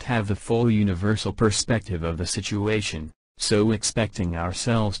do not have the full universal perspective of the situation, so expecting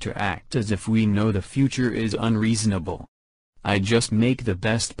ourselves to act as if we know the future is unreasonable. I just make the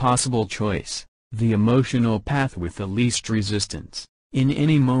best possible choice, the emotional path with the least resistance, in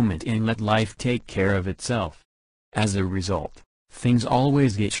any moment and let life take care of itself. As a result, things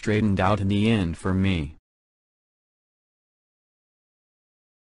always get straightened out in the end for me.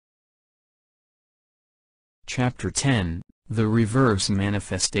 Chapter 10, The Reverse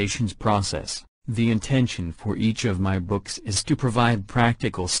Manifestations Process. The intention for each of my books is to provide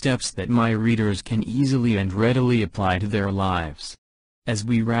practical steps that my readers can easily and readily apply to their lives. As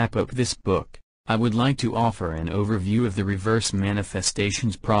we wrap up this book, I would like to offer an overview of the reverse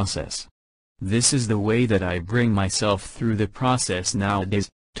manifestations process. This is the way that I bring myself through the process nowadays,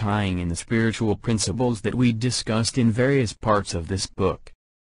 tying in the spiritual principles that we discussed in various parts of this book.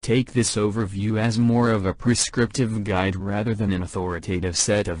 Take this overview as more of a prescriptive guide rather than an authoritative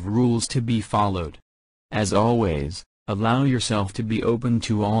set of rules to be followed. As always, allow yourself to be open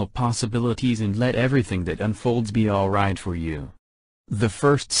to all possibilities and let everything that unfolds be alright for you. The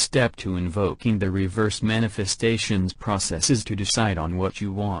first step to invoking the reverse manifestations process is to decide on what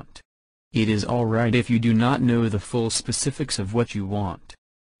you want. It is alright if you do not know the full specifics of what you want.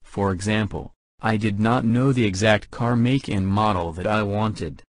 For example, I did not know the exact car make and model that I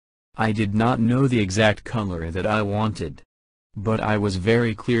wanted. I did not know the exact color that I wanted. But I was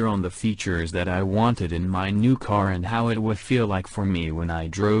very clear on the features that I wanted in my new car and how it would feel like for me when I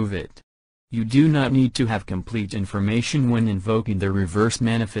drove it. You do not need to have complete information when invoking the reverse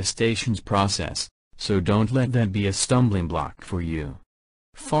manifestations process, so don't let that be a stumbling block for you.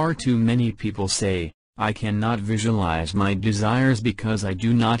 Far too many people say, "I cannot visualize my desires because I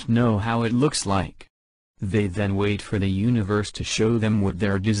do not know how it looks like." They then wait for the universe to show them what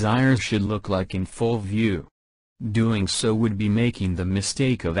their desires should look like in full view. Doing so would be making the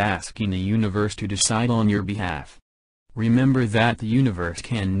mistake of asking the universe to decide on your behalf. Remember that the universe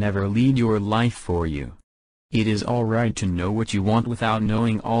can never lead your life for you. It is alright to know what you want without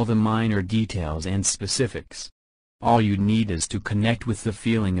knowing all the minor details and specifics. All you need is to connect with the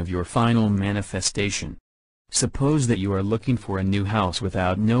feeling of your final manifestation. Suppose that you are looking for a new house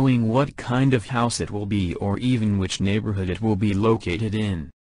without knowing what kind of house it will be or even which neighborhood it will be located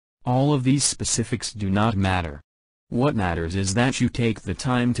in. All of these specifics do not matter. What matters is that you take the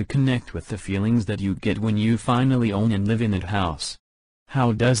time to connect with the feelings that you get when you finally own and live in that house.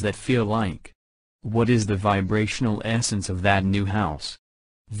 How does that feel like? What is the vibrational essence of that new house?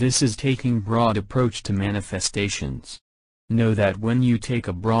 This is taking broad approach to manifestations. Know that when you take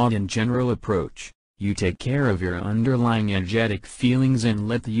a broad and general approach, you take care of your underlying energetic feelings and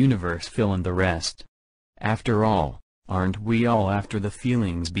let the universe fill in the rest. After all, aren't we all after the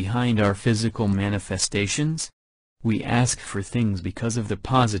feelings behind our physical manifestations? We ask for things because of the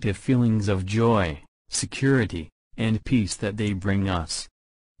positive feelings of joy, security, and peace that they bring us.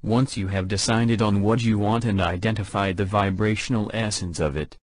 Once you have decided on what you want and identified the vibrational essence of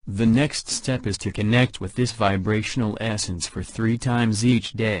it, the next step is to connect with this vibrational essence for 3 times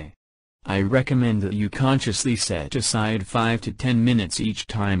each day. I recommend that you consciously set aside 5 to 10 minutes each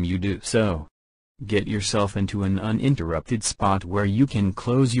time you do so. Get yourself into an uninterrupted spot where you can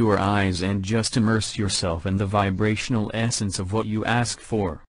close your eyes and just immerse yourself in the vibrational essence of what you ask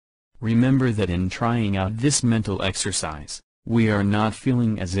for. Remember that in trying out this mental exercise, we are not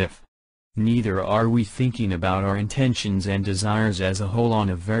feeling as if. Neither are we thinking about our intentions and desires as a whole on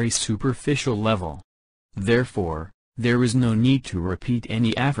a very superficial level. Therefore, there is no need to repeat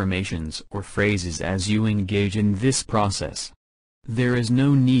any affirmations or phrases as you engage in this process. There is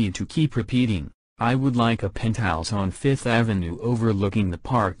no need to keep repeating, "I would like a penthouse on 5th Avenue overlooking the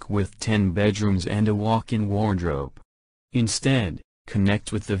park with 10 bedrooms and a walk-in wardrobe." Instead,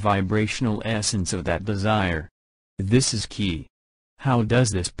 connect with the vibrational essence of that desire. This is key. How does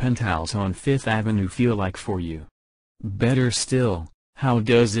this penthouse on 5th Avenue feel like for you? Better still, how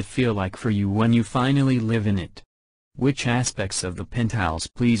does it feel like for you when you finally live in it? Which aspects of the penthouse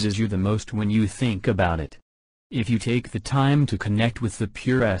pleases you the most when you think about it? If you take the time to connect with the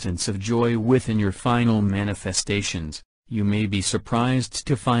pure essence of joy within your final manifestations, you may be surprised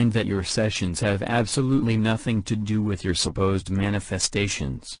to find that your sessions have absolutely nothing to do with your supposed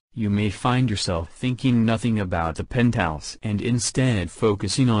manifestations. You may find yourself thinking nothing about the penthouse and instead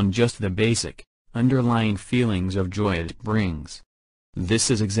focusing on just the basic, underlying feelings of joy it brings. This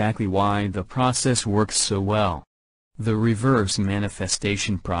is exactly why the process works so well. The reverse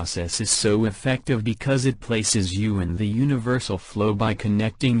manifestation process is so effective because it places you in the universal flow by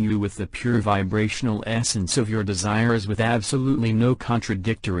connecting you with the pure vibrational essence of your desires with absolutely no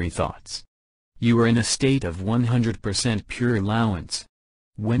contradictory thoughts. You are in a state of 100% pure allowance.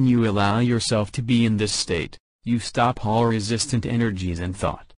 When you allow yourself to be in this state, you stop all resistant energies and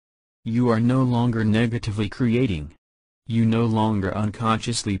thought. You are no longer negatively creating. You no longer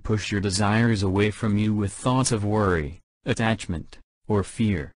unconsciously push your desires away from you with thoughts of worry, attachment, or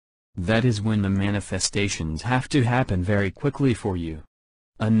fear. That is when the manifestations have to happen very quickly for you.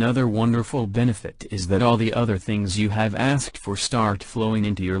 Another wonderful benefit is that all the other things you have asked for start flowing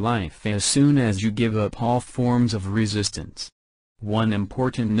into your life as soon as you give up all forms of resistance. One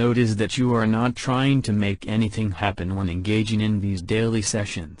important note is that you are not trying to make anything happen when engaging in these daily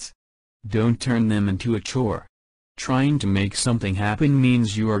sessions. Don't turn them into a chore. Trying to make something happen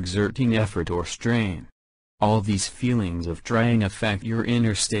means you are exerting effort or strain. All these feelings of trying affect your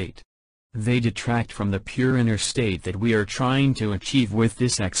inner state. They detract from the pure inner state that we are trying to achieve with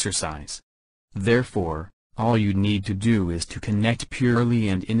this exercise. Therefore, all you need to do is to connect purely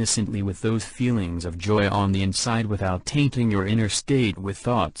and innocently with those feelings of joy on the inside without tainting your inner state with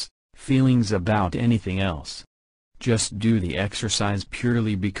thoughts, feelings about anything else. Just do the exercise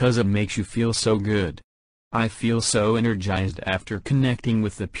purely because it makes you feel so good. I feel so energized after connecting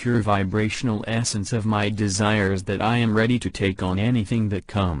with the pure vibrational essence of my desires that I am ready to take on anything that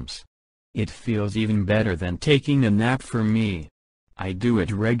comes. It feels even better than taking a nap for me. I do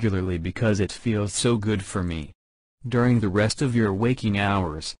it regularly because it feels so good for me. During the rest of your waking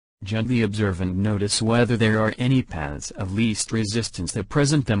hours, Gently observe and notice whether there are any paths of least resistance that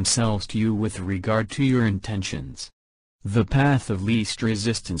present themselves to you with regard to your intentions. The path of least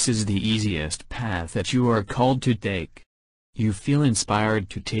resistance is the easiest path that you are called to take. You feel inspired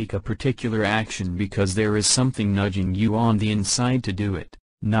to take a particular action because there is something nudging you on the inside to do it,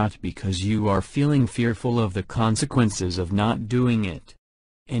 not because you are feeling fearful of the consequences of not doing it.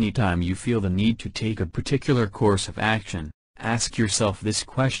 Anytime you feel the need to take a particular course of action, ask yourself this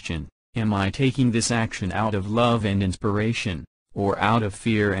question: am I taking this action out of love and inspiration, or out of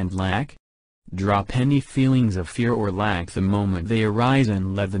fear and lack? Drop any feelings of fear or lack the moment they arise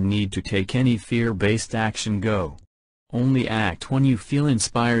and let the need to take any fear-based action go. Only act when you feel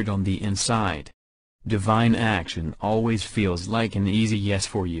inspired on the inside. Divine action always feels like an easy yes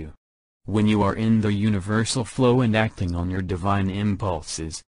for you. When you are in the universal flow and acting on your divine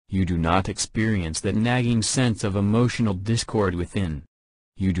impulses, you do not experience that nagging sense of emotional discord within.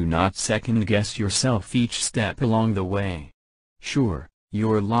 You do not second-guess yourself each step along the way. Sure,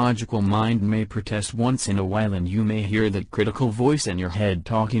 your logical mind may protest once in a while and you may hear that critical voice in your head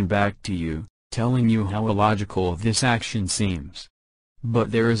talking back to you, telling you how illogical this action seems.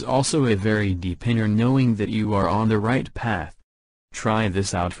 But there is also a very deep inner knowing that you are on the right path. Try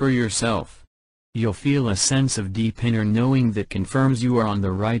this out for yourself. You'll feel a sense of deep inner knowing that confirms you are on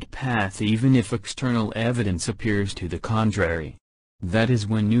the right path even if external evidence appears to the contrary. That is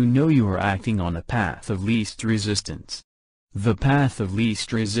when you know you are acting on a path of least resistance. The path of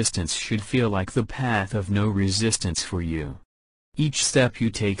least resistance should feel like the path of no resistance for you. Each step you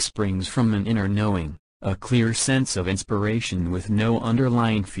take springs from an inner knowing, a clear sense of inspiration with no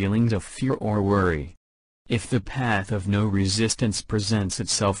underlying feelings of fear or worry. If the path of no resistance presents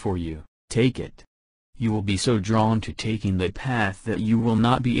itself for you, take it. You will be so drawn to taking that path that you will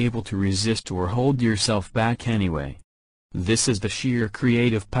not be able to resist or hold yourself back anyway. This is the sheer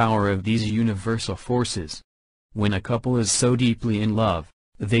creative power of these universal forces. When a couple is so deeply in love,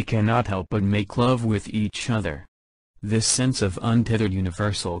 they cannot help but make love with each other. This sense of untethered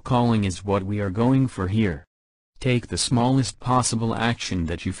universal calling is what we are going for here. Take the smallest possible action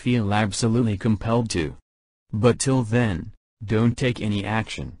that you feel absolutely compelled to. But till then, don't take any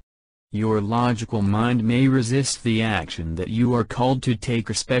action. Your logical mind may resist the action that you are called to take,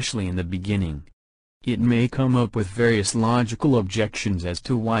 especially in the beginning. It may come up with various logical objections as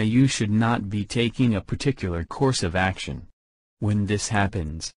to why you should not be taking a particular course of action. When this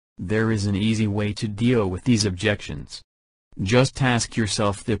happens, there is an easy way to deal with these objections. Just ask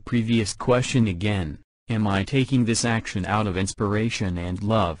yourself the previous question again: am I taking this action out of inspiration and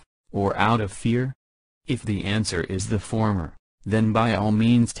love, or out of fear? If the answer is the former, then by all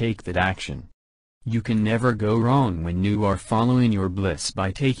means take that action. You can never go wrong when you are following your bliss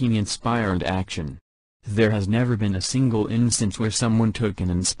by taking inspired action. There has never been a single instance where someone took an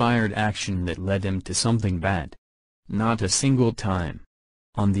inspired action that led them to something bad. Not a single time.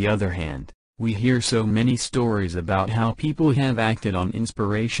 On the other hand, we hear so many stories about how people have acted on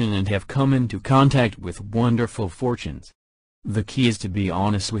inspiration and have come into contact with wonderful fortunes. The key is to be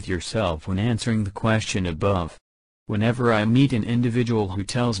honest with yourself when answering the question above. Whenever I meet an individual who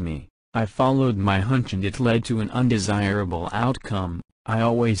tells me, "I followed my hunch and it led to an undesirable outcome," I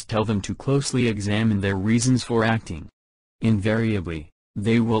always tell them to closely examine their reasons for acting. Invariably,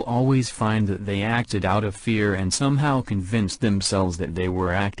 they will always find that they acted out of fear and somehow convinced themselves that they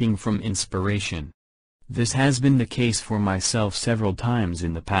were acting from inspiration. This has been the case for myself several times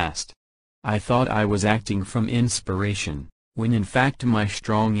in the past. I thought I was acting from inspiration, when in fact my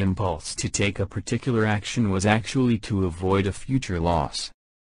strong impulse to take a particular action was actually to avoid a future loss.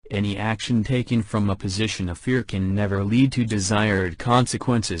 Any action taken from a position of fear can never lead to desired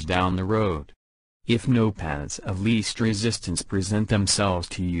consequences down the road. If no paths of least resistance present themselves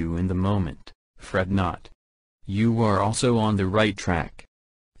to you in the moment, fret not. You are also on the right track.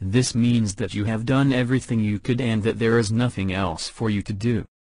 This means that you have done everything you could and that there is nothing else for you to do.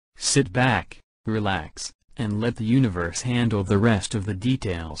 Sit back, relax, and let the universe handle the rest of the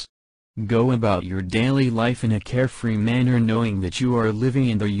details. Go about your daily life in a carefree manner, knowing that you are living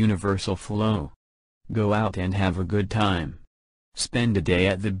in the universal flow. Go out and have a good time. Spend a day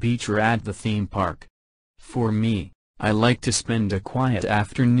at the beach or at the theme park. For me, I like to spend a quiet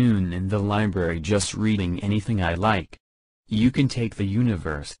afternoon in the library just reading anything I like. You can take the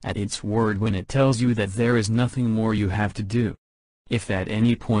universe at its word when it tells you that there is nothing more you have to do. If at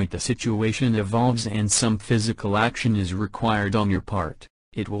any point the situation evolves and some physical action is required on your part,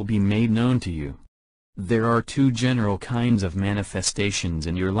 it will be made known to you. There are two general kinds of manifestations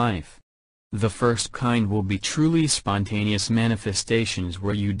in your life. The first kind will be truly spontaneous manifestations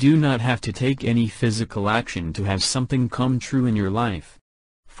where you do not have to take any physical action to have something come true in your life.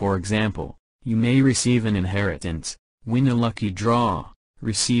 For example, you may receive an inheritance, win a lucky draw,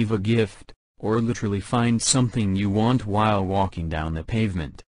 receive a gift, or literally find something you want while walking down the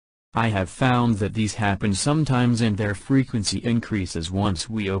pavement. I have found that these happen sometimes and their frequency increases once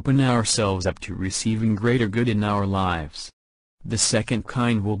we open ourselves up to receiving greater good in our lives. The second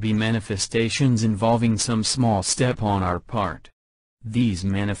kind will be manifestations involving some small step on our part. These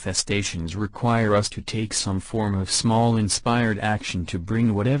manifestations require us to take some form of small inspired action to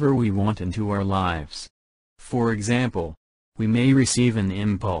bring whatever we want into our lives. For example, we may receive an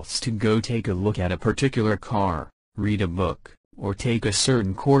impulse to go take a look at a particular car, read a book, or take a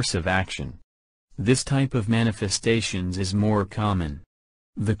certain course of action. This type of manifestations is more common.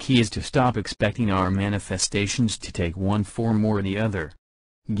 The key is to stop expecting our manifestations to take one form or the other.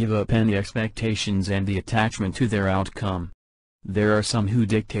 Give up any expectations and the attachment to their outcome. There are some who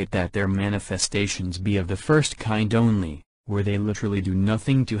dictate that their manifestations be of the first kind only, where they literally do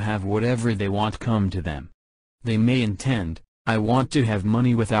nothing to have whatever they want come to them. They may intend, "I want to have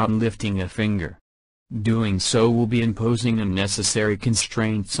money," without lifting a finger. Doing so will be imposing unnecessary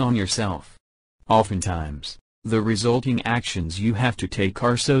constraints on yourself. Oftentimes, the resulting actions you have to take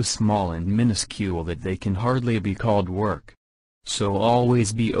are so small and minuscule that they can hardly be called work. So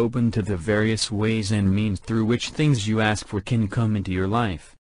always be open to the various ways and means through which things you ask for can come into your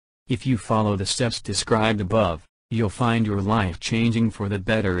life. If you follow the steps described above, you'll find your life changing for the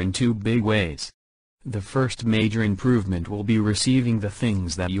better in two big ways. The first major improvement will be receiving the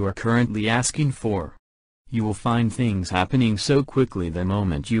things that you are currently asking for. You will find things happening so quickly the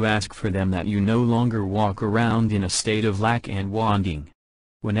moment you ask for them that you no longer walk around in a state of lack and wanting.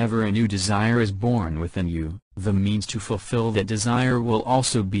 Whenever a new desire is born within you, the means to fulfill that desire will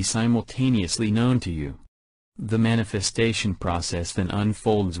also be simultaneously known to you. The manifestation process then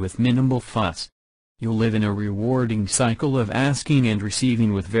unfolds with minimal fuss. You'll live in a rewarding cycle of asking and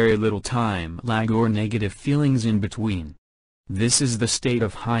receiving with very little time lag or negative feelings in between. This is the state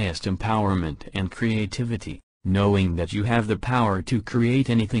of highest empowerment and creativity, knowing that you have the power to create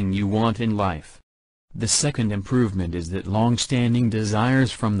anything you want in life. The second improvement is that long-standing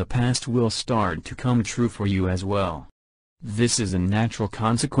desires from the past will start to come true for you as well. This is a natural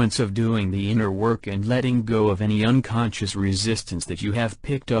consequence of doing the inner work and letting go of any unconscious resistance that you have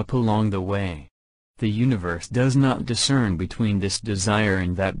picked up along the way. The universe does not discern between this desire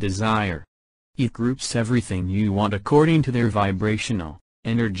and that desire. It groups everything you want according to their vibrational,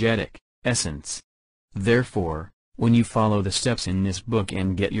 energetic, essence. Therefore, when you follow the steps in this book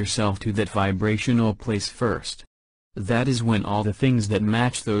and get yourself to that vibrational place first, that is when all the things that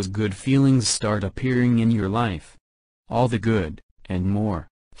match those good feelings start appearing in your life. All the good, and more,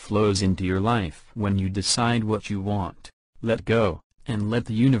 flows into your life when you decide what you want, let go, and let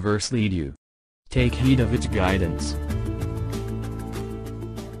the universe lead you. Take heed of its guidance.